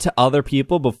give it to other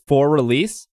people before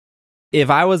release. If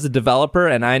I was a developer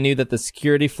and I knew that the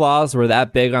security flaws were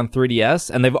that big on 3DS,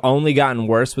 and they've only gotten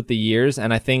worse with the years,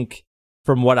 and I think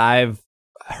from what I've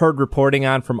heard reporting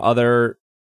on from other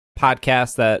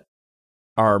podcasts that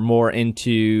are more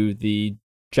into the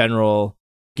general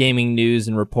gaming news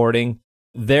and reporting,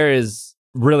 there is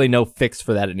really no fix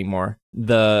for that anymore.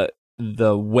 The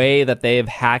way that they have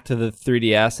hacked the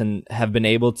 3DS and have been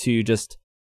able to just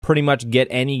pretty much get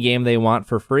any game they want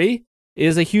for free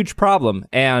is a huge problem.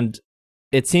 And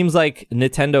it seems like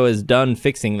Nintendo is done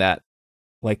fixing that.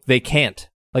 Like, they can't.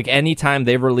 Like, anytime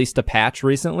they've released a patch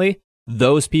recently,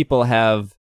 those people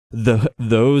have gotten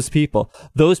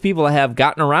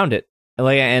around it.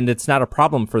 And it's not a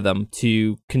problem for them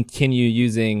to continue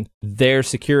using their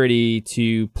security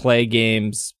to play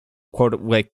games, quote,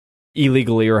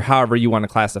 illegally, or however you want to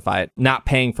classify it, not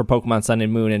paying for Pokemon Sun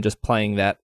and Moon and just playing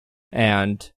that.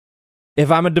 And if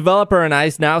I'm a developer and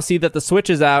I now see that the Switch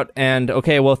is out and,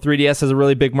 okay, well, 3DS has a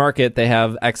really big market. They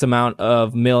have X amount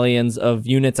of millions of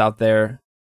units out there,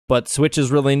 but Switch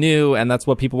is really new and that's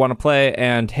what people want to play.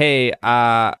 And hey,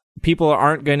 people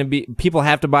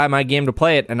have to buy my game to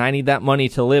play it, and I need that money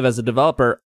to live as a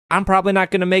developer. I'm probably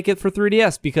not going to make it for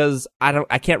 3DS because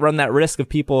I can't run that risk of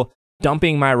people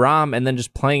dumping my ROM and then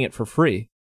just playing it for free.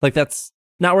 Like, that's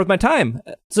not worth my time.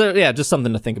 So yeah, just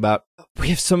something to think about. We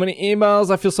have so many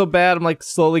emails. I feel so bad. I'm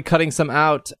slowly cutting some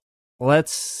out.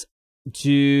 Let's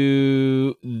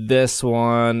do this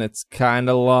one. It's kind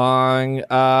of long,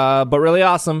 but really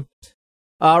awesome.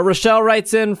 Rochelle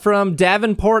writes in from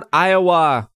Davenport,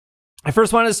 Iowa. I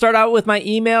first want to start out with my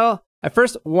email. I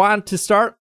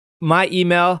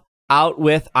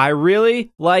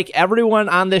really like everyone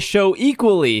on this show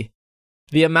equally.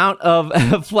 The amount of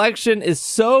afflection is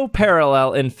so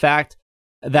parallel, in fact,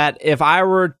 that if I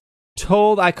were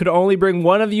told I could only bring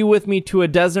one of you with me to a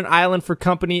desert island for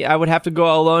company, I would have to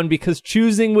go alone because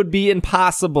choosing would be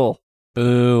impossible.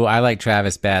 Boo, I like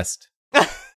Travis best.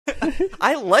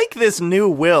 I like this new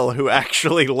Will who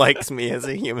actually likes me as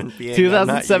a human being. I'm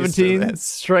not used to 2017 this.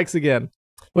 strikes again.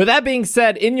 With that being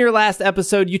said, in your last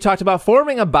episode, you talked about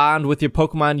forming a bond with your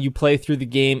Pokemon you play through the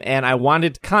game, and I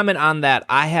wanted to comment on that.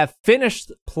 I have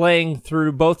finished playing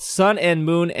through both Sun and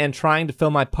Moon and trying to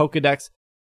fill my Pokedex,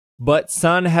 but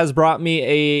Sun has brought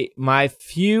me my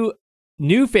few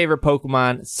new favorite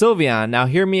Pokemon, Sylveon. Now,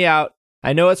 hear me out.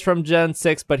 I know it's from Gen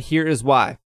 6, but here is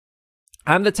why.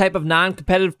 I'm the type of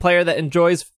non-competitive player that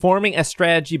enjoys forming a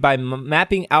strategy by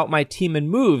mapping out my team and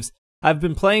moves. I've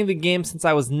been playing the game since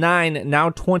I was 9,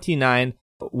 now 29,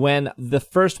 when the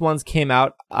first ones came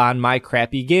out on my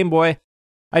crappy Game Boy.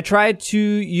 I tried to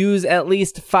use at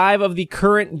least 5 of the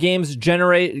current gen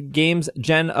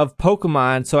of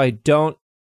Pokemon so I don't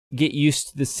get used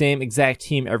to the same exact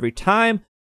team every time.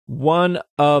 One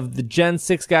of the Gen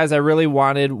 6 guys I really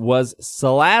wanted was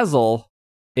Salazzle,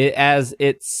 as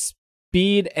its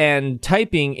speed and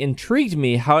typing intrigued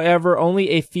me. However, only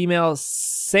a female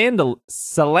Salandit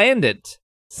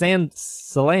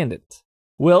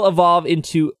will evolve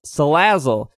into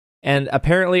Salazzle, and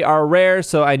apparently are rare,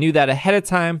 so I knew that ahead of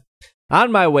time.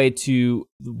 On my way to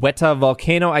Weta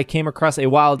Volcano, I came across a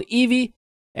wild Eevee,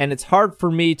 and it's hard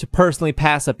for me to personally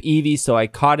pass up Eevee, so I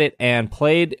caught it and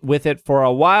played with it for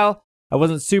a while. I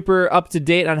wasn't super up to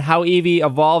date on how Eevee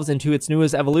evolves into its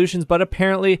newest evolutions, but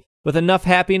apparently with enough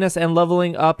happiness and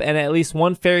leveling up and at least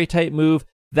one fairy-type move,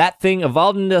 that thing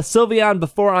evolved into Sylveon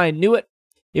before I knew it.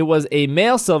 It was a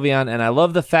male Sylveon, and I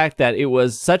love the fact that it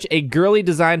was such a girly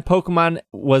designed Pokemon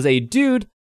was a dude.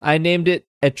 I named it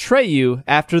Atreyu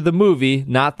after the movie,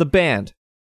 not the band.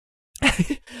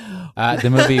 The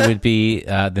movie would be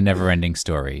The Neverending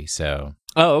Story. So,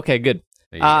 oh, okay, good.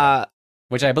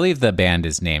 Which I believe the band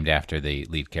is named after the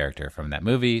lead character from that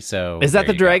movie. So, is that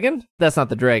the dragon? That's not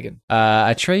the dragon.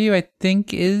 Atreyu, I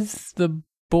think, is the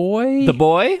boy. The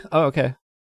boy? Oh, okay.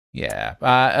 Yeah.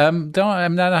 I'm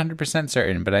not 100%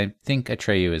 certain, but I think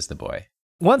Atreyu is the boy.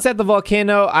 Once at the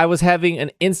volcano, I was having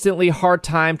an instantly hard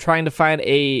time trying to find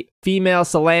a female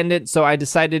Salandit, so I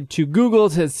decided to Google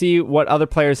to see what other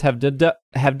players have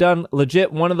done.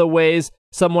 Legit, one of the ways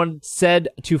someone said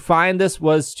to find this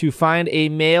was to find a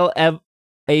male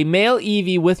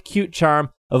Eevee with cute charm,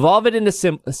 evolve it into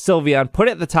Sylveon, put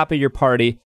it at the top of your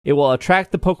party. It will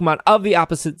attract the Pokemon of the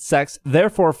opposite sex,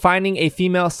 therefore finding a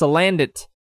female Salandit.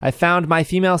 I found my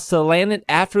female Salandit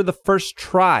after the first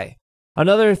try.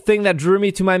 Another thing that drew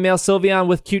me to my male Sylveon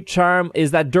with cute charm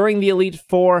is that during the Elite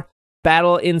Four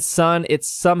battle in Sun, it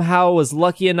somehow was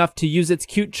lucky enough to use its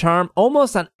cute charm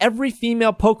almost on every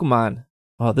female Pokemon.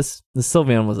 Oh, this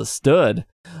Sylveon was a stud.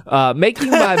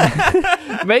 Making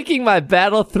my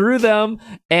battle through them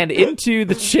and into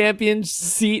the champion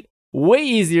seat way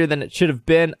easier than it should have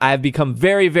been. I've become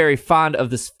very, very fond of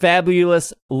this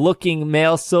fabulous looking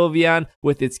male Sylveon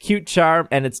with its cute charm,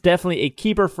 and it's definitely a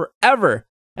keeper forever.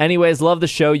 Anyways, love the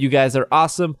show. You guys are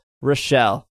awesome.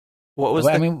 Rochelle. What was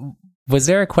was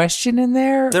there a question in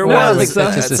there? There was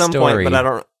at some point,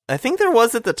 but I think there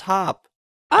was at the top.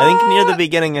 I think near the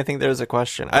beginning, I think there was a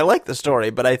question. I like the story,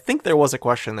 but I think there was a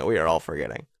question that we are all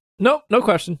forgetting. Nope, no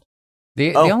question.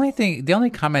 The only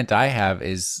comment I have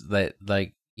is that,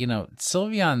 like, you know,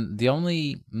 Sylveon,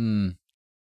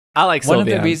 I like Sylveon. One of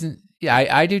the reasons, yeah,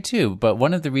 I do too, but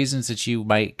one of the reasons that you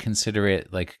might consider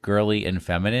it like girly and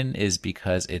feminine is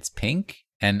because it's pink.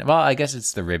 And, well, I guess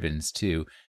it's the ribbons too.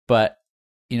 But,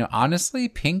 you know, honestly,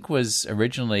 pink was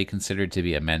originally considered to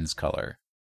be a men's color.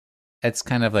 It's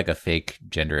kind of like a fake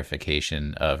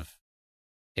genderification of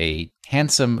a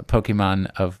handsome Pokemon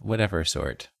of whatever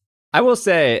sort. I will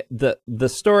say the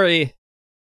story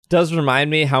does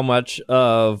remind me how much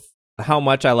I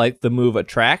like the move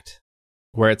Attract,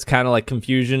 where it's kind of like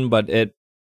confusion, but it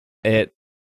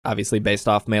obviously based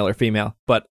off male or female.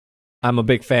 But I'm a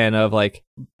big fan of like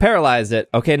paralyze it.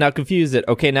 Okay, now confuse it.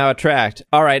 Okay, now attract.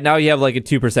 All right, now you have like a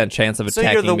 2% chance of attacking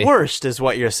me. So you're the worst, is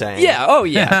what you're saying. Yeah. Oh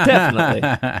yeah,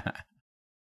 definitely.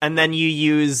 And then you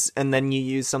use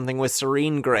something with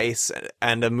Serene Grace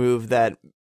and a move that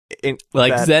Zen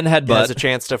Headbutt has a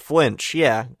chance to flinch.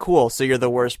 Yeah, cool. So you're the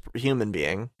worst human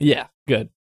being. Yeah, good.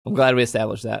 I'm glad we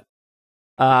established that.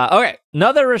 Okay,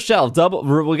 another Rochelle.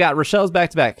 We got Rochelle's back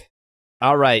to back.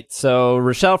 All right, so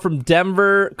Rochelle from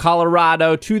Denver,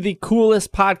 Colorado, to the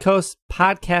coolest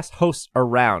podcast host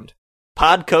around.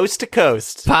 Pod coast to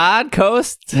coast. Pod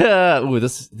coast. Ooh,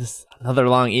 this is another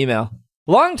long email.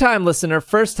 Long-time listener,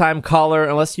 first-time caller,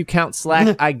 unless you count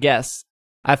Slack, I guess.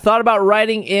 I've thought about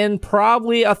writing in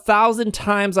probably 1,000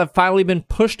 times. I've finally been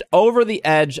pushed over the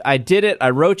edge. I did it.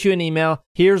 I wrote you an email.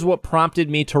 Here's what prompted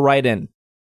me to write in.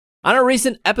 On a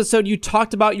recent episode, you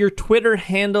talked about your Twitter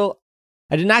handle.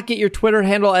 I did not get your Twitter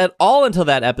handle at all until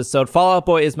that episode. Fall Out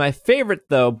Boy is my favorite,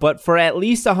 though, but for at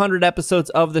least 100 episodes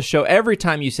of the show, every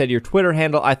time you said your Twitter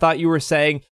handle, I thought you were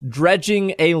saying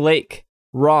dredging a lake.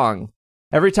 Wrong.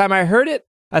 Every time I heard it,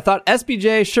 I thought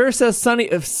SBJ sure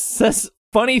says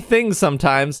funny things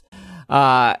sometimes,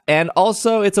 and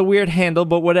also it's a weird handle,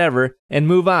 but whatever, and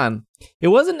move on. It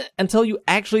wasn't until you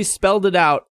actually spelled it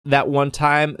out that one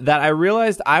time that I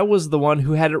realized I was the one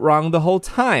who had it wrong the whole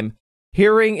time.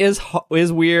 Hearing is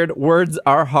weird. Words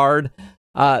are hard.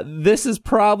 This is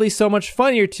probably so much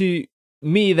funnier to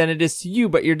me than it is to you,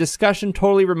 but your discussion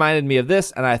totally reminded me of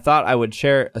this, and I thought I would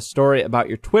share a story about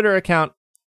your Twitter account.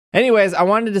 Anyways, I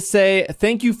wanted to say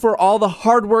thank you for all the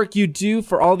hard work you do,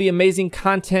 for all the amazing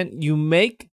content you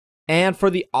make, and for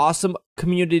the awesome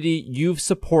community you've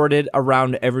supported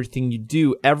around everything you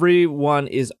do. Everyone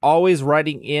is always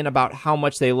writing in about how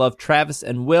much they love Travis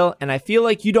and Will, and I feel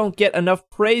like you don't get enough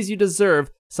praise you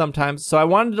deserve sometimes, so I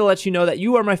wanted to let you know that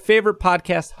you are my favorite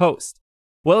podcast host.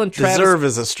 Will and Travis... Deserve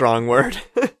is a strong word.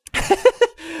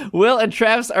 Will and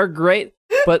Travis are great,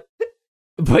 but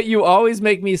you always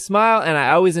make me smile, and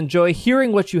I always enjoy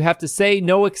hearing what you have to say,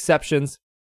 no exceptions.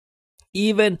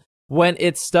 Even when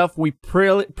it's stuff we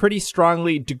pretty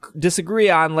strongly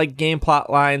disagree on, like game plot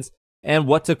lines and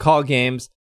what to call games,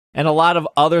 and a lot of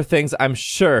other things, I'm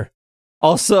sure.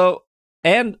 Also,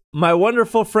 and my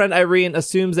wonderful friend Irene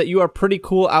assumes that you are pretty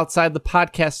cool outside the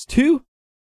podcast too,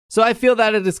 so I feel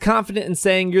that it is confident in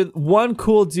saying you're one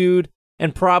cool dude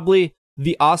and probably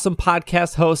the awesome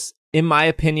podcast host, in my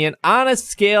opinion. On a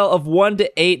scale of 1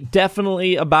 to 8,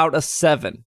 definitely about a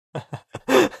 7.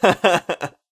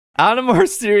 On a more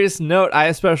serious note, I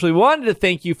especially wanted to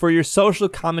thank you for your social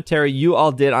commentary you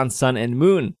all did on Sun and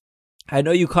Moon. I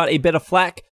know you caught a bit of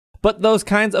flack, but those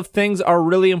kinds of things are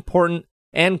really important,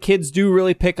 and kids do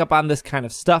really pick up on this kind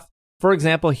of stuff. For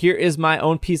example, here is my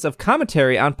own piece of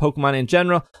commentary on Pokemon in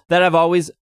general that I've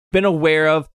always been aware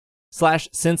of /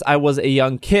 since I was a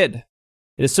young kid.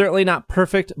 It is certainly not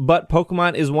perfect, but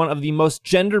Pokemon is one of the most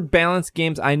gender-balanced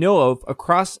games I know of.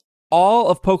 Across all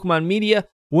of Pokemon media,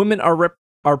 women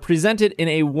are presented in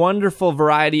a wonderful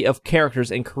variety of characters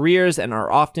and careers and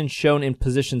are often shown in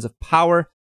positions of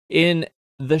power. In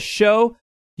the show,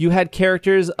 you had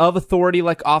characters of authority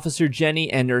like Officer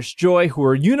Jenny and Nurse Joy, who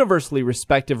are universally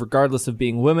respected regardless of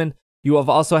being women. You have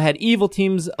also had evil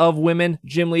teams of women,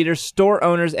 gym leaders, store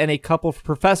owners, and a couple of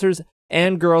professors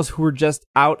and girls who were just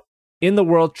out in the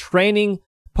world training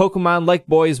Pokemon like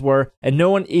boys were, and no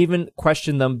one even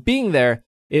questioned them being there.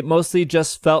 It mostly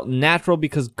just felt natural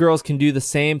because girls can do the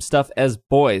same stuff as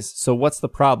boys. So what's the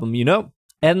problem, you know?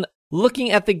 And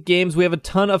looking at the games, we have a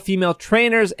ton of female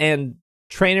trainers and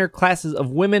trainer classes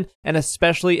of women, and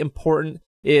especially important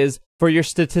is, for your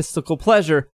statistical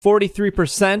pleasure,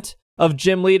 43% of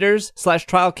gym leaders /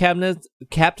 trial captains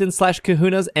 /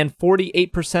 kahunas, and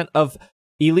 48% of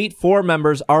Elite Four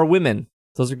members are women.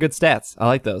 Those are good stats. I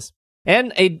like those.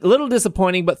 And a little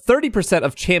disappointing, but 30%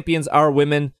 of champions are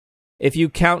women, if you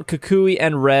count Kukui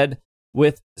and Red,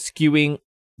 with skewing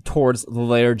towards the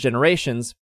later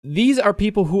generations. These are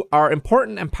people who are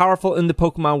important and powerful in the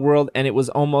Pokemon world, and it was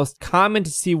almost common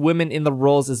to see women in the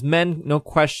roles as men, no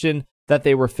question that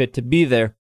they were fit to be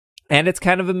there. And it's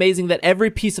kind of amazing that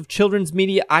every piece of children's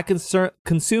media I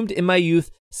consumed in my youth,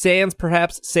 sans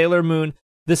perhaps Sailor Moon,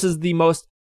 this is the most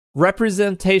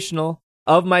representational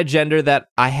of my gender that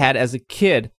I had as a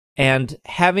kid. And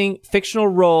having fictional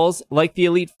roles like the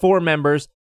Elite Four members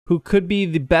who could be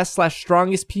the best /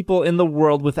 strongest people in the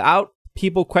world without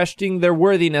people questioning their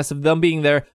worthiness of them being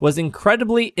there was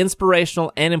incredibly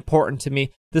inspirational and important to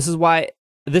me. This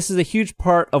is a huge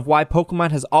part of why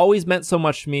Pokemon has always meant so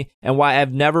much to me and why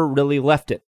I've never really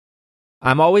left it.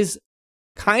 I'm always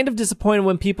kind of disappointed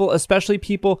when people, especially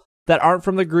people that aren't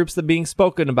from the groups that are being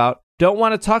spoken about, don't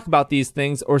want to talk about these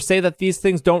things or say that these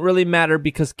things don't really matter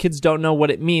because kids don't know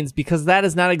what it means, because that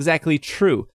is not exactly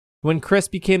true. When Chris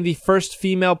became the first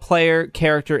female player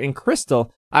character in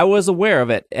Crystal, I was aware of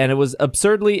it, and it was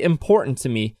absurdly important to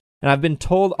me. And I've been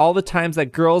told all the times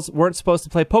that girls weren't supposed to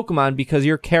play Pokemon because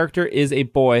your character is a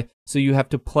boy, so you have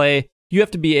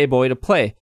to be a boy to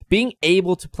play. Being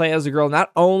able to play as a girl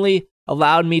not only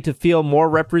allowed me to feel more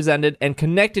represented and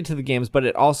connected to the games, but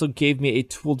it also gave me a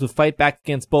tool to fight back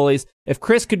against bullies. If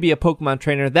Chris could be a Pokemon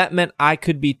trainer, that meant I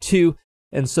could be too,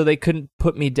 and so they couldn't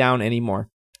put me down anymore.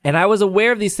 And I was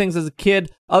aware of these things as a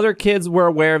kid. Other kids were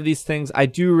aware of these things. I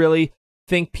do really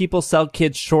think people sell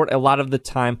kids short a lot of the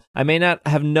time. I may not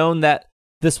have known that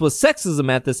this was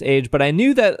sexism at this age, but I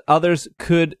knew that others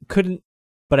couldn't.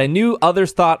 But I knew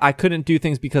others thought I couldn't do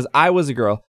things because I was a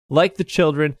girl. Like the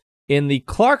children in the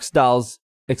Clark's dolls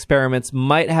experiments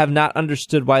might have not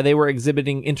understood why they were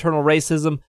exhibiting internal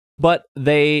racism, but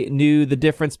they knew the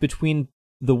difference between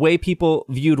the way people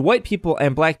viewed white people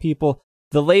and black people.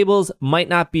 The labels might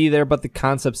not be there, but the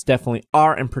concepts definitely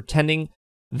are, and pretending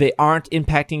they aren't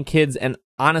impacting kids and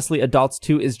honestly adults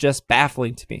too is just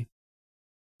baffling to me.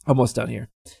 Almost done here.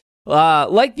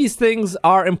 Like these things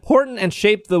are important and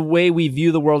shape the way we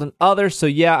view the world and others. So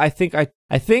yeah, I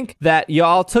think that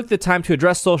y'all took the time to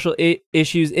address social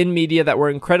issues in media that were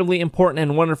incredibly important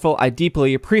and wonderful. I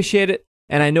deeply appreciate it,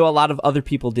 and I know a lot of other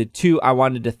people did too. I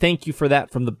wanted to thank you for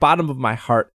that from the bottom of my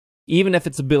heart, even if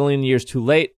it's a billion years too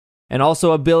late, and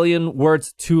also a billion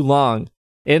words too long.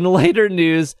 In later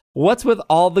news, what's with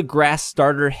all the grass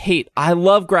starter hate? I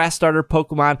love grass starter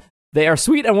Pokemon. They are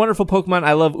sweet and wonderful Pokemon.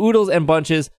 I love Oodles and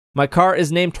Bunches. My car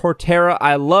is named Torterra.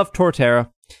 I love Torterra.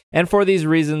 And for these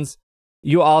reasons,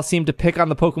 you all seem to pick on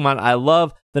the Pokemon I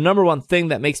love. The number one thing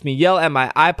that makes me yell at my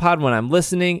iPod when I'm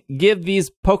listening. Give these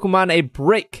Pokemon a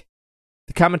break.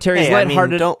 The commentary is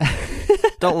lighthearted.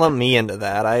 Don't lump me into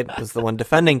that. I was the one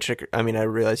defending Chikorita. I mean, I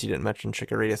realize you didn't mention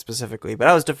Chikorita specifically, but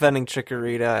I was defending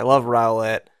Chikorita. I love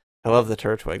Rowlet. I love the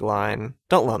Turtwig line.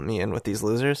 Don't lump me in with these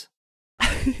losers.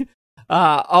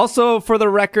 Also, for the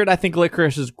record, I think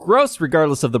licorice is gross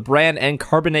regardless of the brand, and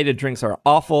carbonated drinks are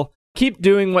awful. Keep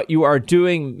doing what you are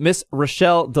doing. Miss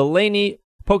Rochelle Delaney,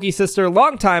 Pokey Sister,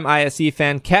 longtime ISE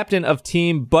fan, captain of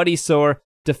Team Buddy Sore,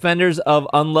 defenders of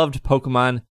unloved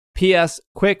Pokemon. P.S.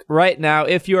 Quick, right now,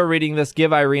 if you are reading this,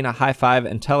 give Irene a high five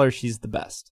and tell her she's the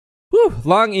best. Whew,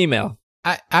 long email.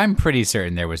 I'm pretty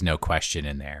certain there was no question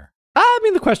in there. I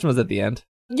mean, the question was at the end.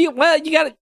 You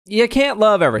can't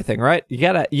love everything, right? You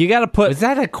gotta put. Was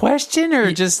that a question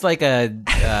or just like a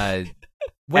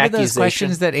what are those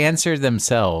questions that answer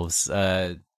themselves?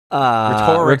 Rhetorical.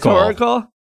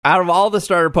 Out of all the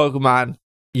starter Pokemon,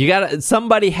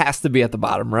 somebody has to be at the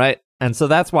bottom, right? And so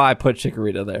that's why I put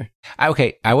Chikorita there.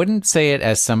 Okay, I wouldn't say it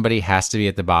as somebody has to be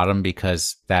at the bottom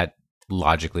because that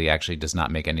logically actually does not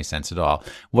make any sense at all.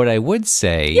 What I would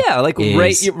say,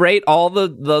 rate all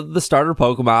the starter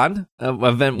Pokemon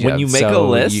when you make a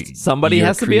list. Somebody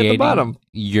has to be at the bottom.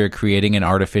 You're creating an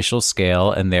artificial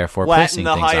scale and therefore placing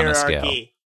things on a scale.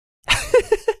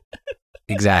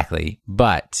 Exactly,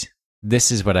 but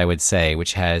this is what I would say,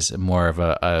 which has more of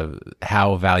a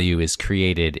how value is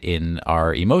created in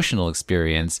our emotional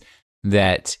experience,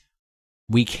 that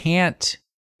we can't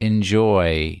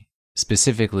enjoy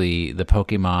specifically the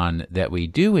Pokemon that we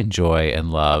do enjoy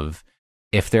and love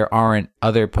if there aren't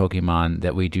other Pokemon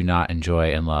that we do not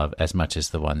enjoy and love as much as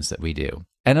the ones that we do.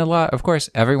 And of course,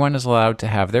 everyone is allowed to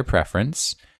have their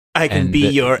preference. I can be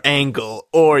your Angle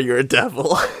or your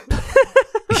Devil.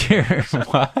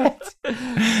 What?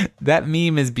 That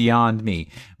meme is beyond me.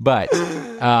 But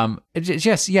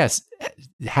yes,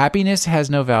 happiness has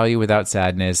no value without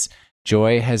sadness.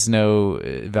 Joy has no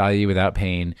value without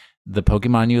pain. The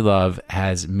Pokemon you love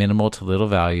has minimal to little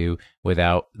value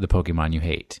without the Pokemon you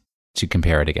hate to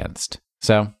compare it against.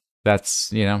 So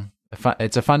that's,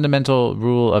 it's a fundamental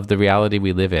rule of the reality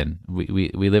we live in.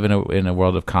 We live in a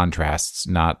world of contrasts,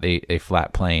 not a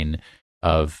flat plane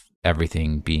of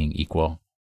everything being equal.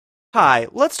 Hi,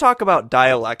 let's talk about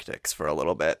dialectics for a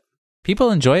little bit. People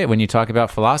enjoy it when you talk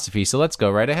about philosophy, so let's go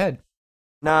right ahead.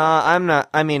 Nah, I'm not.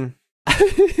 I mean,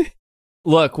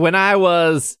 look, when I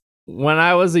was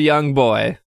a young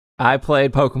boy, I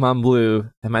played Pokemon Blue,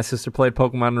 and my sister played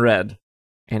Pokemon Red,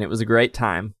 and it was a great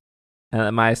time.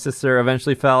 And my sister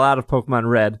eventually fell out of Pokemon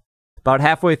Red about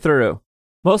halfway through,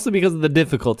 mostly because of the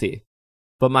difficulty.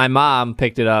 But my mom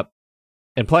picked it up,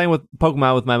 and playing with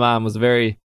Pokemon with my mom was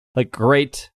very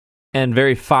great and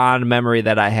very fond memory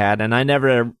that I had. And I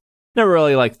never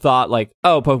really thought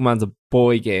oh, Pokemon's a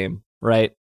boy game,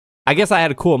 right? I guess I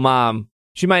had a cool mom.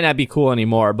 She might not be cool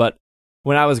anymore, but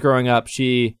when I was growing up,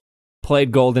 she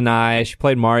played GoldenEye, she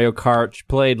played Mario Kart, she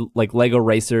played Lego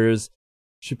Racers,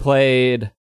 she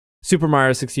played Super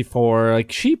Mario 64.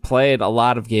 She played a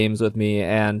lot of games with me,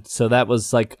 and so that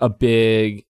was a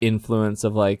big influence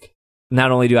of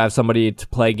not only do I have somebody to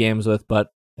play games with, but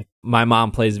my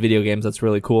mom plays video games. That's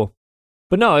really cool.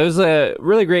 But no, it was a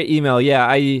really great email.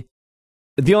 Yeah,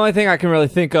 the only thing I can really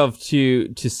think of to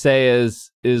say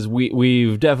is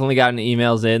we've definitely gotten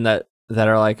emails in that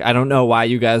are I don't know why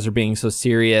you guys are being so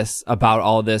serious about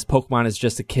all this. Pokemon is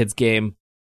just a kid's game.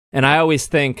 And I always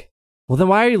think, well, then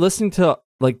why are you listening to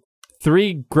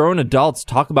 3 grown adults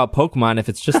talk about Pokemon if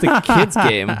it's just a kid's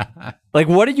game?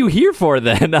 What are you here for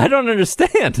then? I don't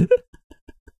understand.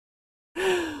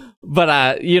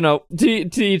 But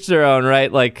to each their own,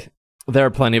 right? Like, there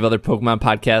are plenty of other Pokemon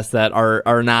podcasts that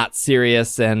are not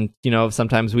serious, and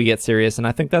sometimes we get serious, and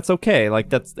I think that's okay. Like,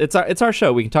 it's our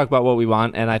show. We can talk about what we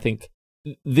want, and I think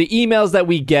the emails that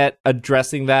we get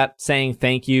addressing that, saying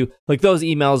thank you, like, those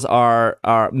emails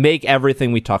are make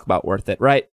everything we talk about worth it,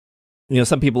 right?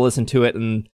 Some people listen to it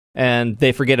and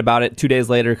they forget about it 2 days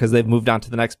later because they've moved on to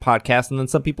the next podcast, and then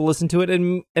some people listen to it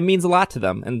and it means a lot to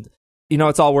them, and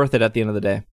it's all worth it at the end of the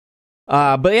day.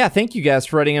 But yeah, thank you guys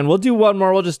for writing in. We'll do one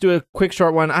more. We'll just do a quick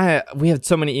short one. We had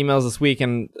so many emails this week,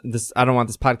 and I don't want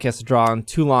this podcast to draw on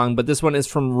too long, but this one is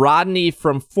from Rodney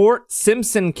from Fort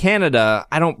Simpson, Canada.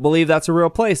 I don't believe that's a real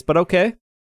place, but okay.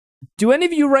 Do any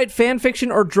of you write fan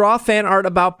fiction or draw fan art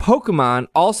about Pokemon?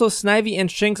 Also, Snivy and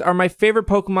Shinx are my favorite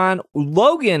Pokemon.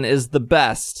 Logan is the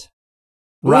best.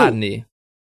 Rodney.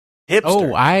 Hipster.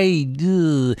 Oh,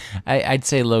 I'd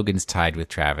say Logan's tied with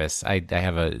Travis. I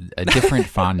have a different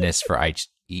fondness for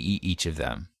each of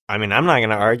them. I mean, I'm not going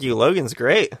to argue. Logan's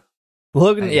great.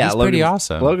 He's pretty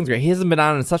awesome. Logan's great. He hasn't been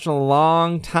on in such a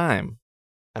long time.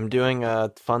 I'm doing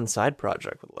a fun side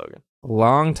project with Logan.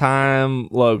 Long time,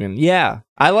 Logan. Yeah.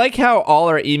 I like how all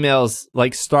our emails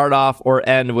like start off or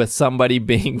end with somebody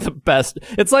being the best.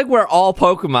 It's like we're all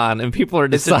Pokemon and people are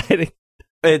deciding.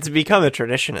 It's become a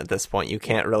tradition at this point. You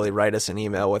can't really write us an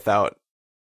email without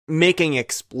making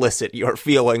explicit your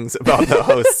feelings about the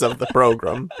hosts of the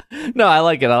program. No, I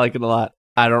like it. I like it a lot.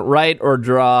 I don't write or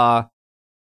draw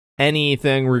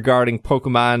anything regarding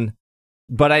Pokemon,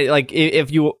 but I like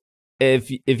if you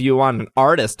want an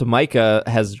artist, Micah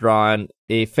has drawn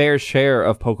a fair share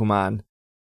of Pokemon,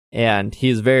 and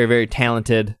he's very, very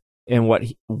talented in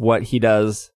what he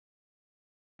does.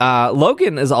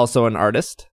 Logan is also an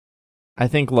artist. I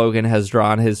think Logan has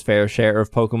drawn his fair share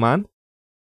of Pokemon.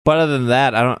 But other than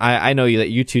that, I know that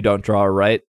you two don't draw,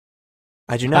 right?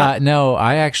 I do not. No,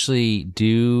 I actually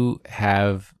do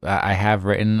have. I have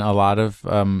written a lot of.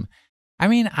 I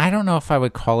mean, I don't know if I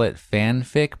would call it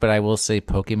fanfic, but I will say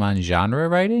Pokemon genre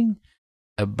writing.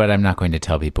 But I'm not going to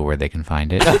tell people where they can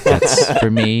find it. That's for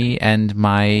me and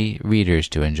my readers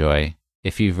to enjoy.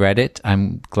 If you've read it,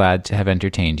 I'm glad to have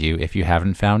entertained you. If you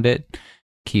haven't found it,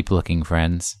 keep looking,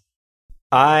 friends.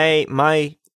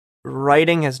 My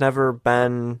writing has never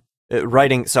been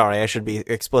I should be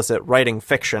explicit. Writing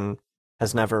fiction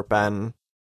has never been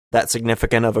that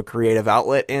significant of a creative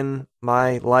outlet in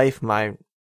my life. My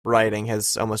writing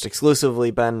has almost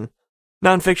exclusively been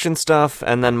nonfiction stuff,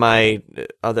 and then my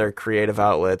other creative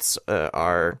outlets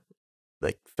are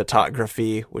like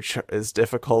photography, which is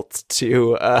difficult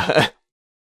to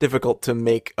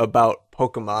make about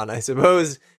Pokemon, I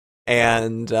suppose,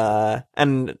 and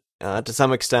to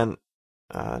some extent,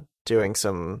 doing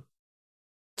some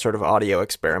sort of audio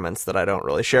experiments that I don't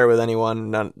really share with anyone.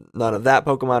 None of that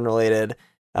Pokemon related.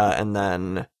 And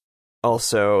then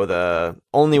also the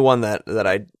only one that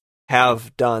I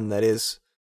have done that is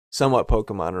somewhat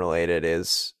Pokemon related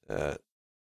is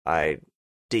I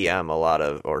GM a lot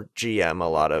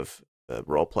of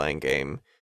role-playing game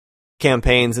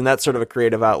campaigns, and that's sort of a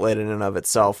creative outlet in and of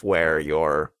itself where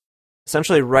you're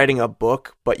essentially writing a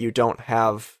book, but you don't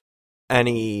have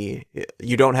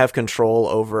control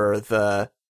over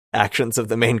the actions of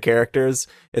the main characters.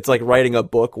 It's like writing a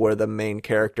book where the main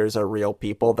characters are real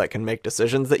people that can make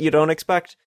decisions that you don't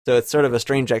expect. So it's sort of a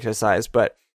strange exercise,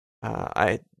 but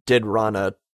I did run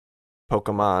a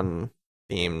Pokemon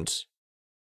themed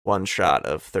one shot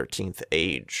of 13th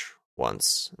Age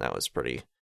once. That was pretty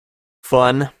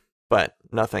fun, but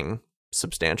nothing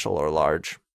substantial or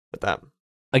large with that.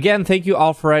 Again, thank you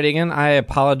all for writing in. I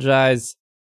apologize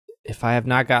if I have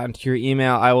not gotten to your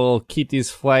email. I will keep these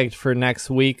flagged for next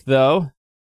week, though.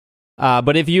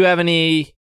 But if you want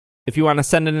to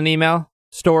send in an email,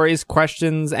 stories,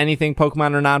 questions, anything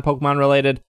Pokemon or non-Pokemon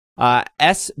related,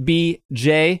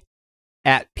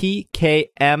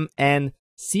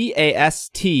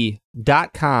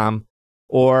 sbj@pkmncast.com,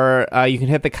 or you can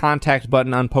hit the contact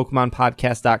button on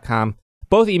PokemonPodcast.com.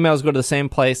 Both emails go to the same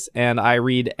place, and I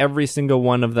read every single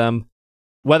one of them.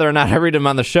 Whether or not I read them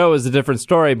on the show is a different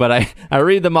story, but I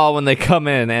read them all when they come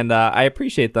in, and I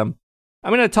appreciate them.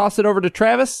 I'm going to toss it over to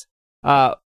Travis.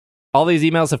 All these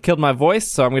emails have killed my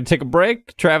voice, so I'm going to take a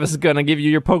break. Travis is going to give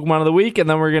you your Pokemon of the week, and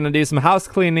then we're going to do some house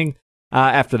cleaning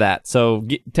after that. So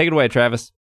take it away,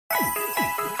 Travis.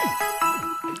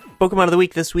 Pokemon of the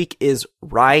week this week is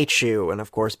Raichu, and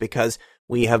of course, because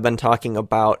we have been talking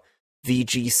about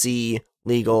VGC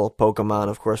legal Pokemon,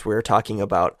 of course, we're talking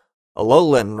about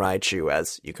Alolan Raichu,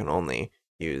 as you can only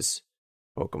use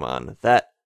Pokemon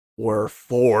that were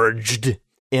forged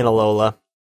in Alola.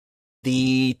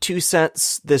 The 2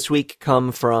 cents this week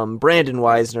come from Brandon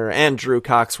Weisner and Drew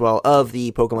Coxwell of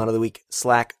the Pokemon of the Week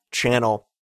Slack channel.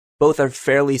 Both are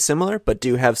fairly similar, but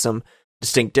do have some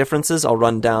distinct differences. I'll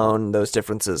run down those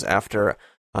differences after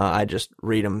I just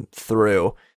read them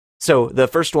through. So the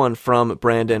first one from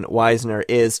Brandon Weisner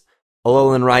is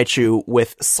Alolan Raichu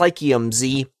with Psychium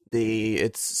Z,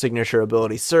 its signature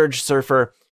ability Surge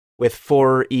Surfer, with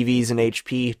 4 EVs in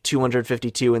HP,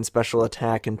 252 in special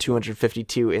attack, and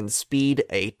 252 in speed,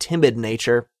 a timid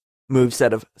nature,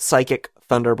 moveset of Psychic,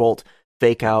 Thunderbolt,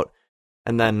 Fake Out,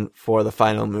 and then for the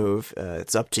final move,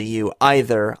 it's up to you,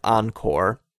 either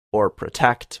Encore or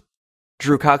Protect.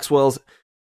 Drew Coxwell's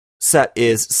set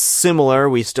is similar.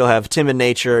 We still have timid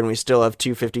nature, and we still have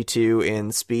 252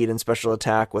 in speed and special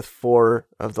attack with 4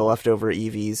 of the leftover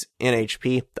EVs in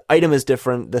HP. The item is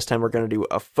different. This time we're going to do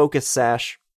a Focus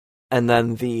Sash, and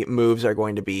then the moves are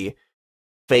going to be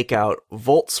Fake Out,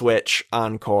 Volt Switch,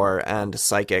 Encore, and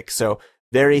Psychic. So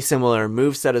very similar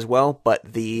moveset as well,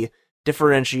 but the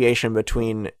differentiation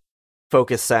between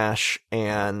Focus Sash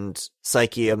and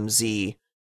Psychium Z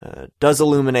does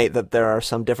illuminate that there are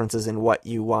some differences in what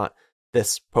you want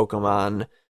this Pokemon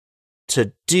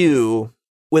to do.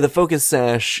 With a Focus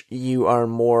Sash, you are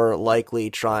more likely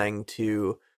trying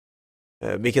to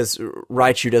because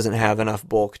Raichu doesn't have enough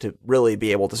bulk to really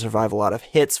be able to survive a lot of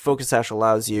hits. Focus Sash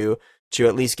allows you to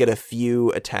at least get a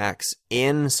few attacks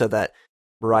in so that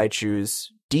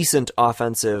Raichu's decent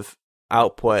offensive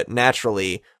output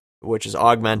naturally, which is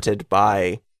augmented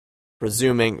by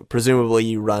presumably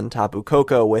you run Tapu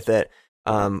Koko with it,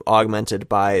 augmented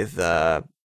by the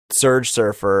Surge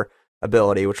Surfer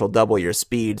ability, which will double your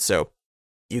speed, so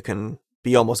you can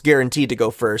be almost guaranteed to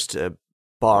go first,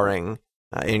 barring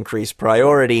increased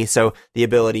priority. So the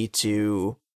ability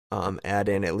to add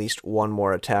in at least one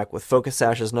more attack with Focus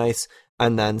Sash is nice.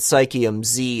 And then Psychium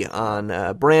Z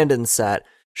on Brandon's set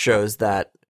shows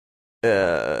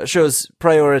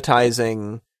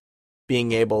prioritizing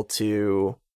being able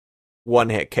to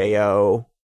one-hit KO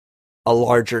a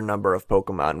larger number of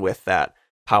Pokemon with that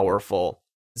powerful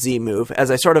Z move. As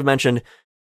I sort of mentioned,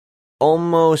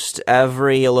 almost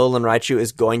every Alolan Raichu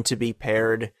is going to be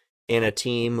paired in a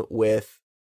team with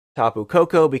Tapu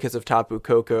Koko because of Tapu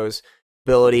Koko's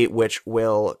ability, which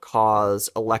will cause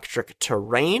electric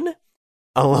terrain.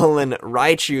 Alolan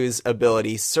Raichu's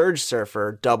ability, Surge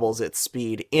Surfer, doubles its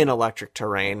speed in electric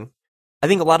terrain. I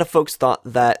think a lot of folks thought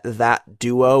that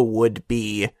duo would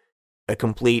be a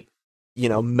complete,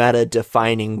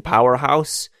 meta-defining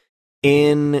powerhouse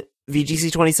in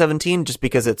VGC 2017, just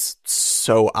because it's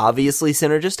so obviously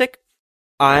synergistic.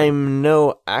 I'm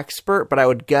no expert, but I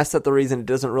would guess that the reason it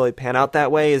doesn't really pan out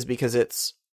that way is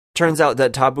because turns out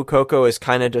that Tapu Koko is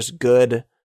kind of just good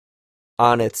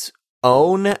on its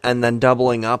own, and then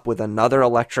doubling up with another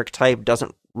electric type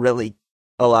doesn't really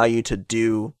allow you to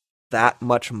do that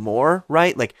much more,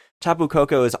 right? Like, Tapu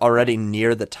Koko is already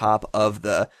near the top of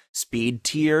the speed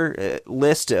tier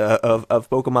list of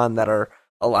Pokemon that are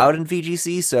allowed in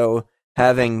VGC, so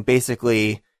having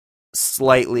basically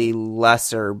slightly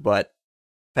lesser but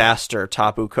faster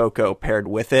Tapu Koko paired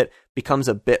with it becomes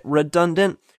a bit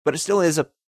redundant, but it still is a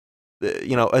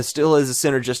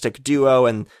synergistic duo,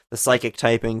 and the psychic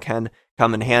typing can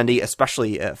come in handy,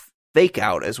 especially if Fake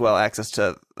Out as well. Access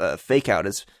to Fake Out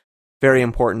is very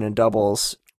important in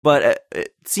doubles, but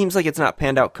it seems like it's not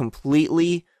panned out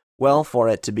completely well for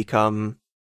it to become,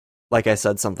 like I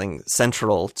said, something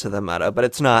central to the meta, but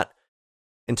it's not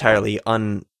entirely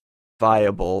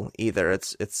unviable either.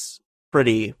 It's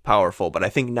pretty powerful, but I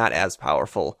think not as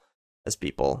powerful as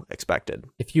people expected.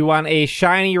 If you want a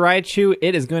shiny Raichu,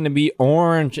 it is going to be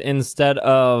orange instead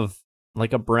of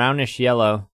like a brownish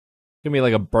yellow. It's going to be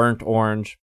like a burnt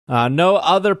orange. No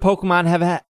other Pokemon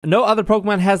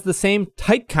has the same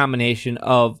type combination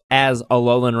as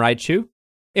Alolan Raichu.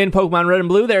 In Pokemon Red and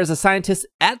Blue, there is a scientist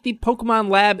at the Pokemon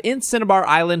Lab in Cinnabar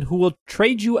Island who will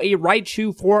trade you a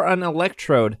Raichu for an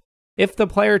Electrode. If the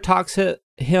player talks to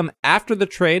him after the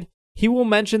trade, he will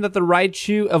mention that the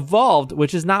Raichu evolved,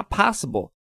 which is not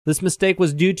possible. This mistake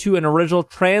was due to an original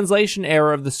translation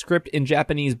error of the script in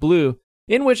Japanese Blue,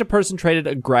 in which a person traded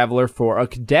a Graveler for a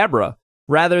Kadabra,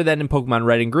 rather than in Pokemon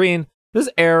Red and Green. This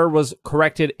error was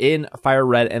corrected in Fire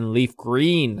Red and Leaf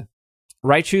Green.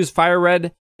 Raichu's Fire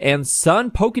Red and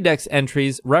Sun Pokédex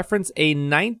entries reference a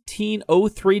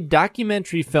 1903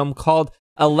 documentary film called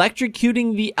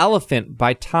Electrocuting the Elephant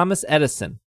by Thomas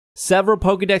Edison. Several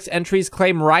Pokédex entries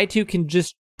claim Raichu can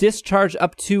just discharge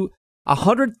up to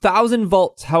 100,000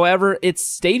 volts. However, its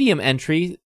Stadium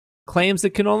entry claims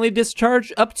it can only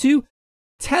discharge up to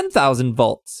 10,000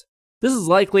 volts. This is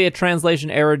likely a translation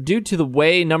error due to the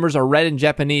way numbers are read in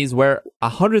Japanese, where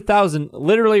 100,000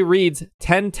 literally reads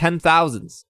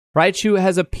 10,000s. Raichu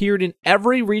has appeared in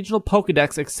every regional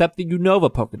Pokedex except the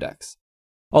Unova Pokedex.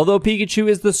 Although Pikachu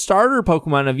is the starter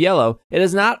Pokemon of Yellow, it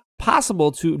is not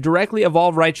possible to directly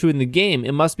evolve Raichu in the game.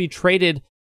 It must be traded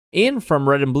in from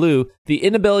Red and Blue. The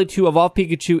inability to evolve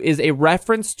Pikachu is a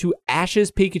reference to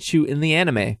Ash's Pikachu in the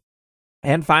anime.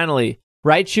 And finally,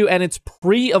 Raichu and its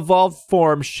pre-evolved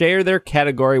form share their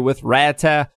category with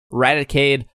Rattata,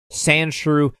 Raticate,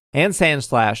 Sandshrew, and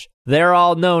Sandslash. They're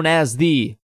all known as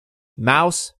the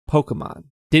Mouse Pokemon.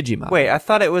 Digimon. Wait, I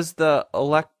thought it was the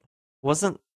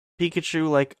wasn't Pikachu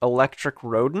like electric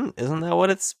rodent? Isn't that what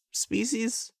its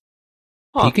species?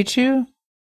 Huh. Pikachu?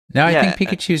 No, I Yeah. think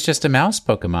Pikachu's just a mouse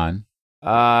Pokemon.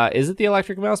 Is it the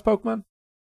electric mouse Pokemon?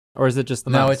 Or is it just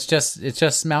the mouse? No, it's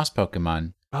just mouse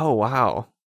Pokemon. Oh wow.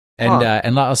 And Huh.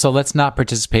 and also, let's not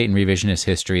participate in revisionist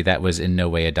history. That was in no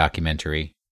way a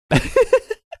documentary.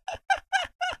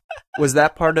 Was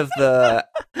that part of the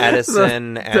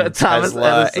Edison The and Thomas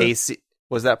Tesla Edison? AC?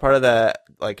 Was that part of the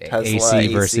like Tesla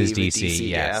AC versus DC,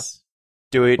 yeah. yes.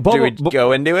 Do we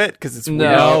go into it? Because it's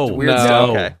No, weird no. stuff.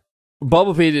 Okay.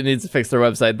 Bubblepedia needs to fix their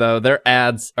website, though. Their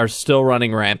ads are still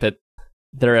running rampant.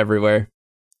 They're everywhere.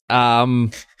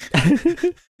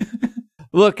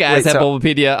 Look, guys, Wait, at so-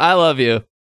 Bubblepedia, I love you.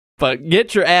 But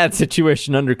get your ad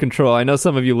situation under control. I know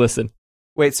some of you listen.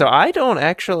 Wait, so I don't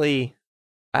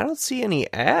see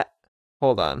any ad.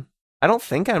 Hold on. I don't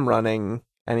think I'm running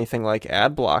anything like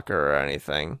ad blocker or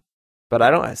anything. But I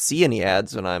don't see any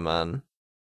ads when I'm on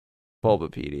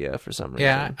Bulbapedia for some reason.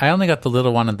 Yeah, I only got the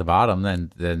little one at the bottom.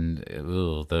 Then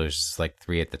ooh, those like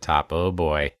 3 at the top. Oh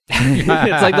boy, It's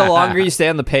like the longer you stay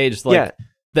on the page, like Yeah.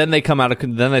 then they come out of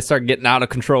then they start getting out of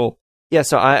control. Yeah,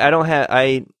 so I don't have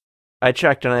I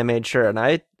checked and I made sure and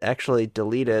I actually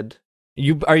deleted.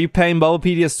 Are you paying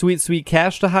Bubblepedia sweet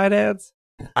cash to hide ads?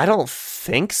 I don't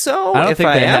think so. I don't if think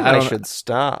I they am, ha- I I don't- should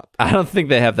stop. I don't think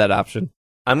they have that option.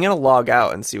 I'm gonna log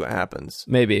out and see what happens.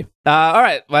 Maybe. All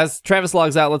right. As Travis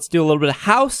logs out, let's do a little bit of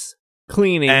house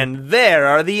cleaning. And there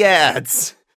are the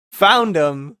ads. Found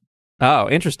them. Oh,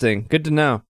 interesting. Good to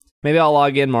know. Maybe I'll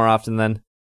log in more often then.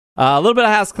 A little bit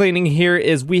of house cleaning here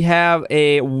is we have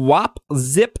a WAP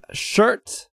Zip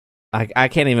shirt. I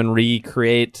can't even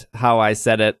recreate how I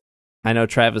said it. I know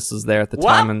Travis was there at the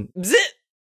time. And Zip.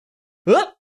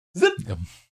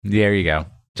 there you go,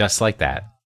 just like that.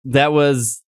 that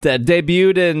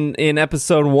debuted in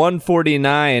episode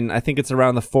 149. I think it's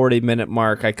around the 40-minute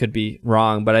mark. I could be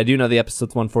wrong, but I do know the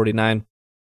episode's 149.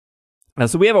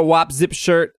 So we have a WAP Zip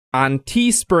shirt on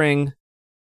Teespring,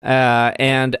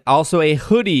 and also a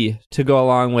hoodie to go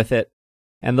along with it.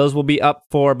 And those will be up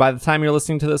for, by the time you're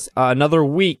listening to this, another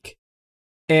week.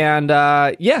 And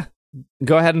yeah,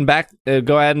 go ahead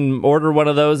and order one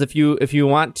of those if you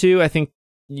want to. I think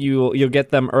you'll get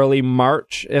them early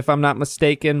March, if I'm not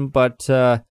mistaken. But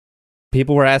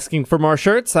people were asking for more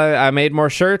shirts. I made more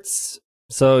shirts,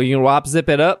 so you can WAP Zip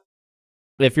it up.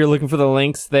 If you're looking for the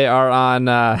links, they are on.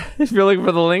 If you're looking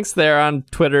for the links, they're on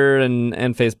Twitter and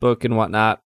Facebook and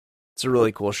whatnot. It's a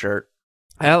really cool shirt.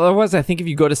 Otherwise, I think if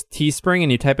you go to Teespring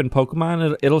and you type in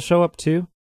Pokemon, it'll show up too.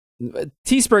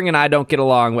 Teespring and I don't get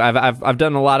along. I've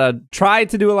done tried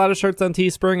to do a lot of shirts on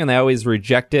Teespring, and they always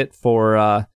reject it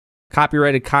for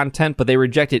copyrighted content. But they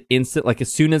reject it instant. Like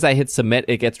as soon as I hit submit,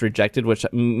 it gets rejected, which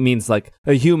means like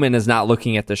a human is not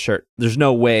looking at the shirt. There's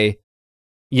no way.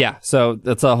 Yeah, so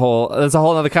that's a whole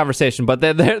other conversation. But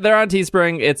they're on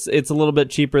Teespring. It's a little bit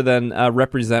cheaper than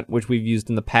Represent, which we've used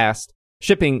in the past.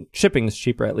 Shipping is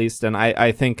cheaper at least, and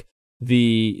I think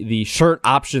the shirt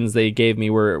options they gave me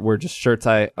were just shirts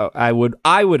I would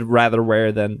rather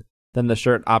wear than the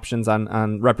shirt options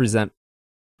on Represent.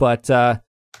 But go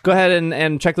ahead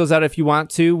and check those out if you want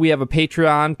to. We have a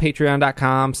Patreon,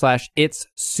 patreon.com/it's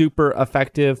super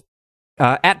effective,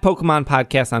 at Pokemon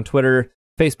Podcast on Twitter,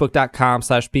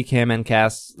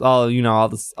 facebook.com/PKMNcast,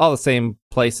 all the same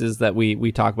places that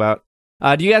we talk about.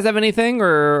 Do you guys have anything, or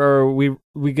are we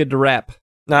good to wrap?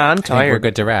 Nah, I'm I think we're tired.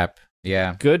 good to wrap.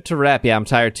 Yeah. Good to wrap. Yeah, I'm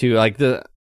tired too. Like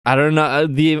I don't know,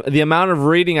 the amount of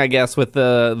reading, I guess, with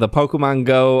the Pokemon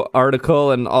Go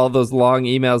article and all those long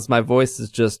emails, my voice is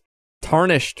just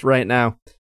tarnished right now.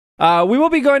 We will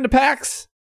be going to PAX.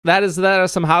 That is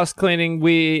some house cleaning.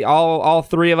 We all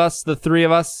three of us, the three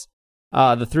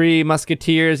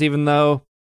Musketeers, even though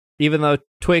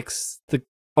Twix, the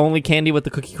only candy with the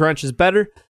cookie crunch, is better.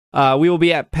 We will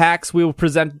be at PAX. We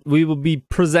will be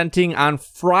presenting on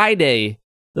Friday,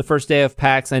 the first day of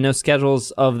PAX. I know schedules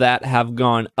of that have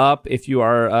gone up. If you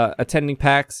are attending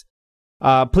PAX,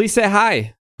 please say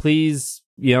hi. Please,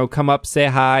 come up, say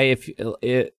hi.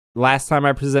 last time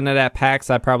I presented at PAX,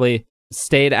 I probably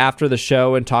stayed after the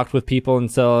show and talked with people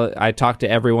until I talked to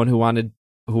everyone who wanted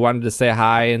to say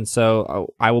hi. And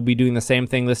so I will be doing the same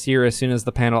thing this year. As soon as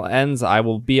the panel ends, I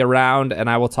will be around and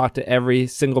I will talk to every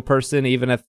single person, even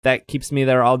if that keeps me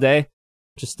there all day,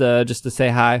 just to say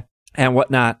hi and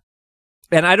whatnot.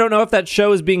 And I don't know if that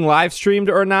show is being live streamed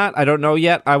or not. I don't know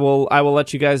yet. I will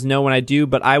let you guys know when I do,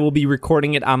 but I will be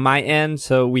recording it on my end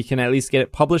so we can at least get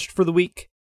it published for the week.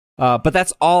 But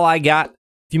that's all I got.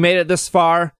 If you made it this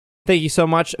far, thank you so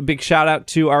much. A big shout out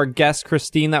to our guest,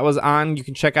 Christine, that was on. You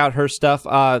can check out her stuff.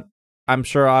 I'm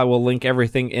sure I will link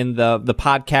everything in the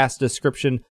podcast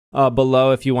description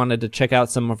below if you wanted to check out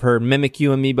some of her Mimikyu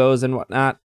amiibos and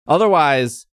whatnot.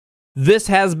 Otherwise, this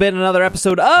has been another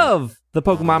episode of the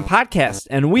Pokemon Podcast,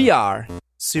 and we are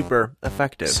super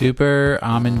effective. Super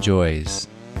Almond Joys.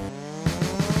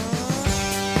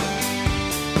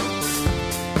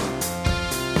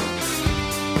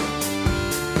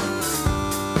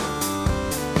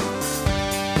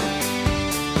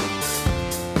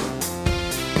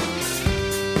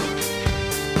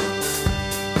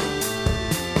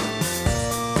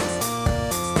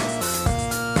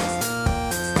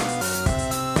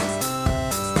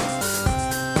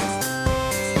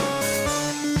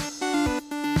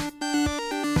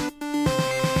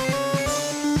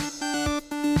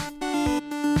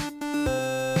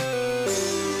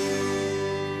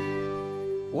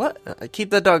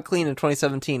 Keep that dog clean in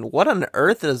 2017. What on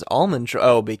earth is Almond Joy?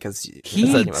 Oh, because he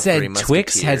said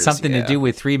Twix had something to do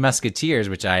with Three Musketeers,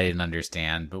 which I didn't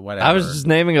understand, but whatever. I was just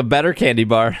naming a better candy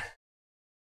bar.